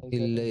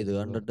ഇല്ല ഇത്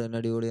കണ്ടിട്ട് തന്നെ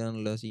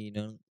അടിപൊളിയാണല്ലോ,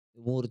 സീനാണ്.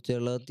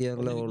 മൂർച്ചയുള്ള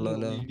കത്തിയാണല്ലോ,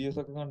 കൊള്ളാലോ. വീഡിയോസ്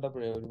ഒക്കെ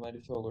കണ്ടപ്പോഴേ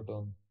ഒരുമാതിരി ശോകട്ടോ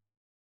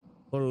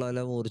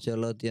കൊള്ളാലോ,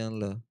 മൂർച്ചയുള്ള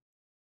കത്തിയാണല്ലോ.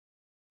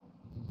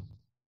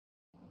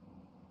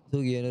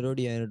 സുഖിയനൊരു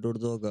ഒടിയാനിട്ട്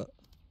കൊടുത്ത് നോക്കാം.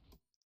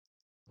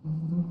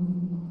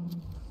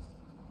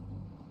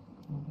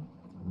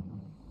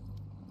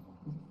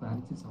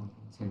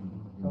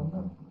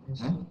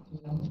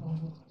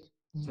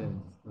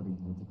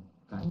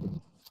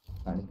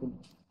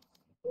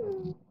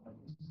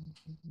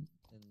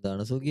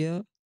 എന്താണ് സുഖിയ?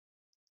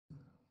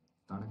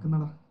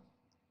 തണുക്കുന്നടാ,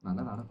 നല്ല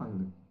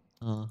തണുപ്പാണ്.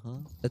 ആഹാ,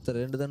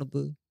 എത്രയുണ്ട്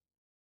തണുപ്പ്?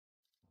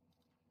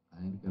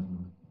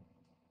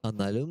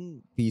 എന്നാലും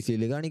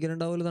PC-യില്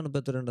കാണിക്കുന്നുണ്ടാവുമല്ലോ തണുപ്പ്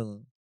എത്ര ഉണ്ടെന്ന്.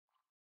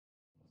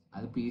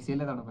 അത്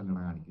PC-യിലെ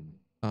തണുപ്പല്ലടാ കാണിക്കുന്നത്.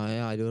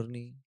 ആര്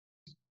പറഞ്ഞു?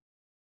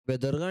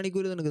 വെതർ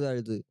കാണിക്കൂല നിനക്ക്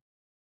താഴത്ത്?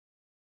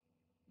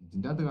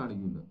 ഇതിന്റെ അകത്ത്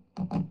കാണിക്കൂല,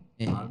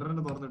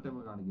 തുറന്നിട്ട്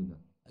കാണിക്കില്ല.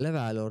 അല്ല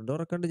വാലോറിന്റെ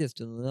ഉറക്കണ്ട്,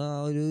 ജസ്റ്റ് ഒന്ന് ആ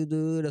ഒരു ഇത്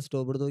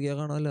ഡെസ്ക്ടോപ്പ് എടുത്ത് നോക്കിയാൽ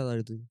കാണാമല്ലോ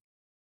താഴത്ത്.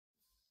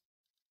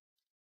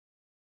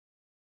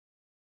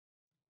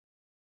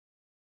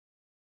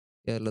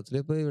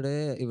 കേരളത്തിലിപ്പോ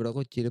ഇവിടെ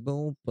കൊച്ചിയിലിപ്പോ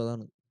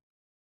 30.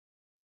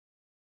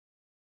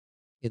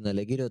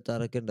 ഇന്നലേക്ക്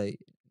 26 ഉണ്ടായി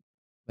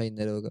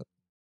വൈകുന്നേരമൊക്കെ.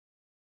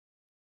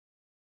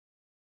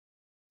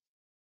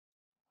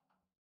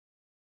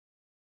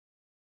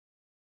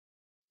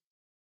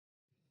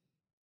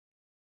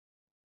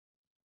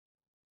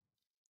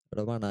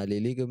 ഇവിടെ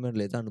മണാലിയിൽ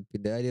ഇരിക്കുമ്പോഴല്ലേ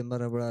തണുപ്പിന്റെ കാര്യം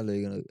പറഞ്ഞപ്പോഴാണ്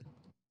ആലോചിക്കണത്.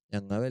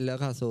 ഞങ്ങൾ വല്ല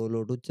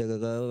കസോലോട്ട്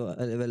ഉച്ചക്കൊക്കെ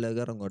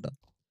വല്ലതൊക്കെ ഇറങ്ങോട്ടാ.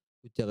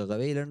 ഉച്ചക്കൊക്കെ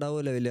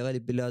വെയിലുണ്ടാവുമല്ലോ, വലിയ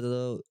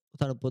കലിപ്പില്ലാത്തത്,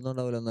 തണുപ്പൊന്നും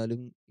ഉണ്ടാവില്ല. എന്നാലും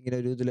ഇങ്ങനെ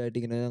ഒരു ഇതിലായിട്ട്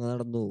ഇങ്ങനെ ഞങ്ങൾ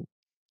നടന്നു പോകും.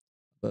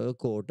 അപ്പൊ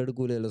കോട്ട്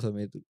എടുക്കൂല എല്ലാ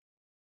സമയത്ത്.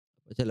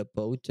 അപ്പൊ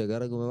ചിലപ്പോ ഉച്ചക്ക്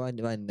ഇറങ്ങുമ്പോ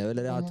വന്ന വല്ല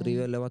രാത്രി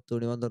വല്ല 10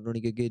 മണി 12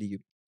 മണിക്കൊക്കെ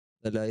ആയിരിക്കും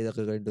വല്ല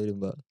ഇതൊക്കെ കഴിഞ്ഞിട്ട്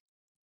വരുമ്പോ.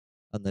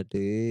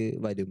 എന്നിട്ട്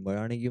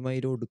വരുമ്പോഴാണെങ്കിൽ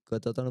അതിൽ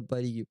ഒടുക്കത്തെ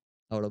തണുപ്പായിരിക്കും.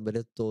 അവിടം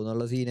വരെ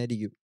എത്തോന്നുള്ള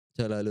സീനായിരിക്കും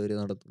ചിലാലൂര്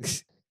നടത്ത്.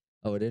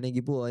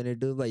 അവിടെയാണെങ്കിൽ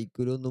പോകാനായിട്ട്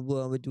ബൈക്കിലൊന്നും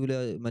പോകാൻ പറ്റൂല.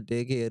 മറ്റേ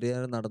കയറിയ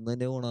നടന്നു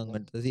തന്നെ പോകണം,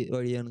 അങ്ങനത്തെ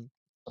വഴിയാണ്.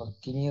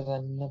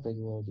 തന്നെ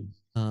പരിപാടി.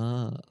 ആ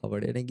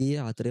അവിടെയാണെങ്കിൽ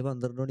രാത്രി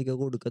 12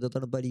 മണിക്കൊക്കെ ഒടുക്കത്തെ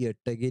തണുപ്പായിരിക്കും.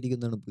 8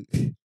 ആയിരിക്കും തണുപ്പ്.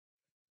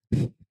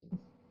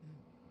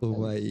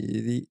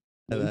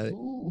 അതാണ്.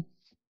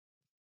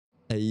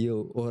 അയ്യോ,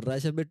 ഒരു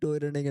പ്രാവശ്യം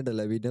പെട്ടുപോയിട്ടുണ്ടെങ്കിൽ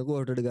ഉണ്ടല്ലോ പിന്നെ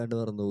കോട്ട് എടുക്കാണ്ട്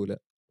മറന്നു പോകൂല.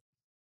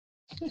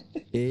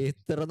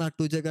 എത്ര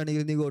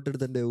നട്ടുച്ചക്കാണെങ്കിലും നീ കോട്ട്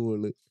എടുത്തണ്ടേ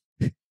പോവുള്ളു.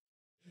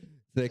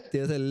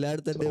 വ്യക്തിവശം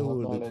എല്ലായിടത്തും തന്നെ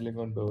പോവുള്ളു.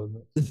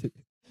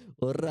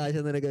 ഒരു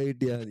പ്രാവശ്യം നിനക്ക്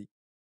കിട്ടിയാ മതി.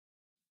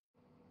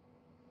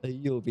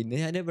 അയ്യോ, പിന്നെ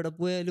ഞാൻ എവിടെ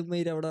പോയാലും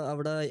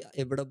അവിടെ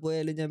എവിടെ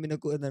പോയാലും ഞാൻ പിന്നെ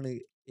എന്താണ്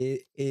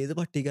ഏത്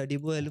പട്ടിക്കാട്ടിൽ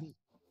പോയാലും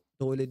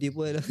ടോയ്ലറ്റിൽ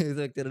പോയാലും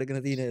സെക്ടർ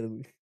എടുക്കുന്ന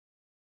സീനായിരുന്നു.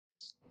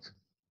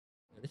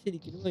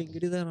 ശരിക്കും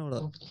ഭയങ്കര ഇതാണ് അവിടെ,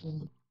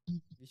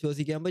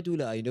 വിശ്വസിക്കാൻ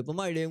പറ്റൂല. അതിന്റെ ഒപ്പം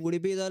മഴയും കൂടി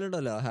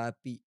പെയ്താലുണ്ടല്ലോ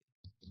ഹാപ്പി.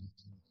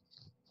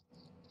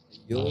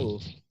 അയ്യോ,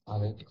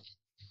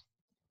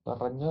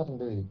 പറഞ്ഞു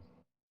പറഞ്ഞിട്ട് വരും.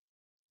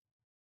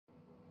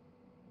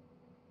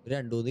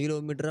 2-3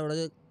 കിലോമീറ്റർ അവിടെ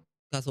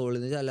കസോളിൽ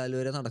നിന്ന് ചലാല്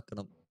വരെ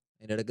നടക്കണം.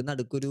 അതിന്റെ ഇടയ്ക്ക്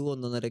നടുക്കൊരു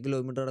 1.5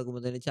 കിലോമീറ്റർ നടക്കുമ്പോ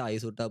തന്നെ ചായ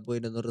സുട്ടാ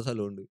പോയിന്റ് എന്നൊരു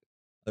സ്ഥലമുണ്ട്.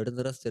 അവിടെ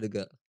നിന്ന് റെസ്റ്റ്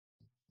എടുക്കുക.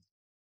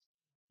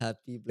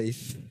 Happy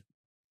place.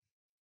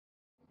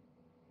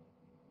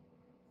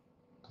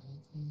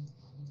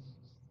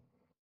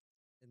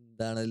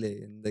 എന്താണല്ലേ,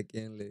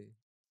 എന്തൊക്കെയാണല്ലേ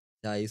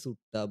ചായ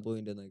സുട്ടാ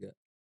പോയിന്റ് എന്നൊക്കെ.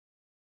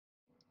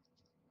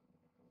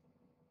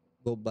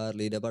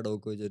 ബൊബാർലിയുടെ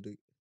പടമൊക്കെ വെച്ചിട്ട്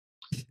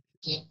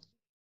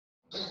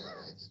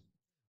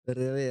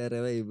വേറെ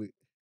വൈബ്.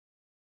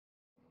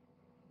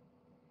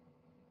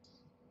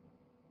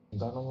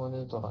 എന്താണ് മോനെ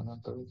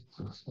തുടങ്ങാത്തത്?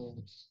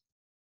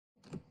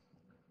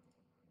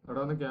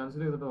 ക്യാൻസൽ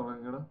ചെയ്തിട്ട്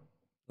തുടങ്ങിയടാ.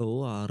 ഓ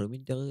 6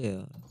 മിനിറ്റ് ഒക്കെ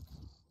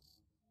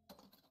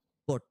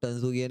പൊട്ടൻ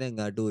സുഖിയൻ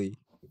എങ്ങാട്ട് പോയി.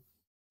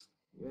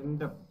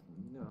 എന്റെ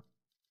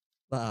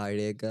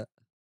വാഴയൊക്കെ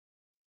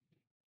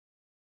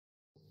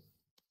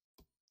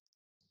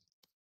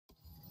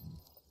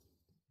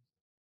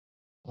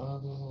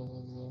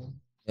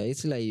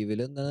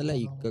ലൈവില് എന്താ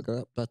ലൈക്കൊക്കെ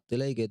 10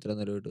 ലൈക്ക് എത്ര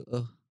നേരം കിട്ടും. ഓ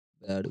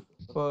ബാഡ്.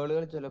 Pearl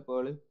കളിച്ചല്ലോ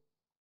pearl.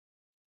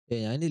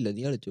 ഞാനില്ല,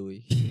 നീ കളിച്ചു പോയി.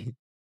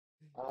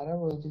 ആരാ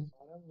പോയത്?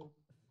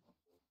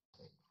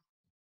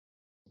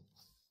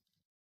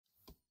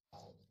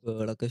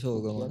 വേളൊക്കെ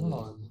ശോകമാണ്.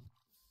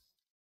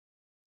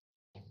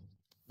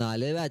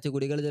 4 ബാച്ച്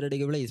കൂടി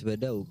കളിച്ചിടയ്ക്ക്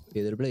പ്ലേസ്മെന്റ് ആവും.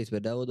 ഏതൊരു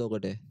പ്ലേസ്മെന്റ് ആവും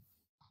നോക്കട്ടെ.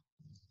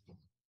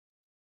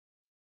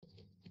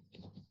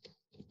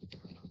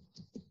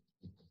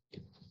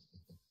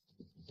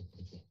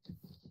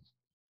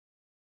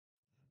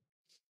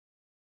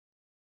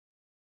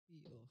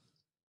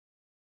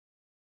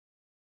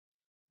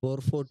 ഫോർ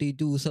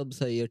 42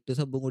 സബ്സ് ആയി. 8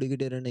 സബും കൂടി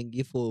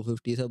കിട്ടിയിട്ടുണ്ടെങ്കിൽ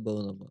 450 സബ്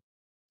ആവും നമ്മ.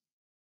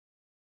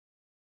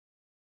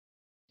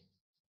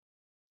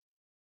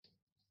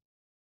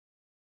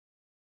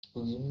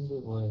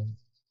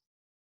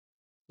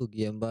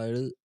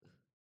 സുഖിയമ്പാട്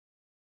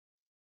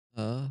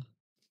ആ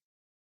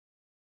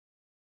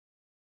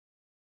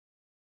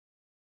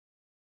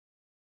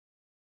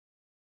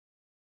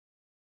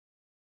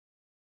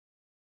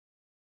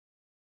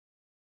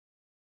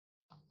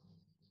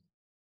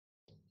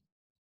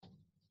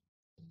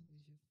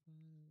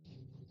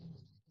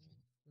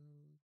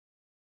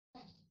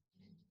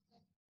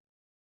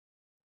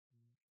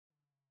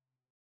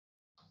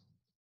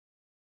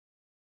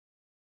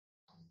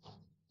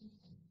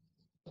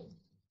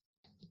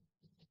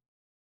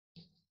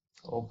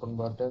ഓപ്പൺ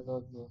പാർട്ടി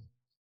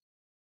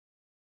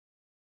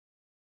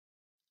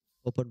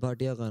ഓപ്പൺ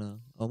പാർട്ടി ആക്കാനാ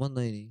അവൻ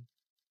വന്നതിന്.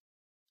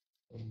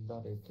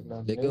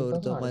 ഇതൊക്കെ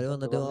ഓരോരുത്തന്മാര്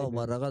വന്നിട്ട്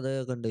അവന്മാരുടെ കഥ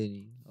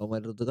കേൾക്കണ്ടേനി.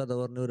 അവന്മാരുടെ അടുത്ത് കഥ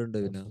പറഞ്ഞവരുണ്ട്.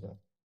 പിന്നെ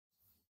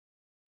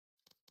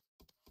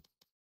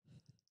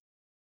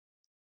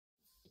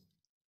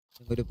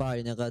ഒരു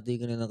പാഴിഞ്ഞ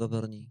കാത്തിക്കണെന്നൊക്കെ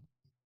പറഞ്ഞ്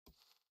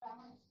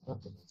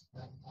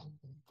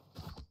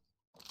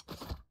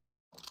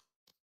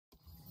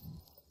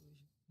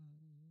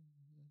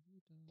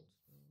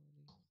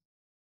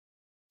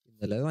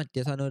ഇന്നലെ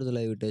മറ്റേ സാധനം എടുത്ത്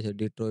ലൈവ് ഇട്ടേച്ച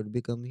ഡിട്രോയിറ്റ്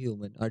ബിക്കം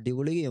ഹ്യൂമൻ.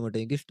 അടിപൊളി ഗെയിം ആട്ടെ,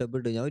 എനിക്ക്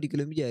ഇഷ്ടപ്പെട്ടു. ഞാൻ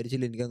ഒരിക്കലും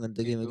വിചാരിച്ചില്ല എനിക്ക്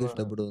അങ്ങനത്തെ ഗെയിമൊക്കെ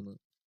ഇഷ്ടപ്പെടുമെന്ന്.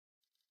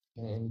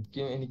 ഞാൻ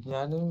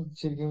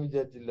ശരിക്കും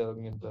വിചാരിച്ചില്ല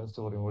ഇങ്ങനത്തെ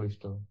സ്റ്റോറി മോഡ്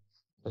ഇഷ്ടം.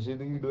 പക്ഷെ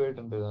ഇത്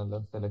ഇടുവായിട്ടുണ്ട്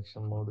നല്ല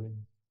സെലക്ഷൻ മോഡ്.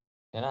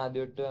 ഞാൻ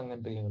ആദ്യമായിട്ട്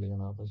അങ്ങനത്തെ ഗെയിം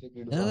കളിക്കണം. പക്ഷെ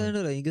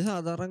എനിക്ക്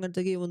സാധാരണ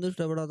അങ്ങനത്തെ ഗെയിം ഒന്നും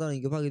ഇഷ്ടപ്പെടാത്തതാണ്.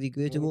 എനിക്ക് പകുതിക്ക്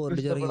വെച്ച്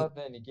ബോറടിച്ചിറങ്ങി.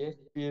 എനിക്ക്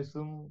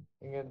FPS-ഉം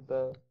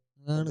ഇങ്ങനത്തെ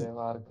അതാണ്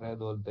വാർക്രായ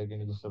പോലത്തേക്ക്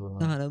എനിക്ക്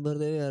ഇഷ്ടപ്പെടുന്നത്. സാധനം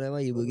വെറുതെ വേറെ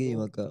വൈബ്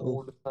ഗെയിമൊക്കെ.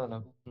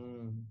 സാധനം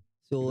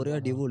സ്റ്റോറി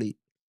അടിപൊളി.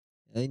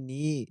 ഇനി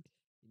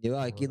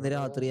ബാക്കി ഇന്ന്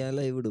രാത്രി ഞാൻ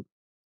ലൈവ് ഇടും.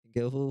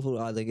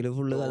 അതെങ്കിലും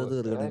ഫുള്ള് കഥ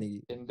തീർക്കണം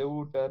എനിക്ക്. എന്റെ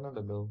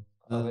കൂട്ടുകാരനുണ്ടല്ലോ,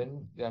 അവൻ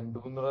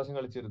 2-3 പ്രാവശ്യം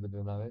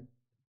കളിച്ചെടുത്തിട്ടുണ്ട്. അവൻ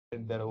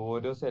എന്താണ്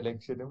ഓരോ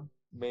സെലക്ഷനും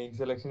മെയിൻ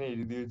സെലക്ഷൻ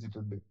എഴുതി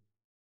വെച്ചിട്ടുണ്ട്.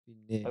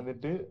 പിന്നെ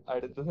എന്നിട്ട്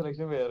അടുത്ത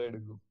സെലക്ഷൻ വേറെ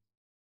എടുക്കും.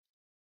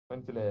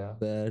 മനസ്സിലായ?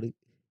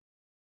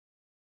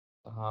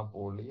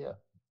 പൊളിയാ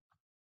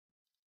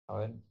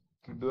അവൻ.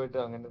 കിഡുമായിട്ട്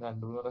അങ്ങനെ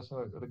 2-3 പ്രാവശ്യം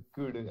റിക്ക്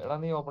വിട്. എടാ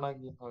നീ ഓപ്പൺ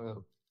ആക്കി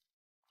കയറും.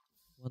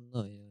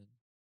 വന്ന്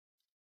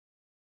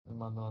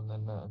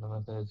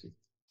മെസ്സേജ്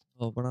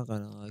ഓപ്പൺ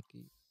ആക്കാനോ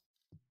ആക്കി.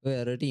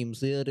 വേറെ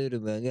ടീംസ് കയറി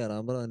വരും. വേഗം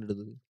കയറാൻ പറയാൻ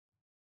അടുത്ത്.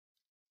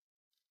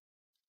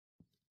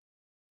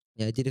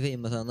 ഞാൻ ഇച്ചിരി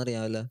ഫേമസ് ആണെന്ന്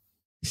അറിയാമല്ല.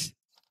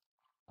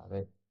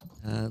 അതെ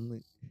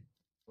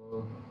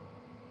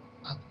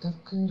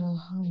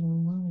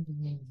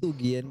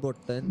സുഖിയൻ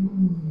പൊട്ടൻ.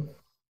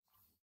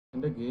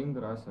 എന്റെ ഗെയിം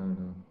ക്രാഷ്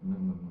ആയിടാ.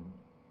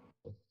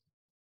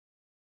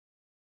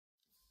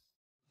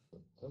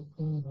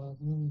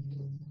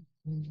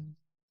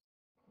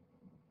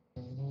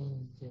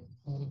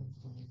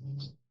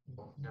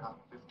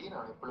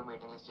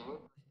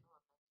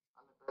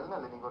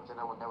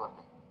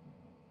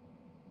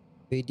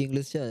 വെയിറ്റിംഗ്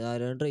ലിസ്റ്റ്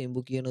ആരാണ് ട്രെയിൻ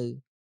ബുക്ക് ചെയ്യണത്?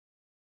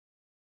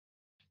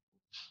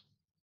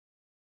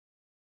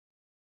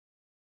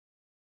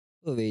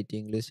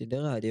 വെയിറ്റിംഗ് ലിസ്റ്റിന്റെ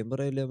കാര്യം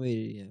പറയില്ല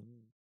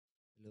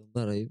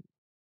പറയും.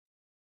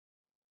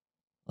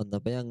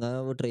 അന്നപ്പോ ഞങ്ങ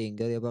ട്രെയിൻ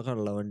കയറിയപ്പോ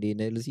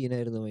കള്ളവണ്ടീന്റെ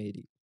സീനായിരുന്നു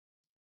മയില്.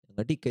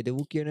 ഞങ്ങൾ ടിക്കറ്റ്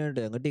ബുക്ക് ചെയ്യണേണ്ട.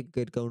 ഞങ്ങൾ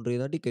ടിക്കറ്റ് കൗണ്ടറിൽ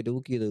നിന്നാണ് ടിക്കറ്റ്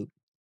ബുക്ക് ചെയ്തത്.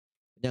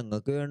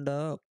 ഞങ്ങൾക്ക് വേണ്ട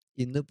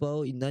ഇന്ന്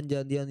 5-ാം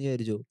തീയതിയാന്ന്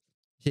വിചാരിച്ചോ.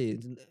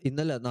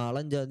 ഇന്നല്ല നാളെ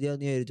 5-ാം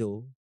തീയതിയാന്ന് വിചാരിച്ചോ.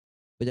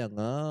 അപ്പൊ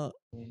ഞങ്ങ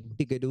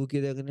ടിക്കറ്റ് ബുക്ക്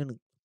ചെയ്ത് എങ്ങനെയാണ്.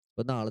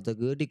 അപ്പൊ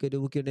നാളത്തേക്ക് ടിക്കറ്റ്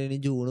ബുക്ക് ചെയ്യണേന്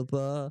ജൂൺ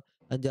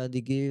 5-ാം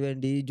തീയതിക്ക്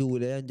വേണ്ടി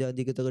ജൂലൈ 5-ാം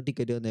തീയതിക്കത്തൊക്കെ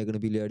ടിക്കറ്റ്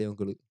വന്നേക്കണ് ബില്ലിയാടി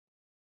മക്കള്.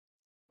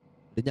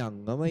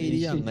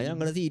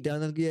 ഞങ്ങളുടെ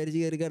സീറ്റാന്ന് നമുക്ക് വിചാരിച്ച്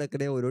കയറി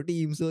കിടക്കണേ. ഓരോ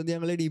ടീംസ് വന്ന്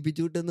ഞങ്ങളെ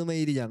എണീപ്പിച്ചു വിട്ടെന്ന്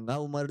മയില്. ഞങ്ങ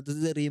അവന്മാരടുത്ത്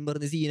തെറിയും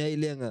പറഞ്ഞ്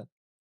സീനായില്ലേ.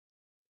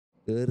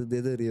 വെറുതെ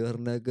തെറി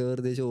പറഞ്ഞൊക്കെ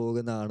വെറുതെ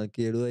ശോകം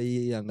നാണക്കേടുമായി.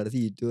 ഞങ്ങളുടെ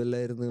സീറ്റും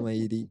അല്ലായിരുന്നു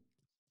മയില്.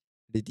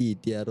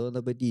 TTR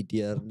വന്നപ്പോ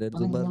TTRന്റെ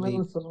അടുത്തും പറഞ്ഞു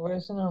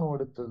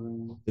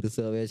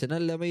റിസർവേഷൻ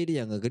അല്ല മയില്.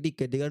 ഞങ്ങൾക്ക്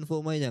ടിക്കറ്റ്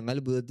കൺഫേം ആയി. ഞങ്ങൾ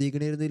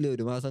അത്ഭുതത്തിക്കണിരുന്നില്ല.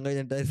 1 മാസം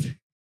കഴിഞ്ഞിട്ടായിരുന്നു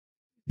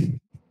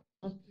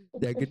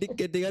ഞങ്ങൾക്ക്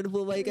ടിക്കറ്റ്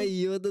കൺഫേം ആയി. കൈ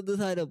വന്നത്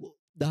സാധനം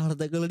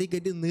നാളത്തേക്കുള്ള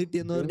ടിക്കറ്റ് ഇന്ന്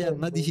കിട്ടിയെന്ന് പറഞ്ഞ്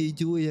ഞങ്ങൾ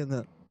അതിശയിച്ചു പോയി.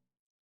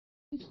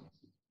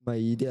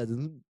 മയില്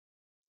അതും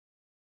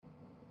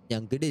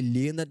ഞങ്ങക്ക്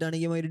ഡൽഹി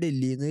എന്നിട്ടാണെങ്കിൽ മയില്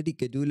ഡൽഹിയിൽ നിന്ന്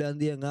ടിക്കറ്റും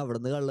ഇല്ലാന്ന് ഞങ്ങൾ അവിടെ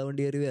നിന്ന്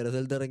കള്ളവണ്ടി കയറി വേറെ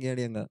സ്ഥലത്ത്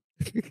ഇറങ്ങിയാണ് ഞങ്ങൾ.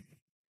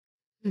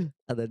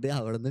 എന്നിട്ട്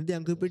അവിടെ നിന്ന്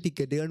ഞങ്ങൾക്ക് ഇപ്പൊ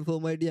ടിക്കറ്റ്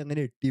കൺഫേം ആയിട്ട്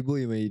അങ്ങനെ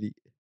എട്ടിപ്പോയി മയില്.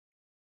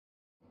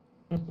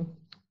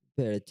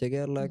 പിഴച്ച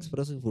കേരള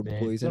എക്സ്പ്രസ് ഫുഡ്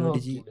പോയിസൺ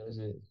അടിച്ച്.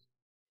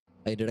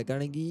 അതിന്റെ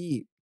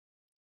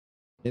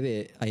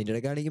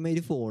ഇടയ്ക്കാണെങ്കിൽ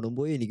മയില് ഫോണും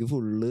പോയി. എനിക്ക്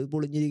ഫുള്ള്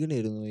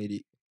പൊളിഞ്ഞിരിക്കണായിരുന്നു മയില്.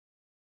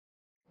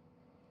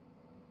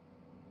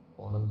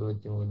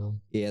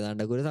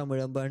 ഏതാണ്ടൊക്കെ ഒരു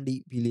തമിഴൻ പാണ്ടി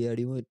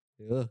പിലിയാടി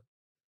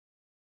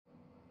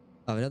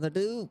അവൻ.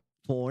 എന്നിട്ട്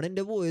ഫോൺ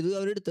എന്റെ പോയത്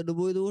അവരെടുത്തിട്ട്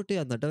പോയത് പോട്ടെ,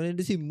 എന്നിട്ട് അവൻ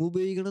എന്റെ സിം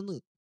ഉപയോഗിക്കണമെന്ന്.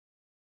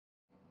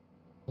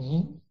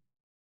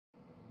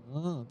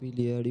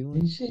 പിലിയാടി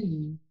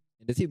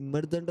എന്റെ സിം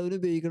എടുത്തിട്ട് അവന്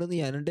ഉപയോഗിക്കണമെന്ന്.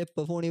 ഞാനെന്റെ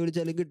എപ്പോ ഫോണിൽ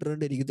വിളിച്ചാലും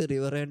കിട്ടുന്നുണ്ട്. എനിക്ക് തെറി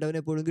പറയേണ്ടവൻ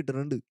എപ്പോഴും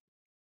കിട്ടുന്നുണ്ട്.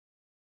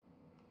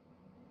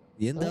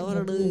 നീ എന്താ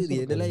പറയണത്? നീ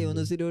എന്റെ ലൈവ്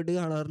ഒന്ന് സ്ഥിരമായിട്ട്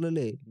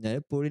കാണാറില്ലല്ലേ? ഞാൻ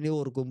എപ്പോഴും ഇനി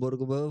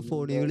ഓർക്കുമ്പോ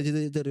ഫോണിൽ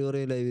വിളിച്ച് തെറി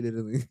പറയും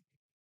ലൈവിലിരുന്ന്.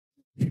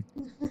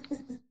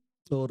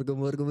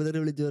 ഓർക്കുമ്പോ തന്നെ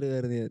വിളിച്ചു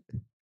പറയുമായിരുന്നു ഞാൻ.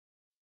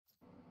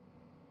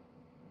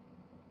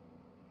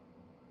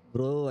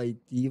 ബ്രോ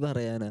വൈറ്റി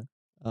പറയാനാ?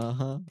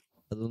 ആഹാ,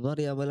 അതൊന്നും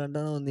അറിയാൻ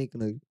പോലാണ്ടാണ്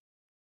വന്നിരിക്കണത്.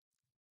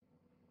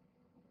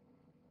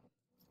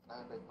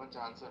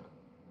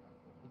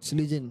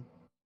 ലിജൻ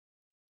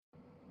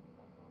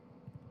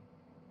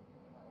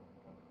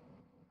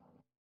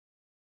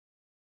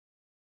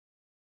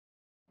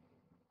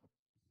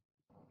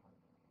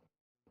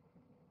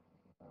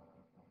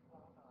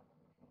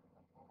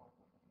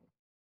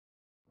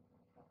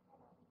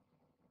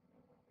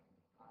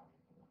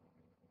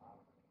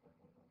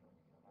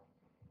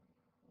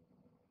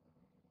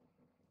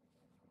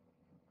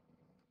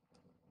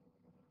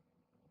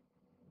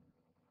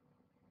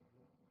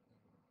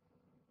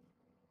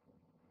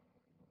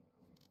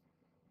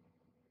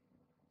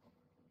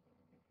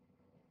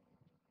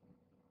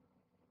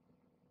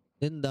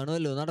എന്താണ്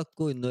വല്ലോ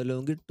നടക്കോ? ഇന്ന്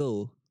വല്ലതും കിട്ടോ?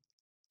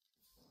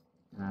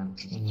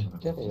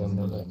 എന്റെ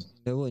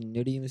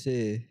പൊന്നു ടീംസേ,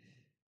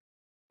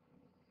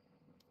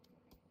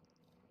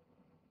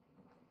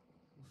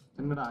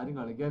 ആരും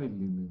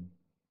കളിക്കാനില്ല ഇന്ന്.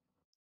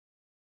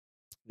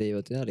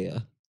 ദൈവത്തിനറിയാ.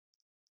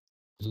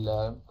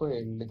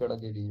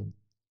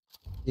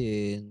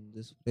 എന്ത്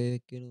സ്പ്രേ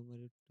ഒക്കെയാണ്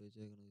ഇട്ട്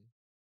വെച്ചേക്കണത്.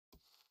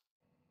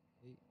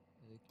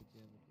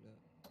 ചെയ്യാൻ പറ്റില്ല.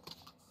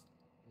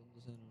 എന്ത്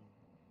സാധനമാണ്?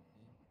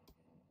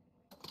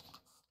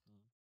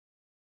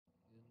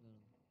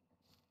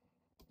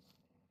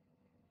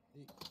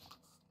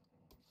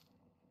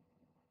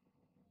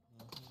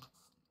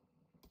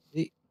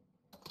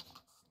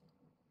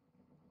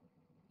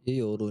 ഈ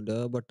യോറൂന്റെ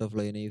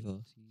ബട്ടർഫ്ലൈ നൈഫാ.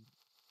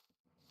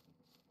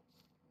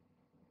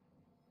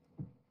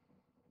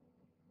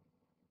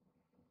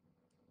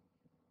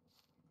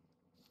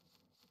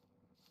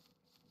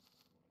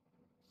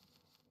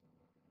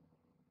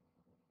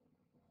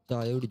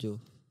 ചായ കുടിച്ചോ?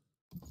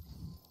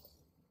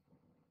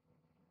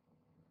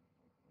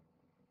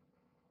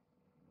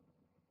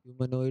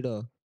 ഹ്യൂമനോയിഡോ?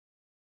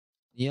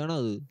 നീയാണോ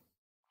അത്?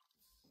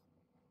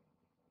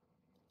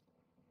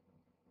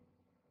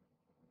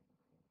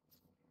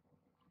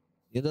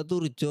 എന്താ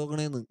തുറിച്ചു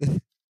നോക്കണേന്ന്?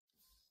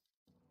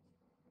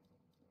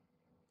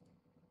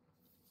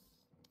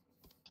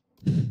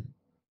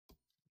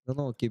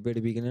 നോക്കി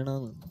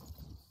പേടിപ്പിക്കണേണാന്ന്.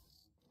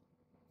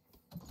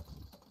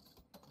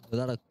 ഇത്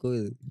നടക്കോ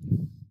ഇത്?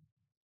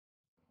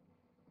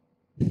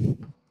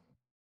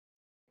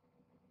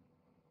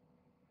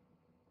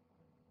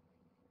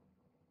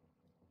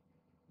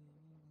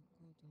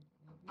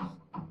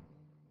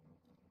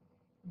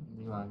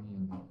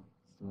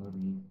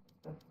 സോറി.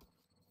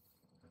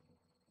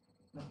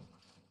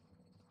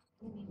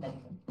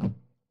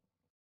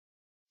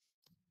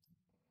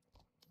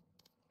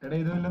 എടാ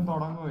ഇതെല്ലാം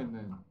തുടങ്ങുമോ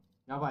ഇന്ന്?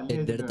 ഞാൻ പല്ല് എന്റെ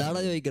തേച്ചിട്ട് അടുത്താണോ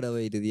വരാം. ചോദിക്കണ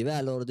വൈര്? നീ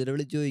വാലോർജിനെ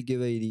വിളിച്ചു ചോദിക്കുക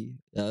വൈരി.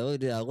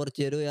 ഞാൻ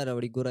കുറച്ചു നേരം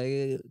അരമണിക്കൂറായി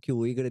ക്യൂ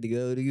എനിക്ക്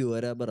ഒരു ക്യൂ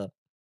വരാൻ പറ,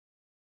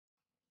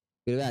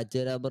 ഒരു വാച്ച്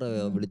തരാൻ പറ,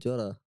 വിളിച്ചു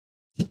പറ.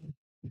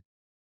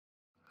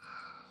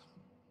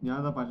 ഞാൻ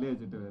അതാ പല്ല്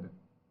തേച്ചിട്ട് വരാം.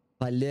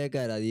 പല്ല്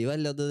തേക്കാനാ? നീ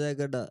വല്ലൊന്നും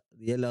തേക്കണ്ട.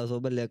 നീ എല്ലാ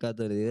ദിവസവും പല്ല്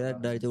തേക്കാത്തത്. നീ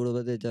 2 ആഴ്ച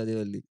കൂടുമ്പോ തേച്ചാൽ മതി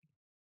പല്ല്.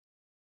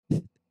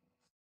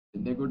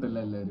 എന്നെ കൂട്ടല്ല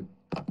എല്ലാരും.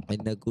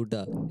 എന്നെ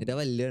കൂട്ടാ? എന്റെ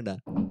പല്ല് കണ്ട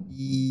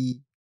ഈ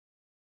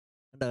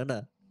കണ്ട കണ്ട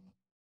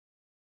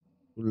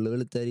ഉള്ളു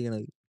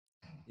വെളുത്തായിരിക്കണത്.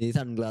 നീ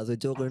സൺഗ്ലാസ്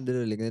വെച്ച് നോക്കേണ്ടി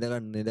വരും, അല്ലെങ്കിൽ നിന്റെ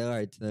കണ്ണിന്റെ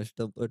കാഴ്ച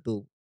നഷ്ടപ്പെട്ടു.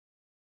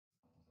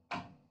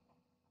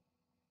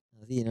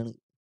 സീനാണ്.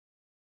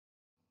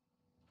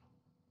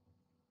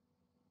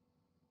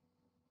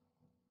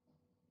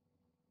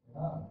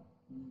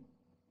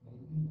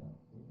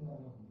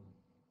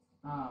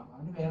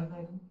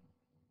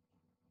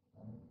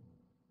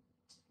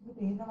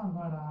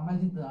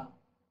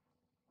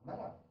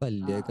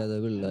 പല്ല് തേക്കാതെ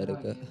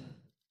പിള്ളേരൊക്കെ.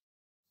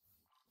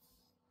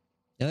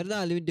 ഞാൻ ഒരു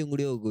 4 മിനിറ്റും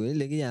കൂടി നോക്കും,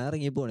 ഇല്ലെങ്കിൽ ഞാൻ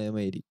ഇറങ്ങി പോണേ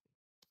മാതിരി.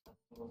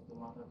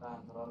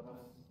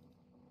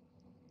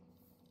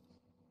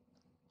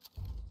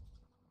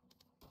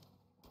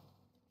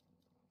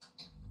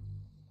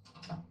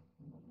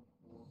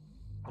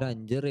 ഒരു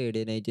 5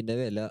 റേഡിയനൈറ്റിന്റെ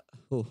വില.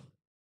 ഓ,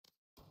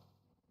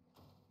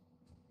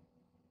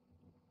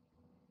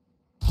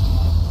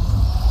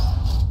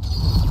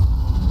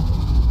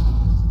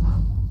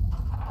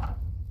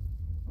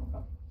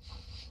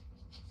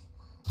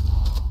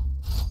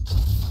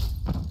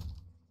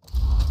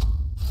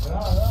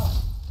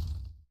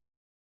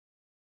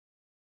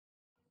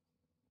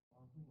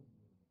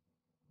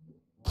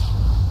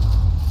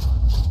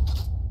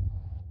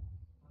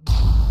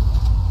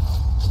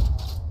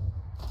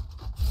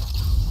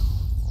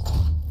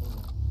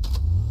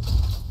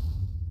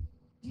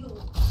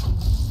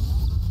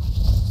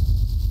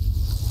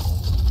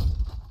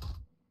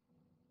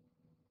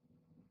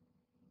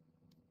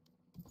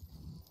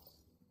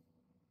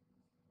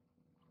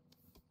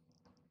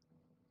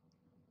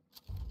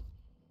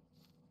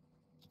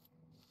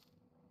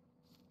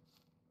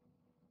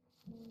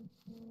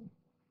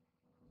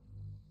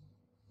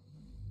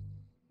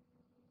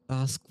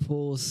 ടാസ്ക്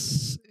ഫോഴ്സ്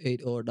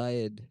 8 or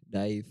dive.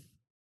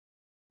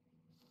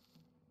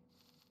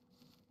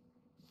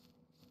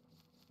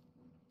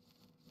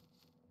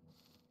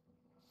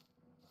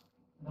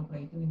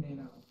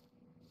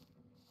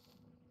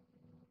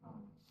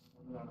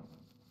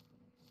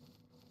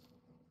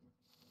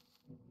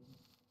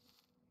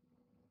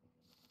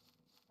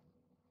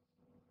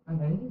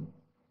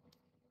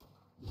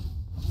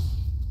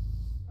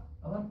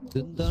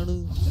 ഇതെന്താണ്?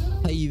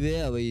 ഹൈവേ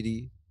ആ വൈരി?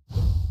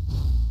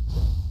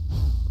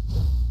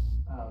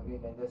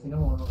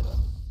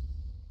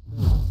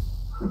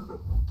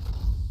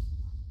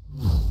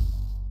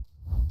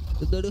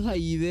 എന്താണ്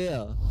ഹൈവേ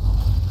ആ?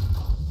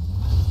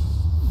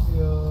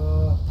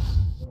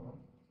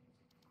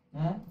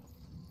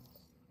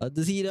 അത്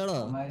സീനാണോ?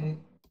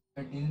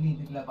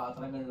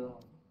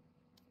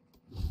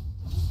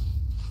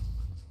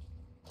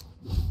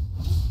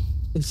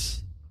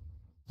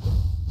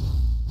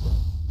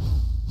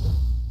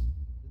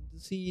 എന്ത്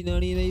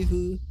സീനാണ് ഈ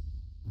ലൈഫ്?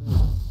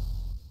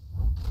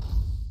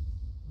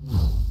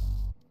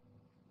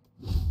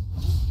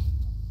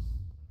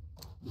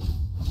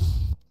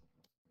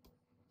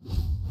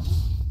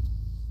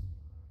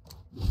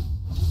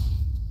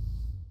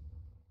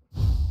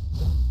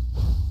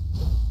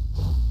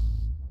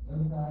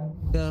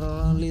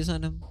 ടെററാണല്ലേ ഈ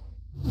സാധനം.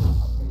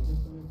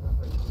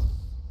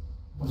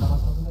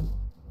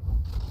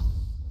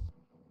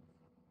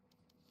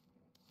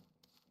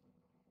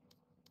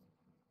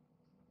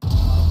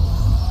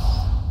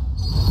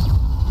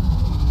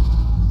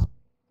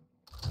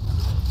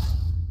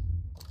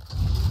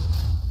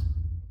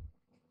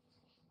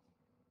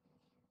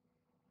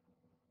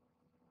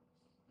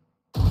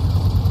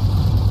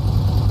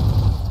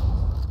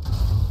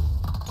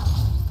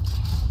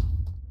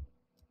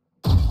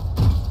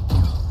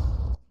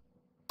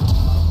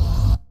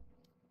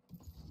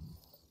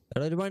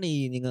 എടാ ഒരു പണി,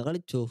 നിങ്ങൾ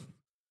കളിച്ചോ?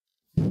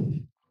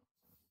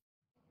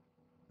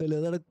 അല്ല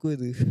നടക്കൂ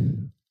ഇത്?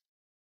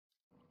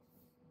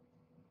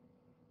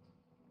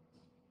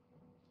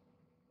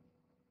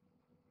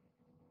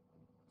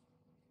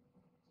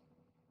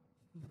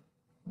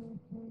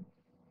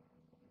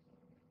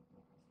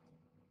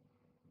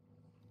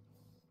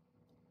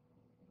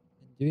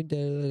 മിനിറ്റ്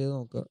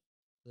നോക്കാം.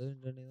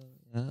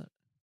 ഞാൻ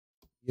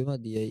ഇത്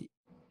മതിയായി.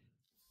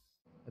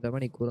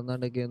 അരമണിക്കൂർ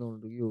എന്നാണ്ടൊക്കെയാന്ന്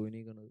തോന്നുന്നു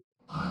യോനിക്കണത്.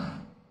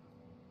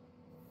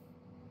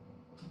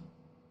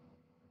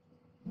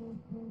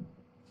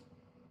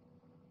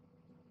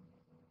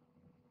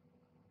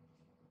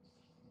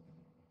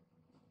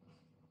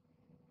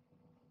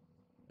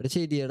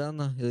 ശരിയടാ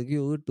എന്നാ ഇതൊക്കെ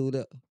യോ കിട്ടൂല.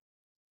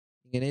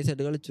 ഇങ്ങനെ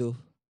സെറ്റ് കളിച്ചോ.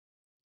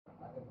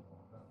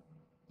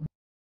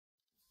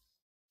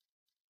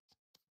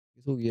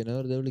 സുഖിയനെ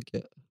വെറുതെ വിളിക്ക.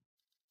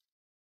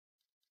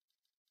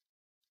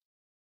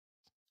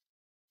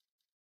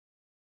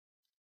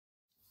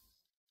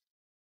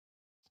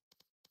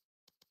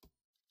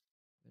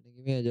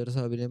 എനിക്ക് മേജർ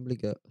സാബിനെയും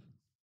വിളിക്കാം.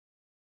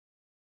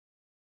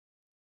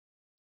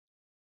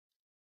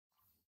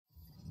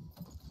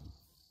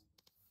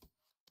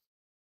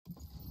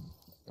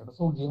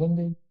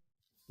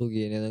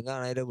 സുഖിയനെയൊന്നും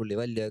കാണാനില്ല. പുള്ളി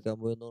വല്യാക്കാൻ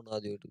പോയെന്ന് തോന്നുന്നു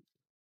ആദ്യമായിട്ട്.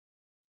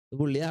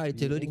 പുള്ളി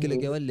ആഴ്ചയിൽ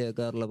ഒരിക്കലൊക്കെ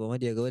വല്യാക്കാറില്ല. അപ്പൊ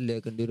മര്യാദ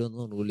വല്യാക്കേണ്ടി വരുമെന്ന്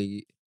തോന്നുന്നു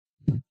പുള്ളിക്ക്.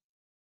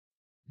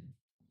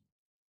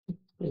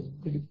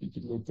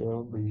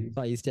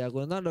 ഫൈവ്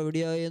സ്റ്റാക്കൊന്നും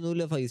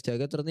നടപടിയായൊന്നുമില്ല. ഫൈവ്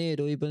സ്റ്റാക്ക് എത്ര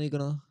നേരവും ഇപ്പൊ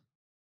നിക്കണ.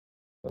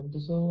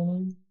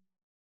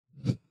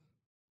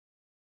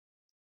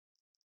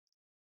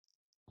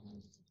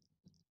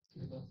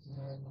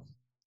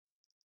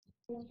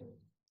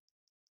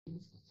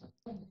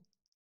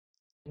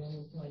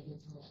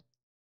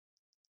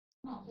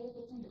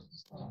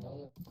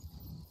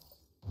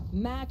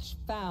 Match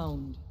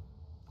found.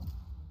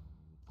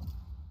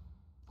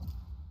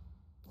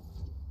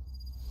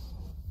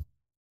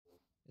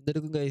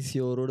 എന്തെടുക്കും ഗൈസ്?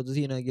 യോറോടുത്ത്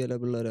സീനാക്കിയാലോ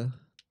പിള്ളേരെ?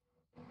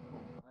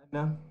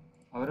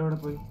 അവരെവിടെ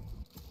പോയി?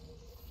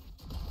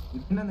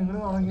 ഇതിനെ നിങ്ങൾ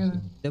തുടങ്ങിയത്?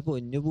 എന്റെ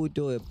പൊന്നു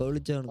പൂറ്റോ എപ്പ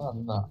വിളിച്ചാണ്?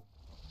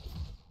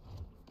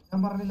 ഞാൻ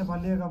പറഞ്ഞില്ല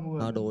പള്ളിയേക്കാൻ പോവാ.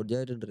 ആ ഡോഡ്ജ്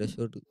ആയിട്ടുണ്ട്.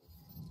 രക്ഷോട്ട്.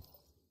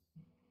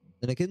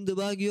 നിനക്ക് എന്ത്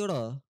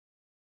ഭാഗ്യോടാ?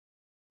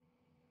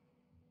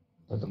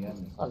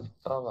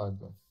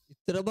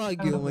 ഇത്ര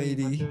ഭാഗ്യോ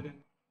മൈരി?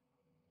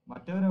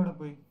 മറ്റവരെവിടെ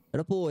പോയി?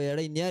 എടാ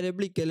പോയാടാ. ഇനി ആരെയും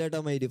വിളിക്കല്ലേട്ടാ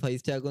മൈരി. ഫൈവ്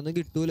സ്റ്റാക്ക് ഒന്നും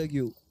കിട്ടൂല.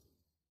 ക്യൂ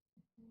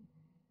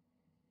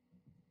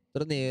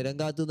ഇത്ര നേരം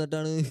കാത്തു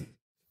നിന്നിട്ടാണ്.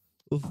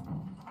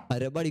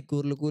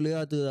 അരമണിക്കൂറിൽ കൂല്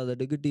കാത്തു.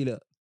 എന്നിട്ട് കിട്ടിയില്ല.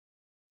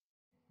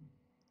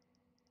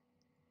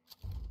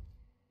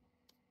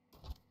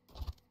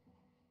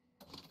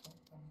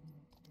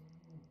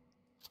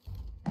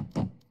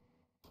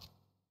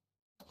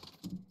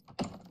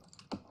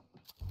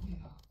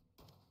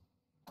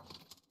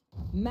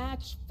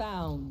 Match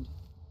found.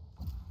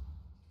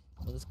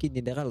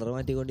 സ്കിന്നിന്റെ കളർ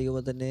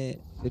മാറ്റിക്കൊണ്ടിരിക്കുമ്പോ തന്നെ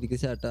എനിക്ക്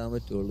സ്റ്റാർട്ട് ആവാൻ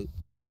പറ്റുള്ളൂ.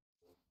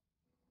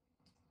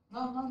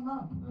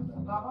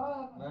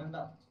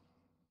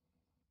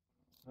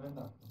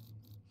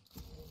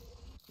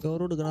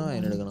 ചോറ് എടുക്കണോ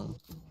അതിനെടുക്കണോ?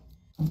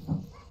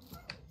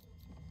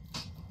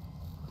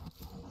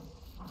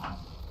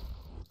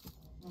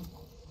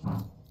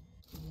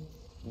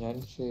 ഞാൻ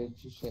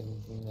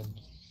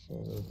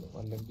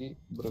അല്ലെങ്കിൽ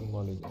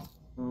ബ്രഹ്മളിക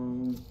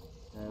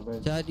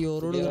ചാറ്റ്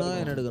ചോറ് എടുക്കണോ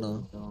അതിനെടുക്കണോ?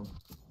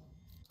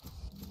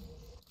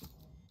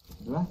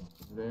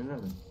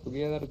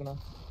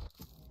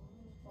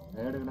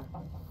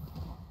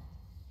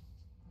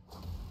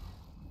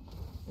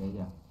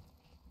 എടുക്കണം.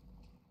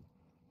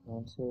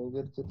 ഞാൻ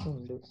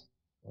ശേഖരിച്ചിട്ടുണ്ട്.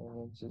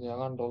 ഞാൻ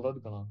കൺട്രോളർ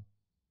എടുക്കണം.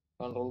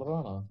 കൺട്രോളർ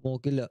വേണോ?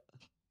 സ്മോക്കില്ല.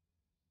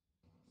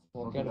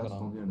 സ്മോക്ക് എടുക്കണം.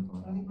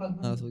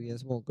 ആ സുഖിയ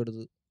സ്മോക്ക്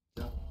എടുത്ത്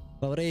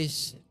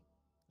പവറേഷ്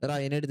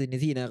റൈനെടുത്ത് ഇനി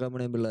സീനാക്കാൻ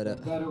പോണേ പിള്ളേരെ.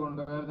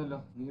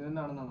 നീ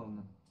തന്നെയാണെന്നാ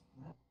തോന്നുന്നത്.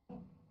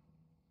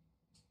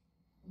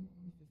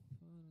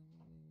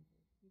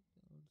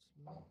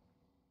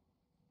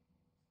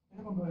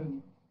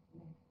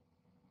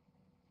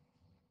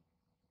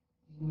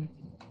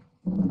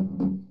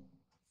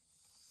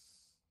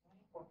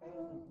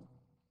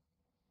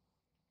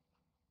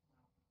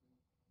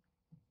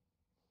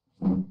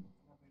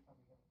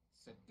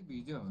 സെറ്റ്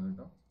ബീജമാണ്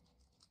കേട്ടോ.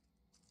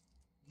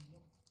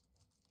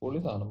 പൊളി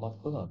സാധനം,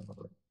 മസ്ത്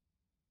സാധനം.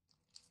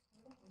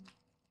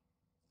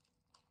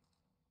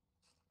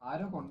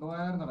 ആരോ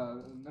കൊണ്ടുപോയായിരുന്നടാ,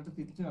 എന്നിട്ട്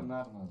തിരിച്ചു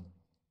വന്നായിരുന്നു.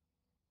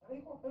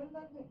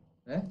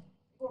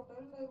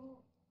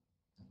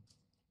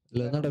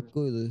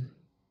 നടക്കോ ഇത്?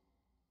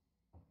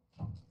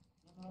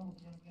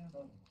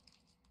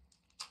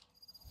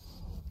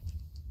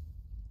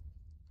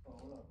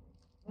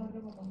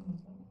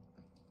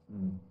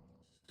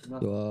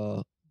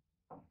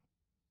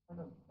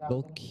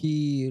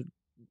 Lockheed,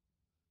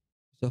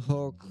 the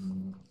Hawk.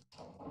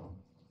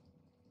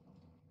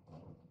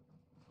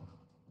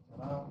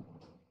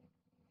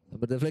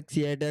 അപ്പഴത്തെ ഫ്ലെക്സി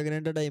ആയിട്ട്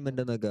അങ്ങനെ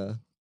ഡയമണ്ട് എന്നൊക്കെ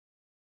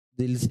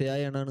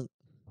ദിൽസയാണ്.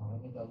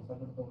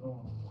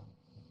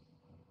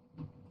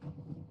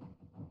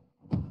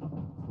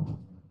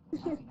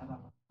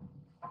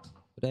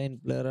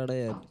 Player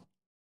ആടയാ.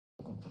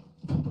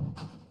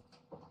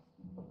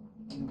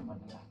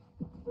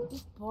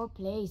 This poor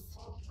place.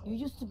 You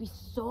used to be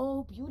so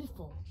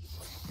beautiful.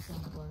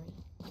 Don't worry.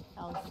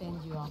 I'll send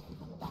you off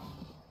with a bang.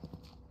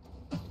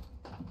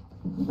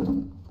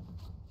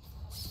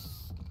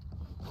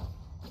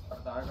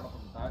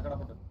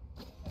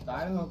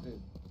 താഴെ നോക്ക്.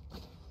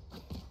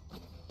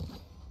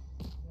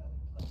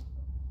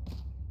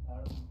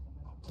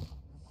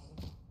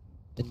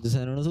 എന്ത്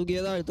സാധനമാണ് സുഖിയ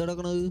താഴ്ത്ത്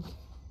കിടക്കണത്?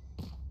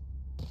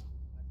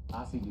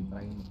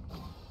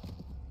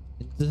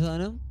 എന്ത്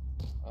സാധനം?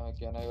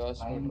 Can I watch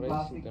my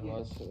race? You can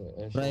watch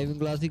driving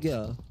ക്ലാസിക്കാ?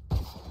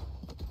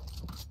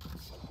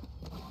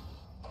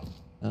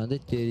 അത്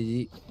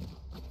ചേച്ചി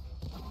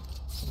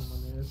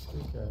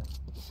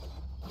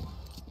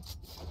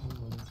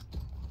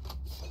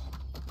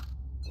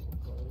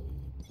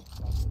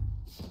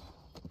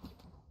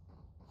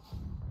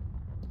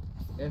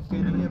FK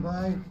नहीं है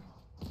भाई।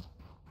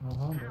 हाँ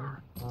भाई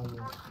आ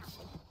गया।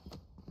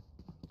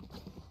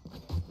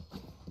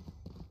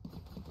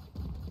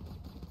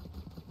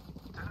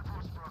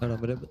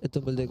 നമ്മള്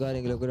എത്തുമ്പോഴത്തേക്ക്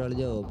ആരെങ്കിലും ഒരാൾ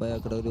ചാവും. അപ്പൊ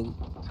അയാൾക്കടെ ഒരു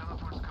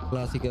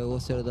ക്ലാസിക്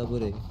കോസ്റ്റ് എടുത്താൽ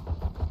പോരെ.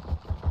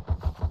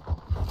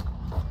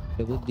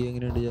 ബുദ്ധി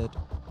എങ്ങനെയുണ്ട് chat?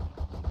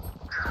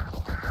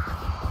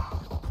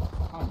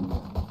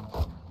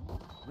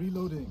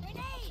 Reloading.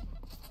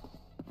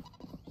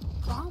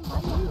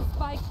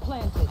 Spike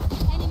planted.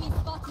 Enemy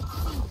spotted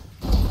C.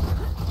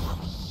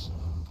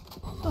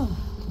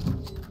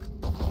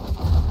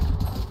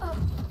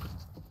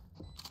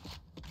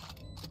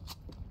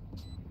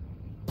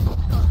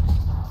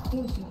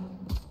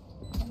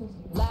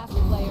 Last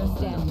player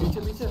standing.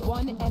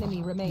 One enemy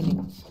remaining.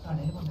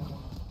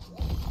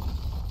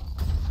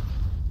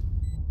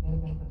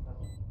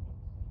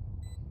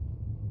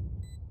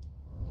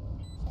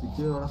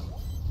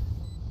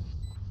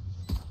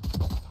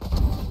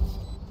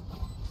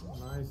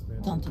 Nice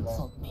man. Don't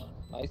insult me.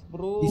 Nice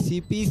bro.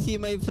 CCPC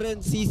my friend,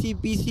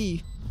 CCPC.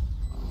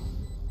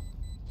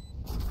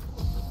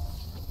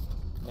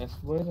 Next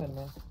boy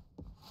തന്നെ.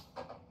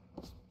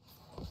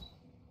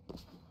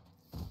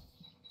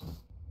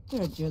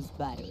 They're just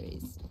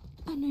batteries,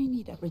 and I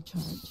need a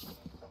recharge.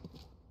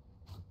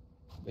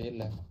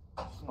 വെയില്ല.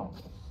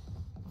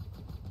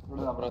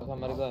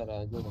 പ്രസമരുത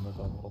Raju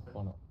കേട്ടോ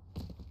ഒപ്പാണ്.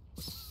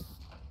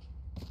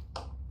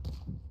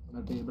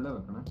 ടേബിളെ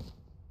വെക്കണേ.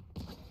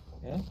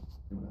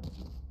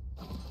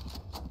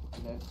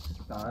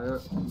 താഴെ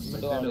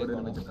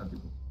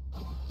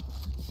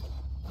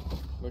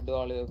mid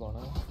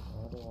ആളിയേക്കാണ്.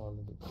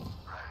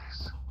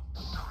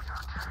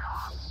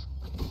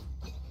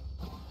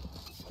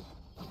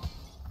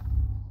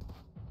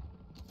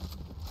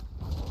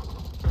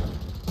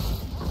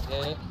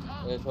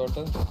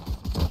 Shot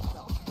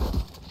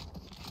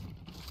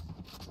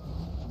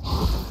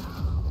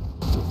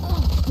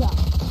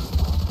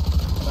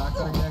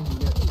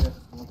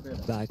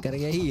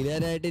ബാക്കിറങ്ങിയ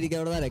ഹീലരായിട്ട് എനിക്ക്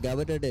അവിടെ നനക്കാൻ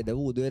പറ്റട്ടെ. എന്റെ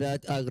മൂന്നുപേരെ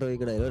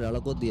ആക്രമിക്കണേ ഒരാളെ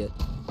കൊത്തിയ.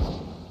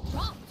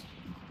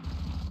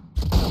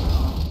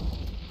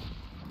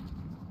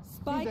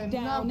 Spike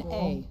down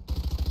A.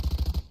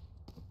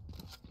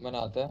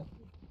 മനാത്തെ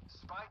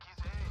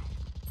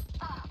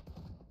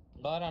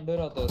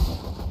രണ്ടുപേരകത്ത്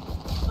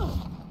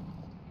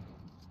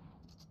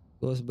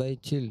Goes by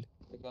chill.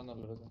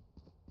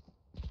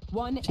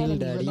 One Chill, enemy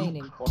daddy.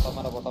 remaining.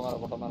 പൊട്ടമര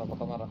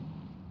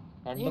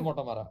രണ്ട്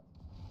പൊട്ടമര.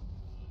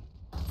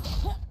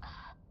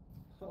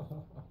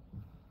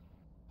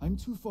 I'm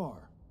too far.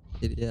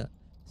 ശരിയാ.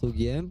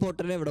 സുഖിയൻ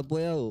പൊട്ടനെ എവിടെ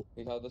പോയാവോ?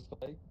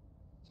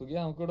 സുഖിയ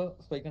നമുക്കിവിടെ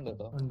സ്പൈക്ക് ഉണ്ട്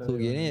കേട്ടോ.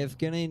 സുഖിയനെ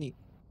AFK ആണ് ഇനി.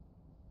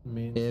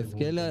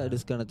 AFK അല്ല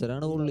ഡിസ്കണക്റ്റഡ്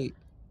ആണ് പുള്ളി.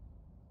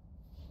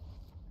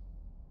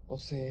 Oh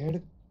sad.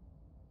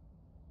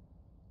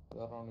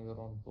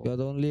 You're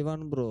the only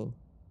one bro.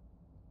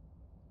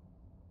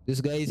 This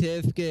guy is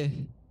AFK.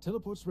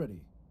 Teleport's ready.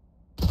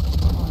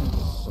 I'm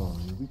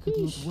sorry, we could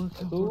not work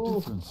out our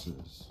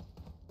differences.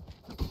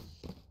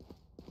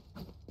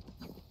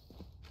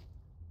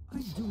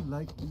 I do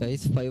like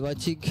Guys 5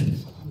 watching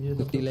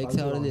 50 likes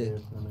आवाज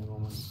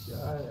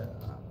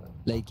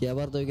like किया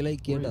बार तो एक like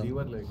किया था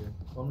river लेके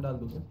बम डाल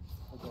दूं क्या?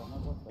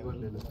 रिवर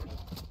ले ले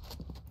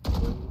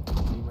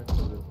रीमैक्स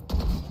कर देता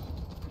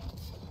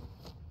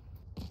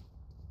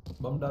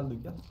बम डाल दूं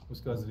क्या?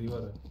 उसके पास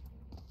रिवर है.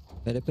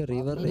 मेरे पे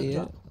रिवर है.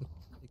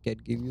 Can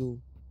give you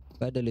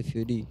pedal if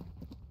U D.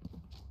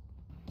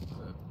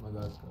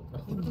 मजाक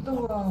कर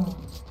रहा हूं.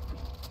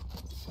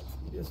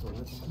 सीरियस हो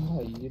गया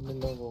भाई ये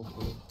मिला वो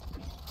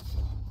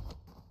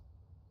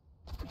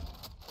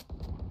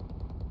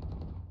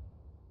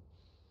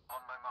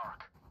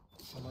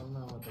मरना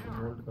मतलब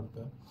होल्ड करता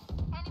है.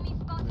 Enemy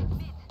spotted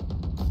mid.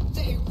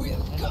 They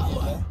will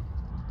cover.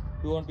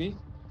 2 on B.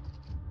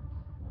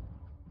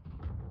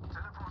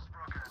 Teleport's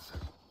broken.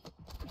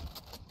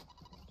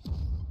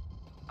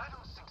 I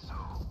don't think so.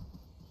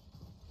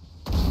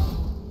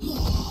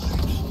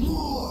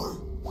 more.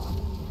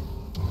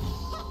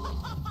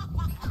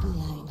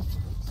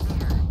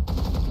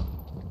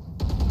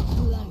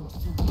 Blind.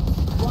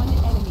 One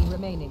enemy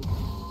remaining.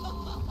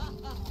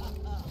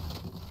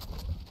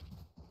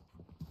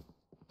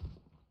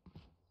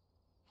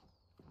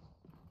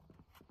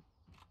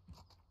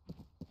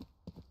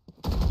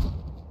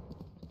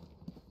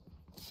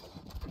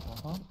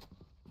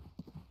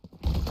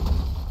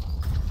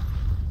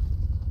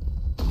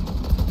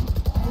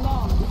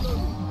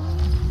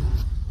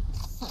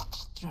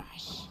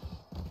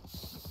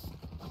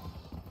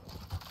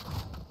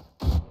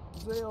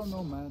 They are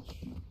no match,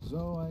 so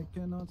I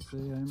cannot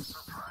say I'm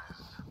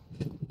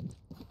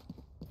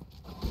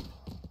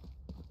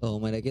Oh,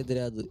 मैंने क्या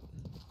तेरे आज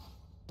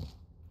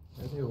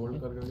ऐसे ही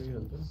होल्ड कर करके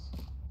खेलते हैं।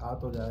 आ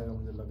तो जाएगा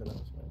मुझे लग रहा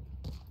है शायद।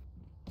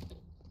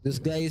 This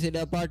guy is in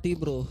a party,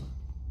 bro.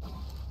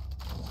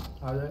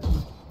 आ जाएगा।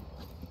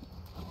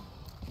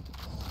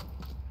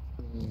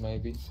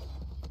 Maybe.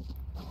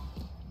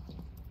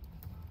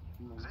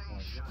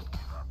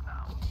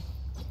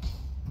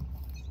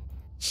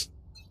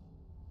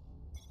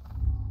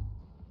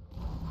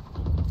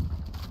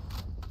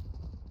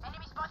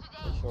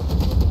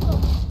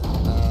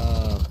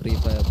 Free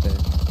fire पे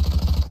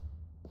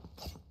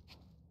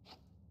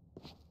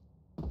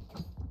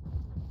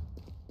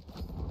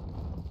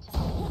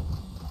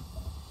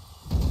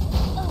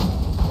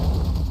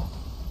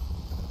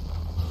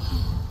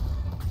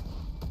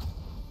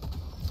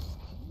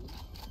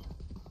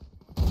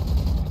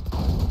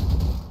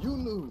You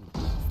lose.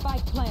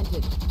 Spike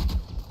planted.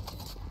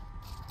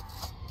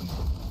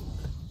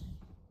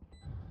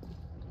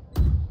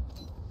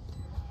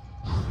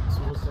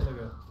 सोच चले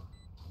गए।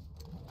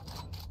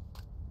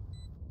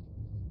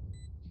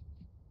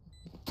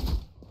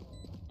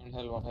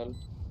 One hell.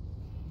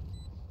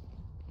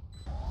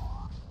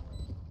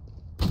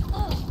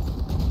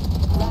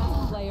 Last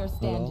player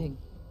standing.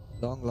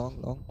 long.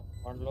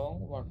 One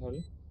long, one hell.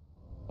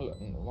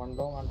 One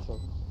long, one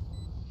short.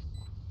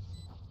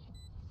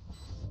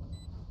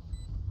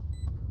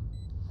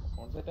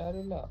 One set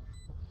arilla.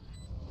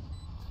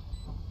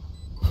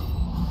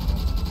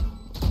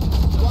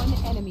 One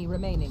enemy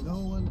remaining. No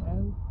one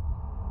else.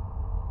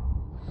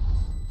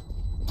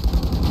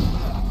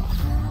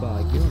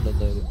 ഭാഗ്യമുണ്ട്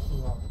എന്തായാലും.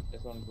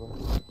 This one, bro.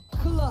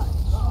 Clutch.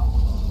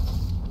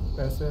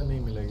 पैसे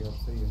नहीं मिलेंगे अब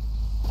सही है।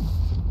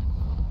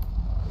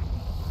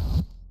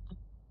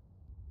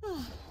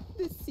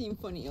 The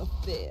symphony of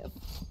death.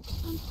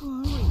 I'm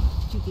going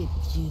to get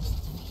used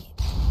to it.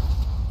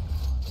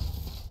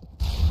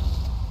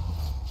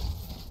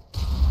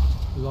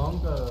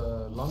 Long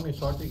नहीं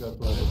short ही कर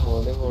तू।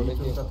 बोले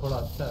का थोड़ा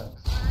अच्छा है।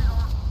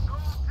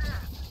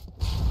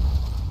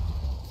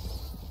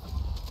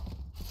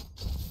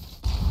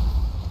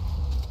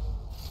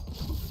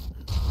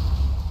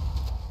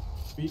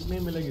 पीक नहीं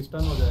मिलेगी,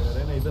 स्टन हो जाएगा।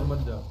 रहना इधर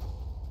मत जा,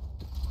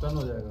 स्टन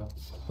हो जाएगा।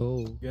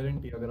 ओह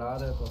गारंटी अगर आ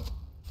रहा है तो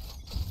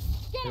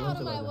Get out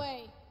of my way.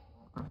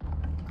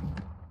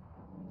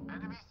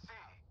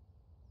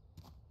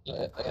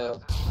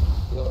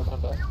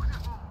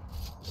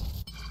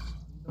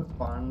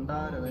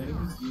 Pandar, very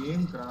good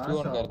game crash.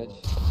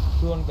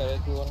 Two on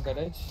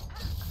garage.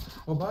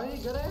 ओ भाई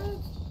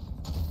garage.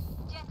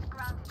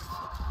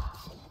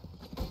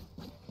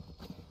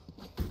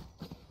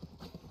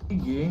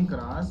 Game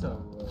crash.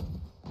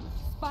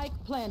 Spike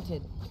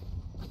planted.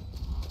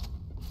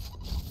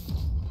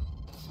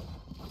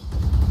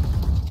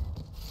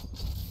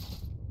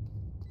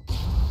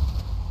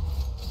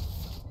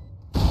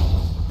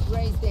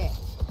 Raise there.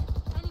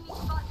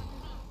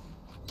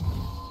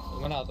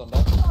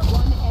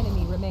 One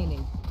enemy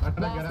remaining. Last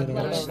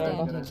player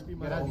standing.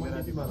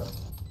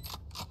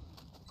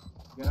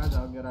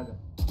 Garage.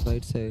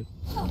 Right side.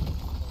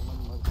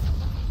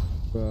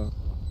 Bro.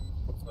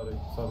 Sorry.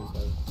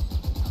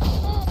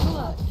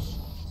 Clutch.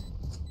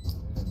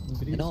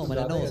 No,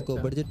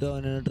 scope budget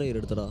trade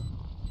എടുത്തടാ.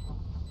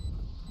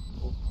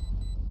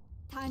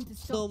 Time to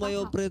stop. No, my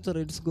operator,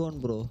 it's gone,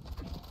 bro.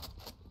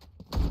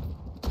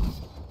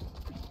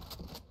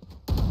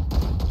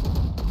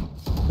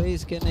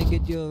 Please, can I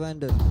get you a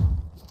vandal?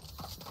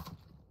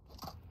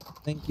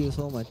 Thank you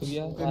so much.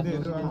 Yeah.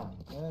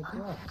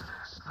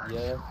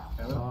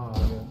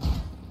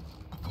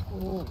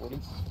 Oh,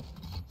 police.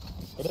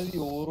 എടാ ഈ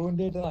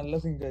ഓറോന്റെ ആയിട്ട് നല്ല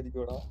zinc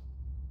ആയിരിക്കുംടാ.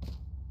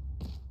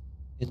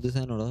 എന്ത്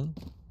സാധനോടാ?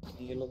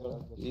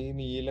 ഈ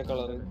നീല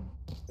colour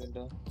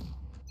എന്താ?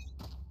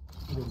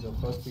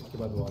 First pick के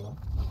बाद वाला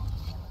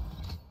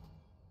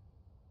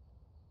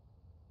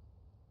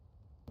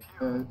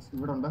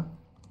ഇവിടെ ഉണ്ടോ?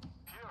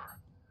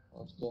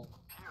 ഓക്കേ.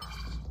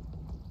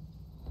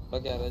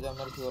 ഗാരേജ്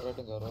അമ്മ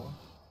ഷുവറായിട്ടും കയറാം.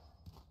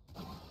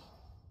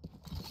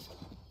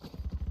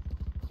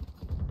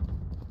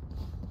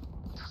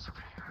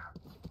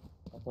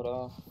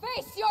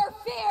 Face your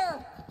fear.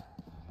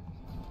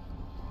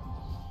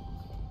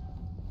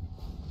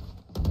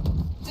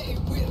 They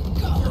will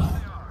go.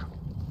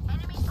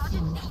 Enemy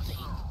spotted.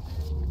 Nothing.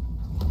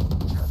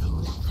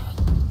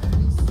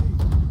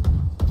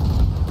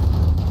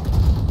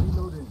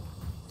 Reloading.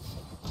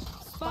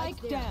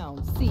 Spike down.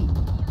 C.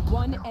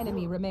 One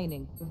enemy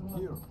remaining.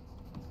 Here.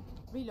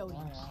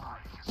 Reloading.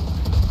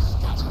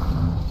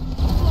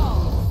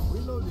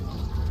 Reloading.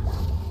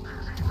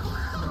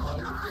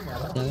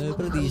 ഞങ്ങൾ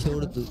പ്രതീക്ഷ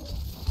കൊടുത്തു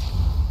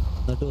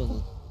എന്നിട്ട് വന്നു.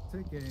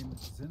 Take aim,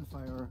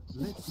 Zenfire.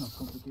 Let's not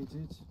complicate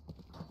it.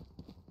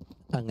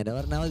 അങ്ങനെ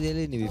പറഞ്ഞാൽ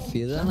മതിയല്ലേ, ഇനി വിഫ്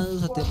ചെയ്താണ്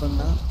സത്യം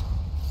പറഞ്ഞ.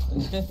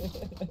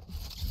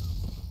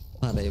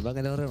 പറയുമ്പോ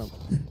അങ്ങനെ പറയണം,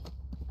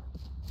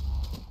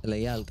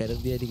 അല്ലെങ്കിൽ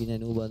ആൾക്കാരെന്ത് വിചാരിക്കും,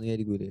 ഞാൻ ഊബാന്ന്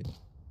വിചാരിക്കൂലേ?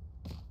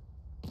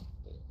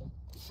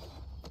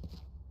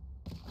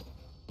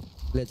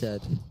 ഇല്ല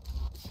ചാറ്റ്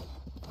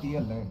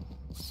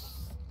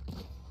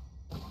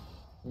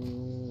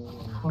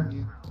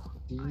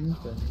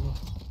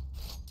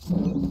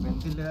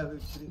വെന്റിലെ അത്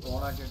ഇച്ചിരി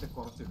ഓൺ ആക്കിയിട്ട്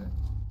കുറച്ചിടെ.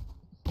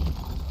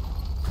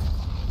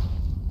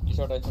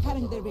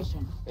 Current their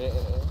vision.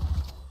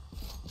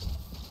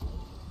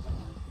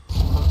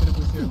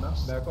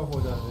 Back of हो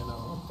जाने ना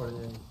पड़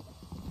जाएंगे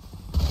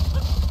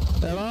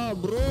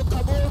bro,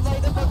 come on,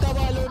 find the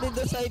Valorant in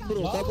the side,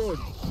 bro. Come on.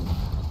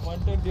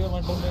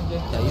 120.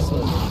 Nice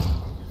one.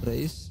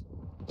 Race.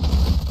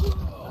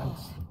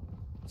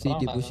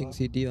 CT pushing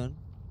CT on.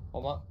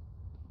 Oma.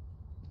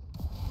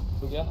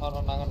 Tu kya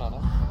orang nangan ana?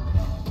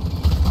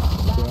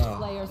 Last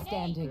player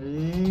standing.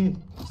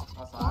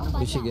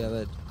 Pushing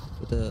it.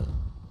 With a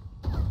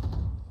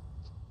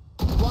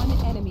one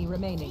enemy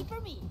remaining.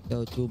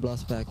 yo 2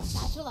 blast packs.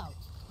 Satchel out.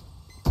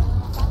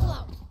 Satchel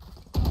out.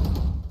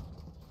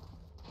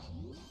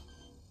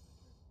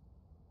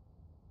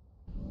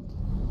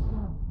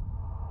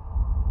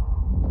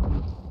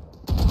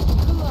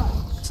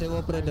 Save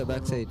operator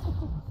backside.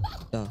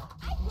 Yeah.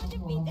 I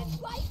couldn't beat this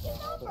twice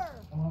number.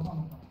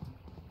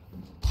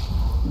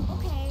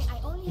 Okay, I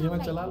only ये have मैं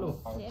चला लो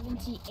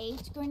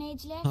 78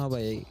 grenades left. हाँ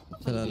भाई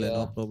चला ले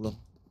no problem.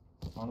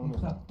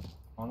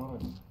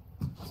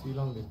 सी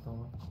long देखता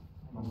हूँ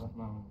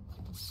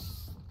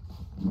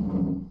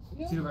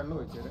इचिरे yellow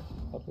इचिरे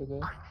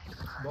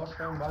बहुत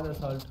टाइम बाद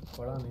असल्ट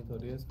पड़ा नहीं तो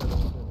रेस कर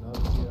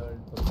नर्व किया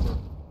तो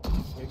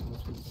एक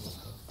मुश्किल से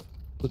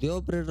പുതിയ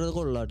ഓപ്പറേറ്റർ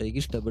കൊള്ളാട്ടെ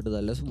എനിക്ക് ഇഷ്ടപ്പെട്ടു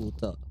നല്ല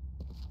സ്മൂത്താ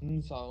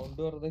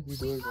സൗണ്ട് വെറുതെ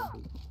ഹിഡുണ്ട്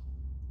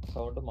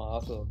sound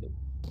മാസമുണ്ട്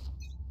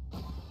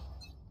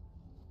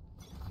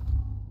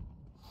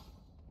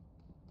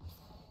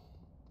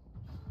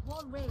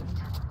Wall raised.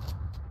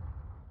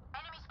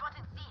 Enemy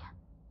spotted C.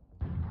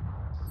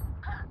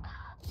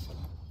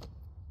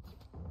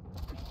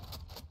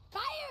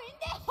 Fire in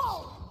the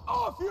hole!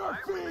 Off your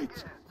feet!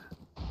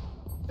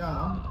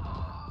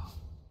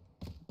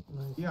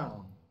 Yeah.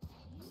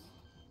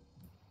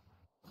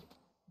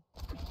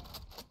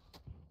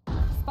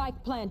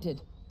 Spike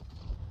planted.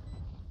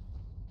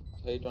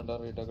 Right under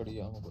it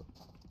agadiya हमको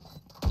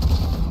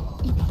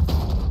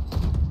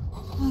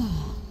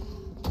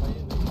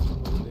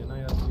लेना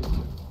यार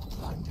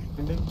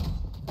please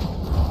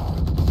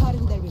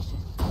Current their vision.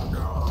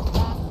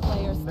 Last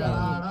player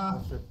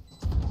standing.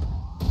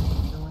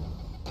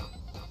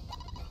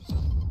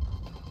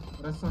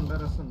 Rest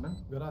ഉണ്ട്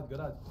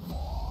गराज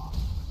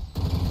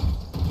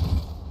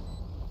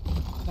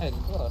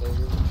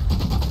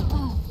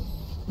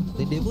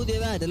നിന്റെ പുതിയ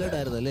വാഡൽ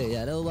ഉണ്ടായിരുന്നല്ലേ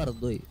ഞാനത്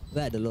മറന്നുപോയി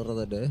വാഡൽ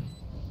പറഞ്ഞതന്നെ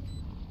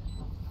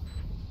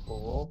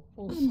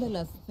I'm the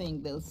last thing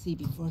they'll see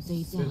before they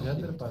die.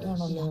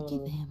 Lucky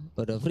them.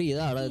 ഒരു ഫ്രീ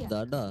ഇതാണ്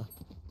എന്താണ്ടാ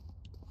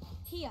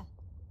Here.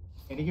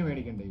 എനിക്ക്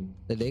മേടിക്കണ്ടേ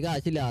നിന്റെ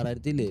കാശില്ല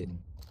 6000 ഇല്ലേ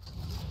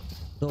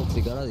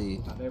ടോക്സിക്കാണോ നീ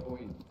അതേ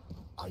പോയി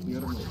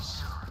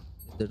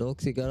ഇത്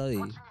ടോക്സിക്കാണോ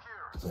നീ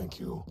Thank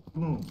you.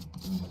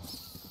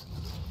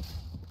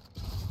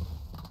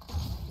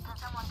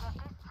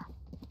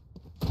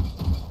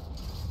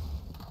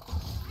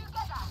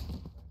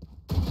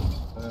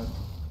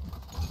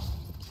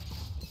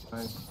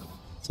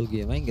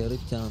 സുഖിയ ഭയങ്കര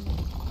റിച്ചാണ്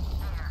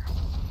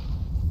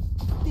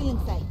Still in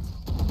sight.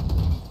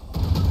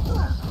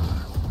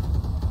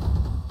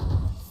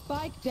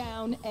 Spike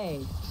down A.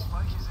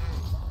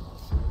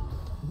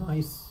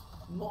 Nice.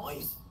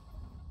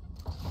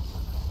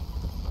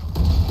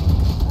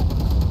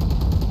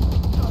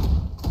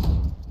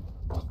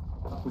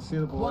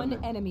 One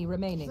enemy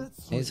remaining.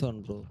 Nice one,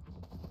 bro.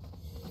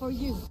 For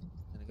you.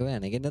 നിനക്ക്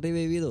വേണമെങ്കിൽ എന്നെ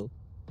റിവൈവ് ചെയ്തോ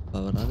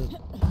അവനാണ്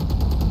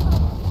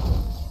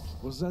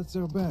Was that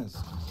their best?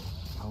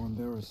 How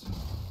embarrassing.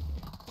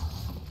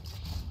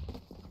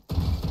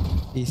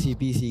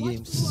 PC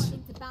games.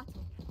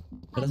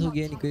 എടാ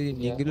സുഖിയ എനിക്ക്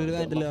എങ്കിലും ഒരു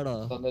വാൻഡിലാണോ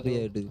ഫ്രീ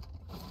ആയിട്ട്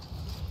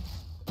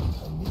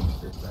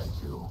Thank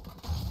you.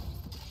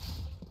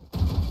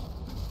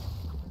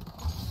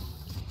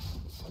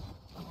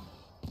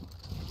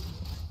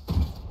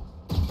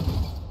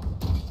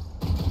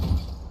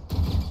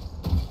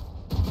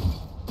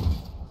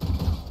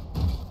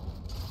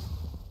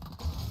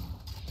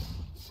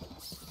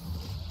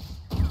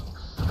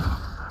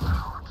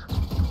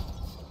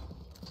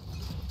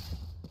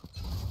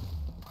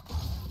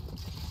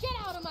 Get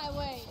out of my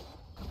way.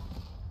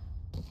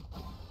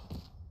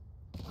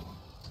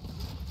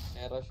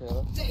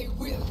 share. They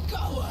will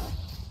cover.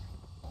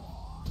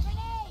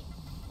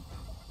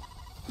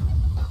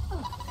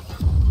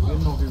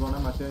 Again, no, we're gonna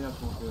match it.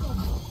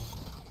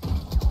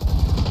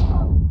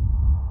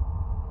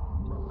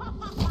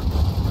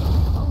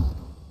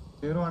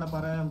 Hero ആണ്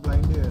പറയാൻ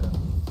ബ്ലൈൻഡ് ചെയ്യണം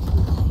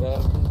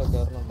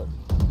കേറുന്നുണ്ട്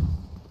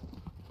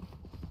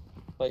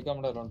സ്പൈക്ക്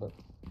നമ്മുടെ ഉണ്ട്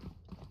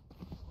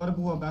ഒരു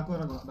പോവാ ബാക്ക്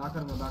ഇറങ്ങും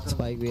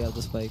Spike, we have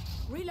the spike.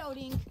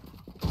 Reloading.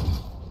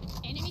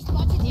 Enemy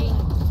spotted A.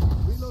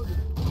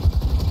 Reloading.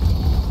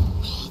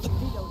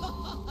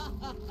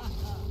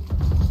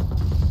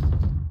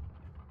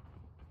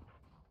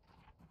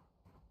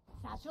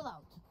 Satchel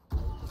out.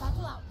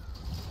 Satchel out.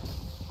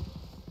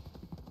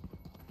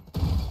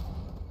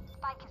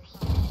 Spike is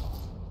here.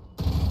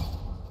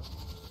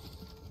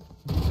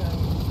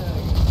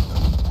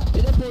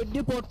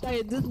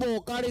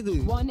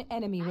 One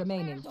enemy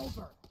remaining.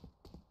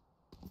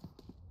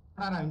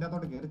 അതിന്റെ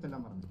അകത്തോട്ട് കയറി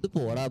ചെല്ലാൻ പറഞ്ഞു ഇത്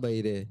പോടാ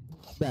ബൈരെ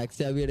ബാക്ക്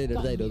സ്റ്റാബ് ചെയ്തിട്ട്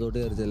അതിലോട്ട്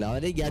കയറിച്ചല്ല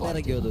അവനെ ഗ്യാറ്റ്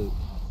ഇറക്കിയത്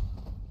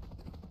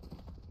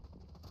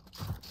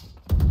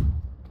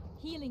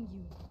Healing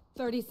you.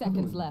 30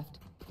 seconds left.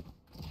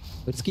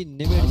 ഒരു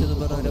സ്കിന്നെ മേടിച്ചെന്ന്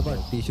പറഞ്ഞ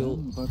പട്ടി show.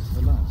 But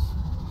alas,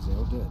 they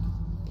are dead.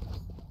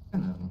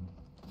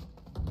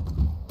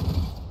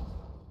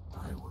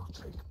 I will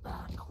take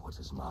back what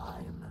is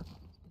mine.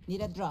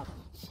 Need a drop.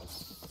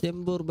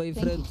 Chembur by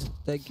friends.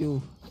 Thank you.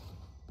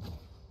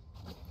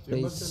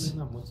 Chamber से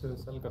लेना मुझसे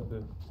सेल कर दे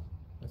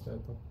ऐसा है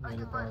तो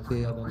मेरे पास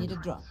ज़्यादा Need a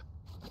drop.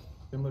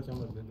 चेंबर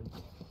ले ले.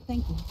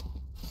 Thank you.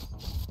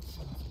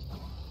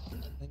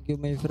 Thank you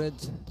my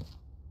friends.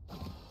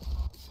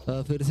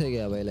 फिर से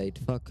गया भाई light.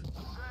 Fuck.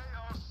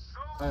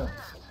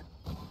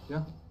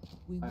 Yeah.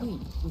 We win.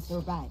 We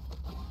survive.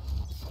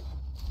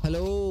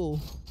 Hello.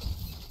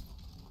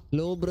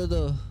 Hello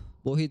brother.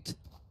 Mohit.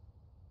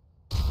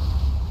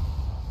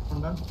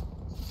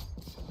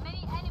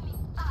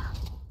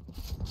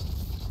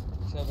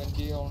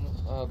 70 on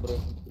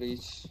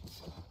breach.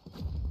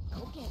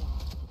 Okay.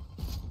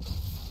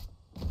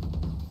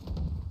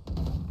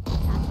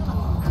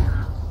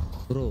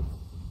 Bro.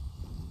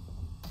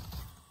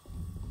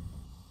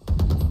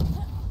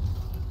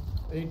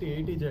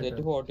 80 jet.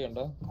 40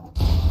 ഉണ്ടോ?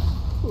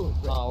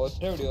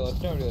 ഒറ്റ വീഡിയോ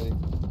മതി.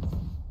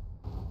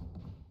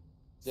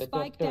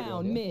 Spike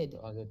down mid.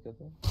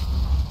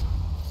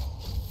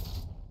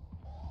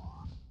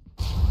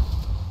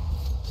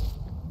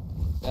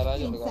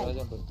 Garage ഉണ്ട്.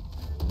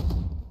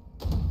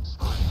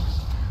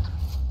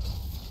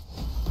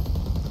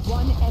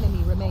 One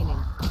enemy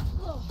remaining.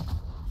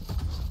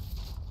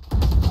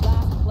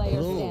 Last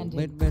player standing.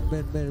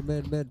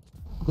 Mid.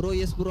 Bro,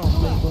 yes bro, I'm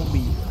playing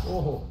Bombi.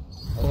 Oh.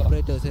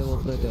 Operator, save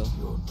operator.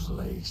 Your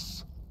place.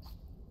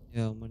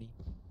 Yeah, money.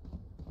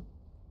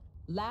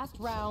 Last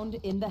round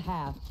in the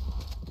half.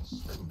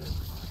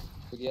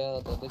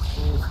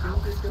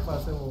 किसके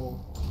पास है वो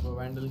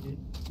vandal की?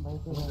 भाई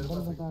तो vandal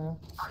बताया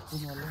तुम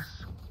वाले.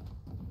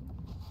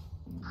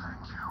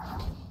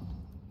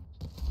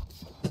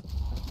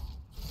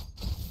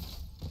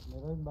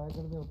 मेरा भी बाय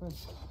कर दे ओपन.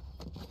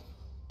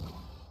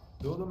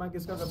 दो मैं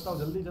किसका करता हूँ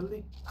जल्दी.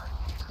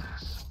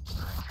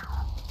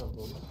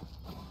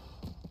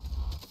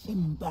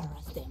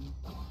 Embarrass them.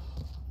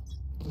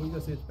 वही का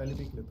सेज पहले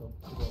पिक लेता हूँ.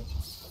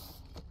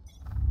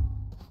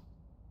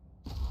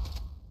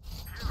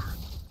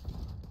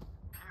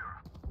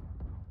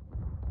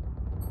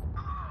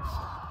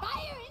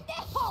 Fire in the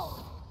hole.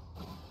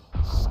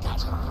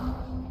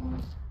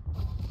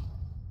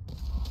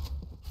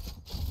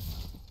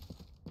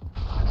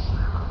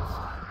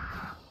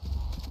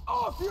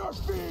 Off your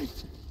feet!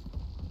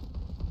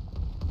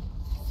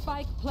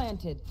 Spike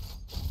planted.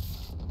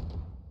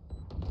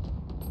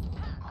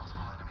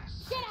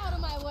 Get out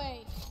of my way.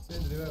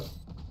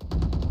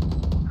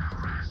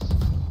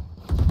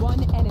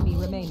 One enemy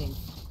remaining.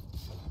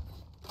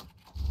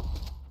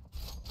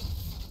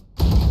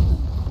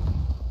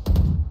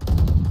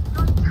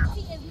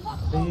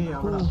 Hey,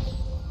 avada.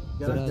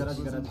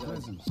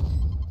 Garage.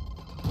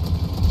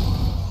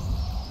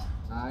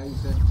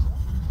 Nice.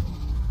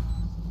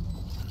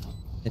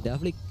 എന്റെ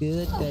ഫ്ലിക്ക്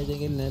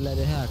തെറ്റായെങ്കിൽ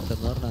എല്ലാവരും ഹാക്ക്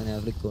എന്ന് പറഞ്ഞാൽ ഞാൻ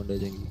Flick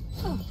കൊണ്ടുവച്ചെങ്കിൽ.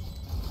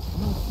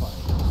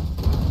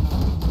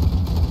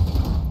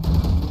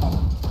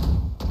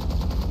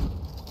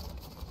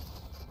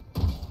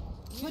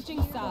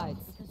 Switching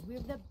sides. Because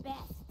we're the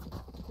best.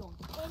 Don't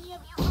any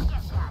of you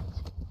forget that.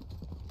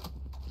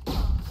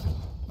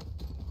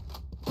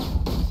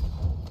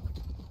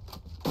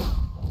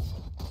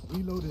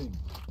 Reloading.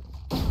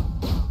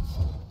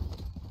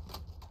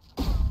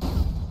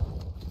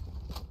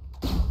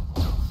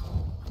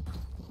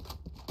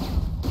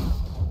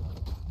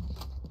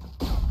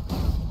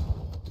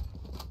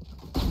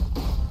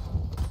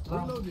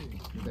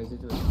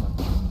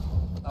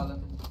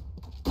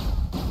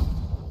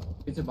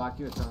 पीछे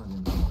बाकी अच्छा हो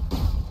जाए.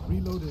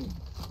 Reloading.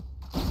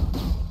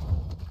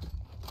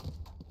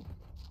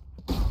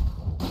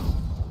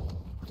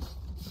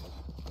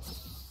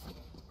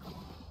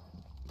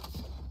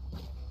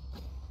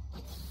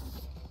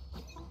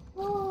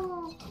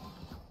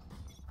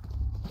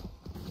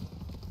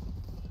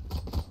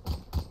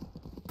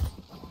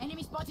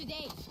 Enemy spotted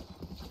A.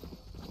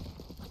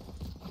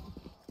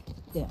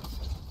 There.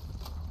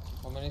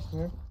 How many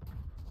square?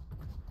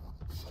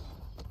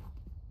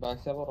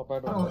 Backstab or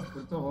upright?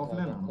 तो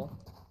offline है.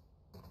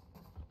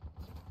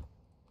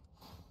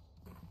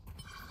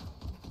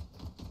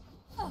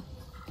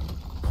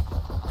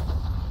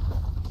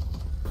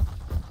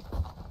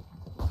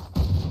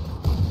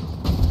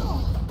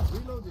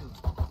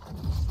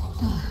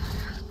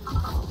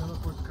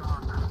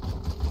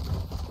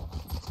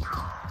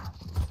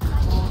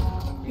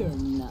 You're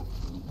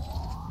nothing.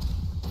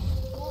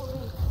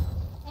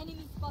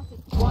 Enemy spotted.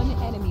 One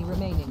enemy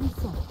remaining.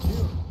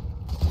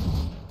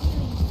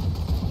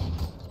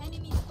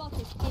 Enemy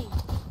spotted A.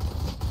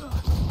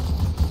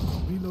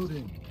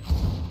 Reloading.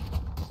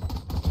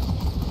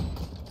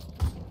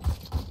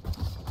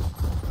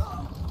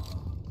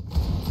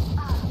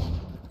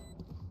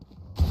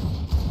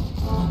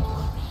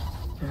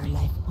 Your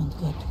life on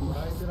good way.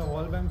 भाई तेरा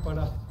wall bank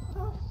पड़ा.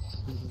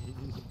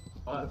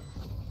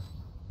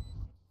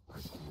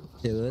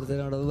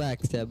 ചെറുതരത്തിനോട്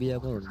ബാക്ക് സ്റ്റാബ് ചെയ്യാൻ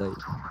ഉണ്ടായി.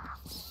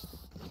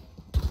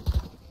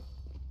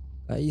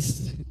 Guys,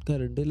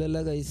 current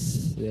illalla guys.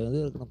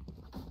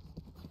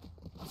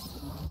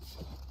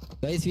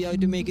 Guys, we have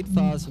to make it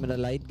fast. मेरा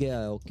light गया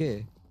है, okay?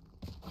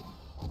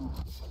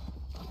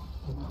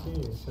 Okay,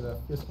 फिर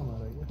FPS कम आ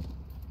रहा है क्या?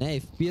 नहीं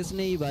FPS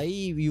नहीं भाई,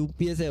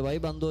 UPS है भाई,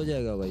 बंद हो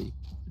जाएगा भाई.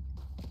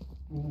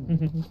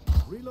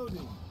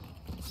 Reloading.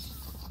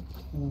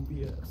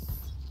 UPS.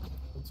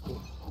 Let's go.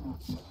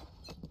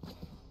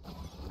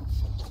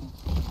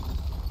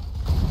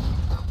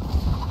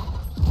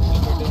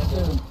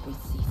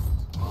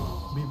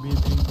 B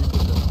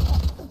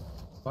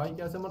भाई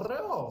कैसे मर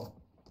रहे हो?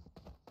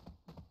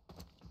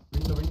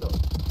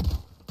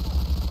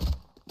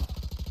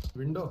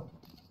 Window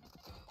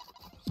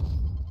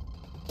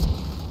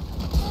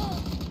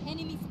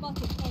Enemy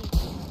spotted.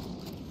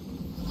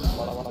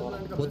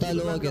 Both are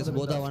low, I guess.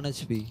 Both are 1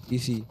 HP.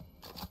 Easy.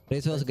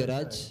 Race was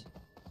garage.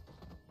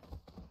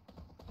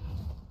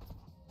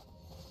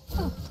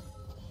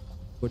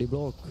 Body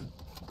block.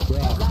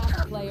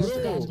 Last player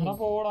standing.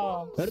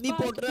 Erdi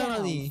potra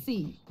ni.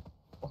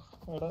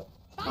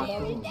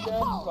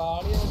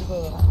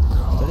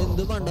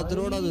 എന്ത്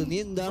മണ്ടത്തിലോടാ നീ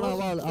എന്താണ്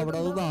അവിടെ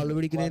വാള്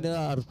പിടിക്കുന്നതിന്റെ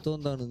അർത്ഥം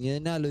എന്താണ് നീ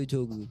തന്നെ ആലോചിച്ച്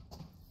നോക്ക്.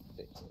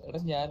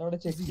 ഞാനവിടെ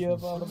ചെക്ക്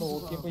ചെയ്തപ്പോ അവിടെ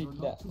നോക്കിയപ്പോ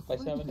ഇല്ല,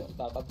 പക്ഷെ അവന്റെ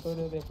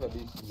നടത്തൊരു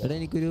പ്രതീക്ഷിച്ചില്ല. എടാ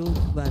എനിക്കൊരു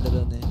ബാൻഡർ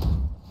തന്നെ.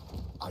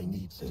 I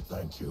need to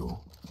thank you.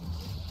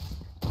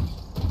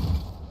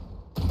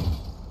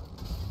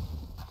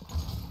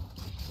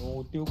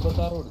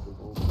 136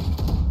 കൊടുത്തു.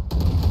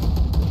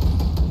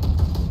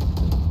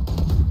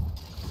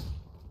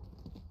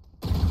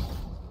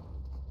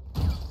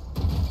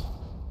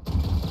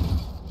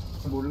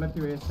 Bullet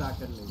waste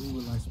ആക്കല്ലേ.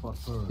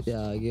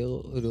 ആകെ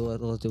ഒരു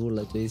കുറച്ച്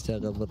ബുള്ളറ്റ് വേസ്റ്റ്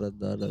ആക്കാൻ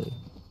പറഞ്ഞതാണ്.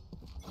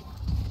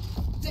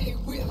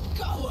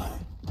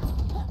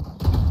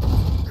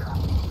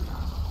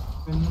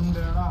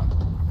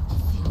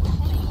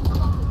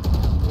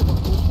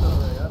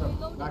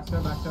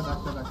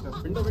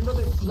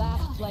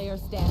 Last player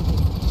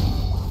standing.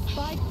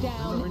 Spike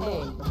down A.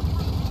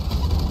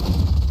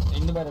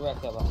 ഇന്ന് വരെ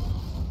ബാക്കാവാ.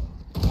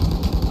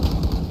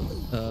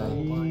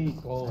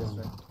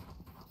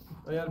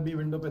 यार बी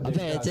विंडो पे देख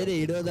ऐसे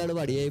रेडियो दाड़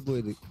बढ़ियाई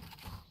പോയത്.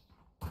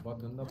 बहुत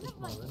गंदा पुश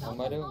मार रहा है.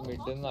 हमारे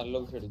मिड में നല്ല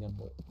പുഷ്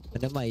അടിക്കുന്നുണ്ട്.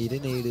 എന്റെ മൈര്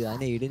നെയ്ഡ് ആ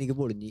നെയ്ഡ് എനിക്ക്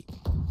പൊളിഞ്ഞി.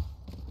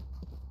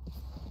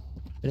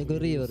 എനിക്ക്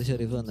ഒരു റിവർ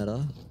ഷെരീഫ് വന്നടാ.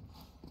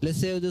 Let's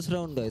save this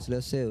round guys,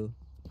 let's save.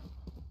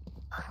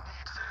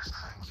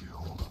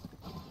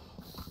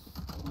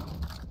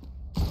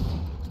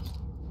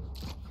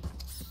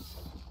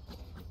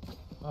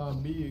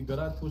 B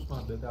garage push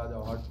मार देते, आ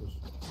जाओ hard push.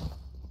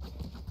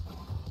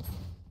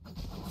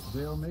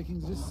 They are making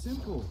this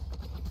simple.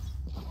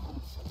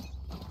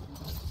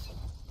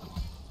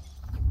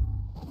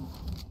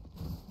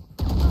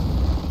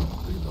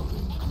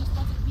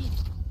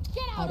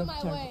 Get out of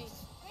my way!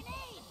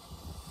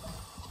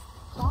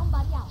 Bomb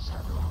buddy out.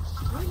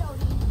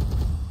 Reloading.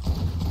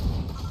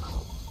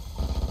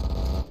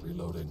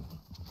 Reloading.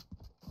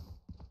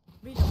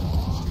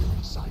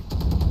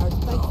 Our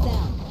spike's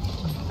down.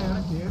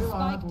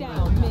 Spike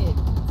down mid.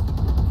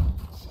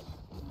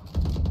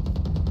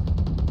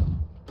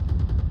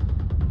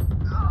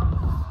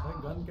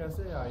 Gun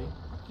कैसे आई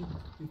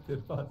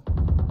तेरे पास?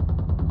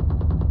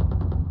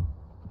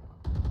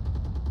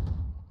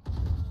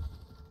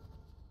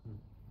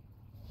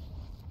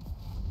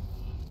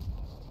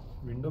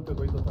 Window पे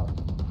कोई तो था.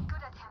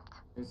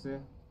 कैसे?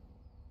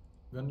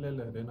 गन ले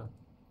लेना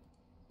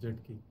जेट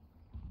की.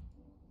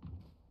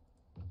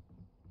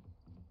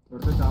 और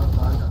तो चार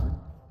चार जा रहे.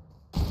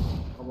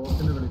 अब और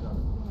कितने बड़ी car?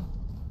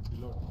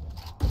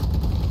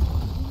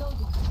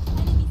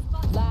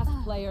 Last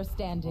player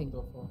standing.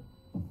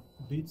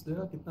 Breach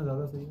देगा कितना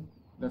ज्यादा सही है.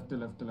 Left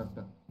left left.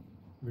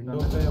 विंडो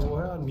पे वो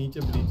है और नीचे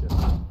ब्रीच है.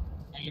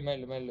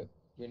 मेल विंडो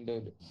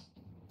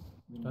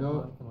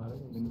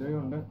विंडो ही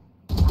ഉണ്ട്.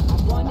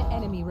 One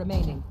enemy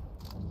remaining.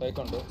 Back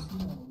on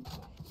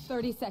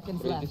 30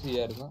 seconds left.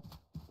 ये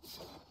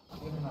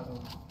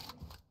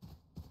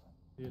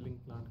लिंक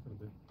प्लांट कर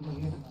दे.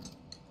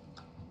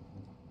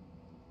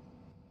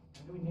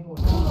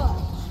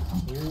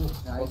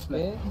 Nice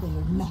play.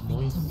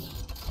 Nice.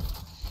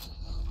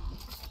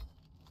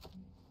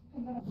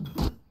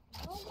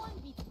 No one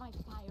beats my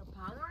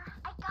firepower.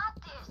 I got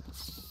this.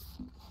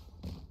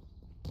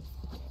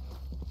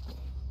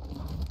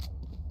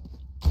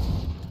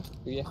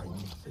 I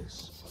need this.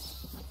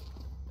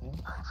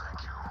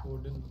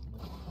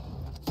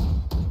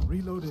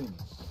 Reloading.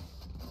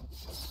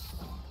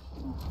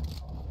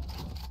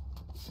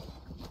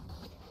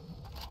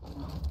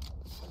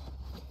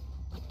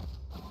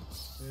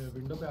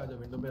 Window पे आ जा.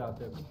 विंडो पे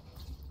आते हैं.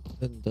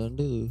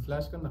 എന്താണ്ട്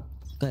फ्लैश करना.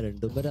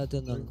 കറണ്ട് വരാത്ത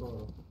എന്താണ്?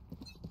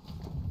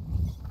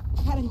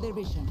 Cutting their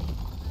vision.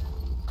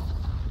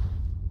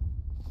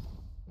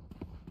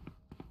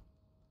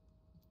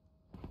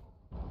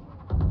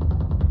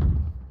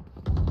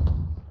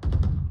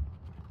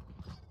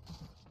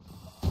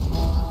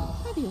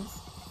 Adios.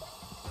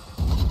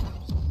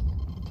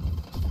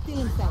 Still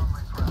in sight.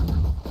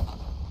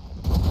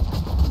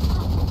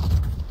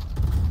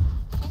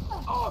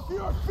 Off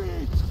your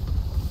feet!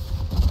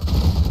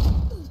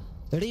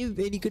 എടാ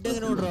എനിക്കിട്ട്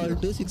എങ്ങനെ ഓർഡർ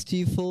ആയിട്ട്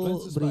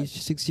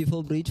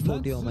 64 breach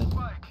 40 omen.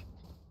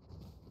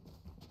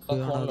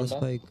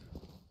 Spike.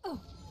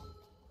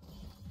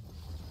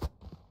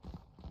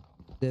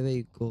 There we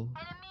go.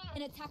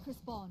 An attacker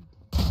spawn.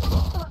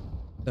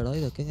 എടാ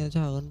ഇതൊക്കെ എങ്ങനെ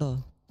ചാകണ്ട?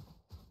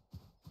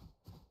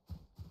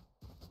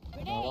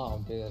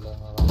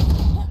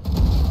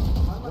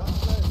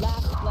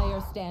 Last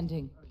player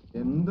standing.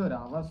 എന്തൊരു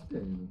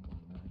അവസ്ഥയായിരുന്നു.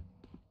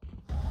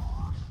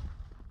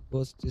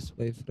 What's this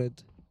by Fred?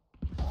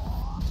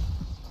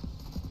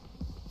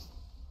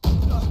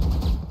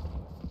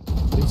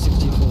 Breach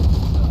 64.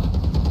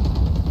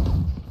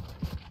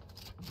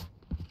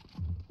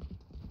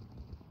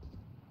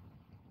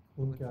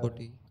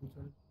 40.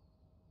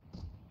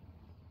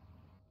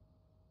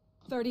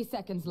 30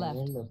 seconds left.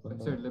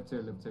 Left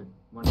side.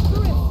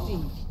 Thrifty.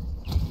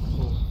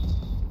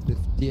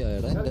 50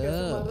 എടാ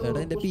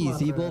എന്റെ PC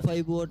ഇപ്പോ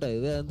 5 പോട്ടെ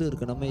ഇത് വേഗം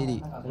തീർക്കണം Mary.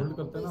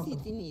 The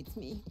city needs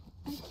me.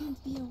 I can't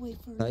be away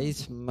for Guys,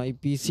 my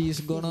PC is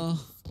gonna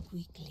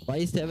by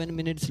 7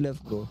 minutes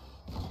left bro.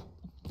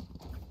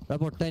 എടാ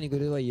പൊട്ടാ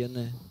എനിക്കൊരു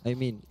വയ്യെന്ന് I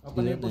mean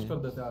अपन ये पुश कर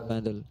देते हैं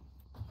handle.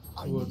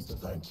 I need to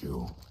thank you.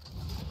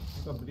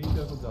 इसका ब्रीच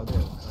है कुछ ज्यादा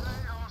है.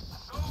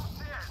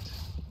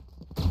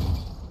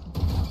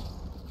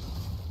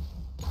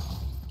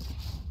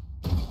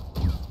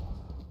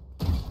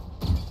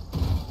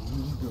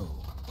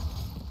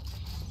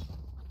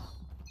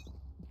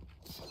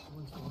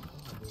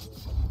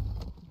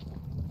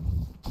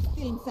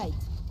 still in sight.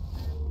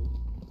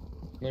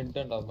 മിഡ്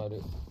ഉണ്ടാവുമാര്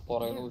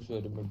പുറകെ പുഷ്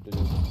വരും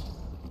middle.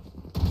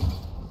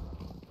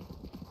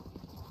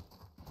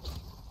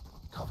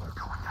 Cover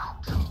going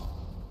out.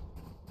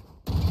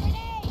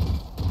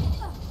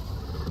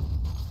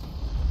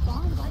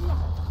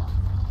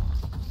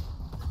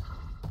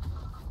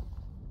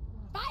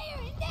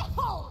 Fire in the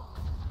hole.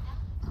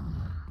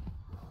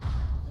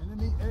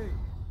 Enemy A.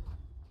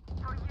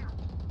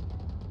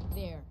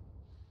 There.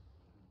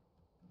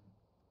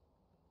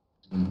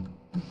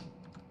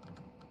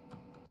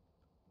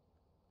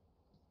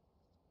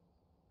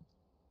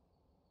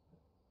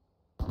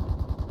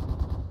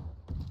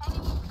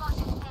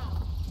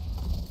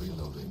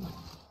 Reloading.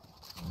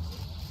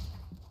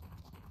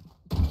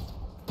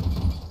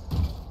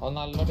 അത്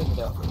നല്ല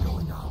ഡിസ്റ്റാ. Cover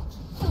going out.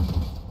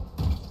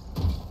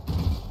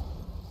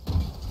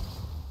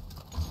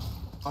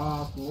 ആ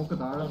സ്മോക്ക്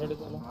താഴെ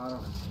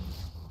ആരാണ്?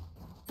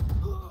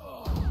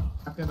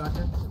 താക്കെ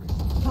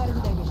Cutting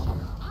their vision.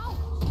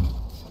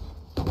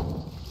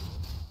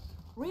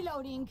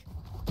 Reloading.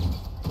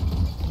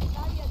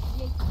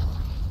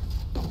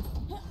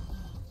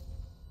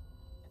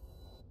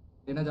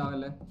 ഇതിനെ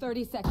ചാവല്ലേ?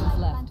 30 seconds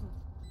left.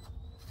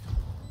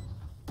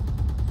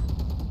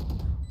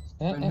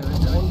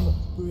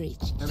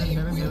 Breach.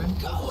 Heaven.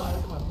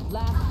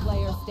 Last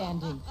player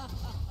standing.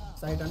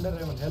 Sight under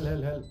Raven.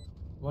 Hell.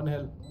 One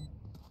hell.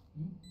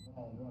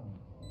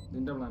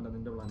 നിന്റെ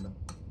plant.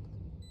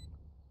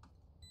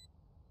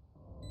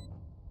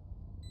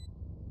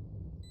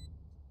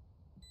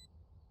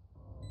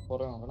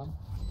 പുറകെ നോക്കണം.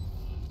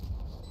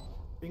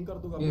 Ping कर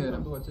दूंगा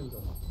चिल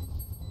कर.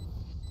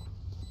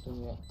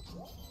 പിന്നെ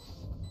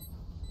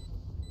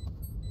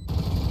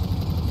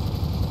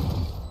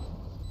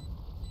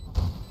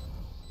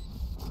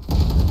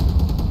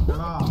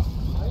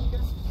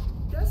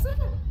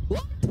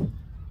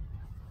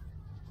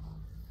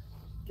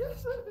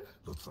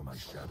Look for my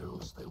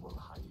shadows, they will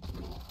hide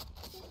you.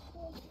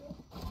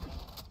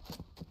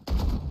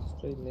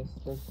 straight.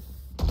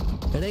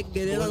 എടാ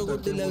ഗരേഡ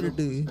കൊടുത്തില്ല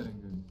അവരിട്ട്.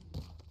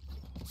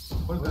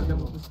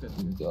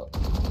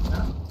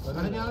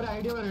 ഞാൻ ഒരു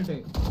ഐഡിയ പറയട്ടെ.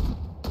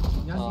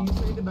 ഞാൻ സി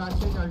സൈഡ് ബാക്ക്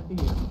സൈഡ് അൾട്ട്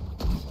ചെയ്യാം.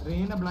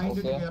 റെയിനെ ബ്ലൈൻഡ്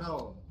ഇട്ട്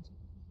കേറാവോ?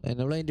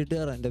 എന്നെ ബ്ലൈൻഡ് ഇട്ട്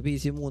കയറാം. എന്റെ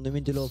PC 3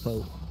 മിനിറ്റിൽ ഓഫ്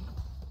ആവും.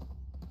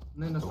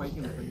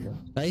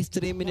 Guys,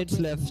 3 minutes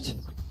left.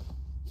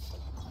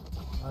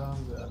 आराम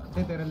से.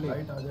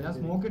 ഞാൻ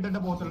സ്മോക്ക് ഇട്ടിട്ട്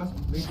പോത്തുള്ള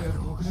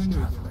സ്മോക്കിന് വേണ്ടി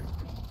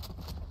വെയിറ്റ് ചെയ്യണം.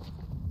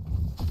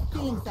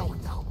 Still in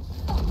sight.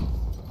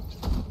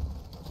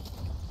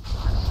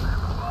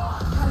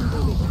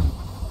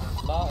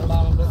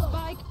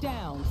 Spike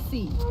down. C.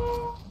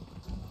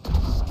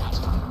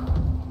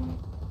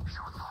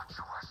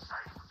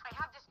 I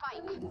have the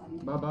spike.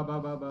 Ba.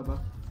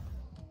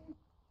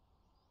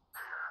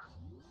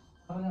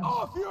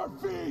 Off your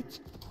feet!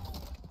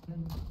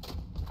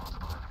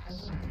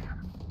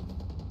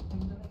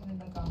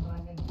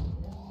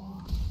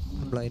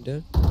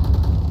 Blinded.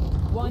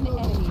 One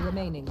enemy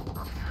remaining.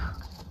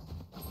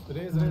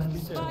 Raise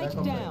पीछे. Spike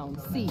down.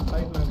 C.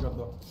 Sight plan कर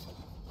दो.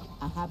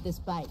 I have the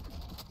spike.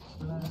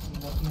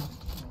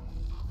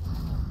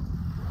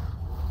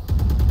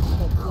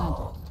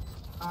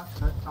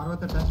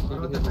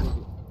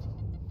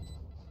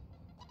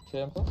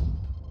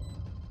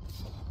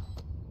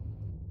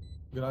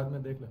 Garage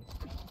में देख ले.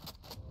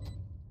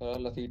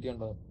 അല്ല സീറ്റി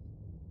ഉണ്ടോ?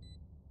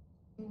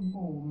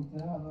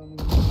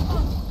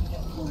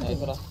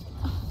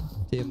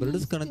 चेंबर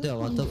डिस्कनेक्ट है.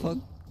 What the fuck?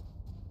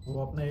 वो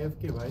अपना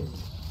AFK भाई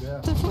गया.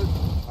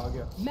 आ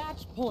गया.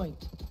 Match point.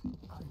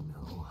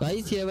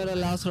 Guys, ये मेरा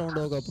last round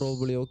होगा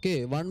probably. Okay,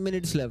 1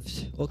 minute left.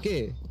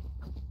 Okay.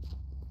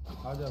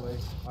 आजा भाई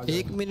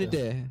 1 minute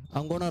है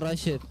I'm gonna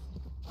rush it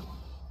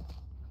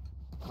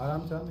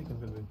आराम से निकल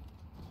फिर भी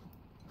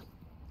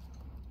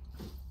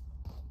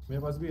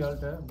मेरे पास भी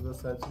अल्ट है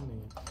बस सैचिंग नहीं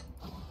है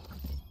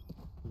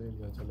ले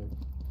लिया चलेगा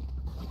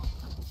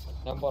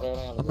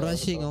I'm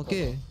rushing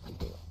okay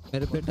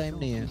मेरे पे टाइम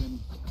नहीं है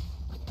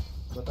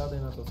बता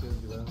देना तो फिर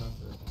दिवाना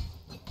से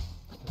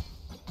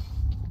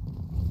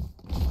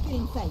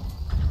Inside.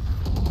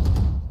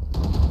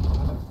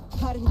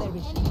 Cutting their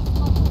vision.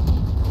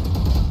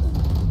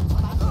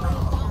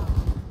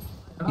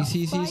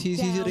 See,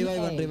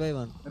 revive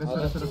one. I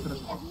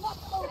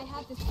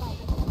have this spike.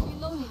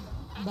 Reloading.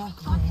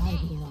 Back where I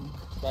belong.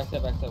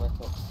 Backside.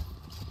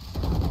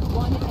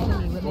 One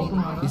enemy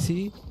remaining.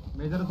 See?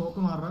 Major धोख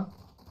मार रहा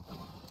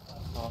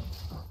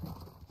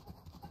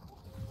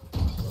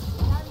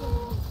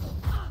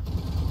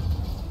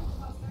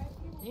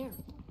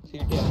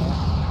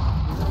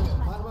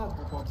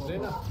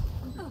लेना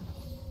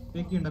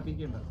पिक किंडा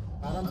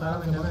आराम से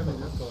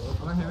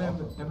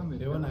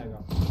हेवन आएगा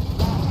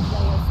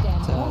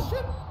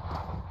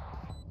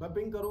मैं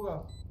पिंग करूंगा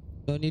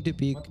No need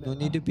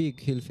to peek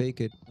he'll fake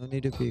it no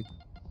need to peek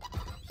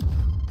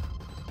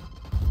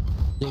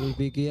jiggle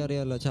peek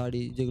यार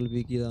छाड़ी jiggle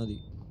peek दादी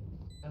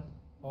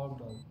ऑफ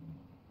डाउन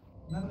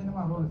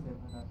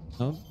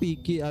हम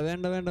peek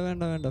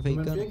वेंडा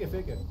fake कर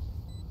फेक है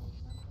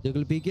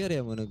jiggle peek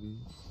यार మనకు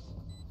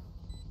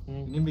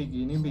निम्बी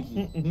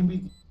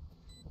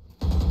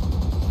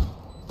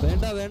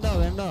वेंडा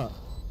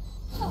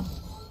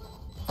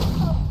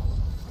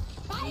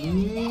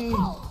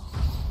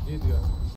जीत गया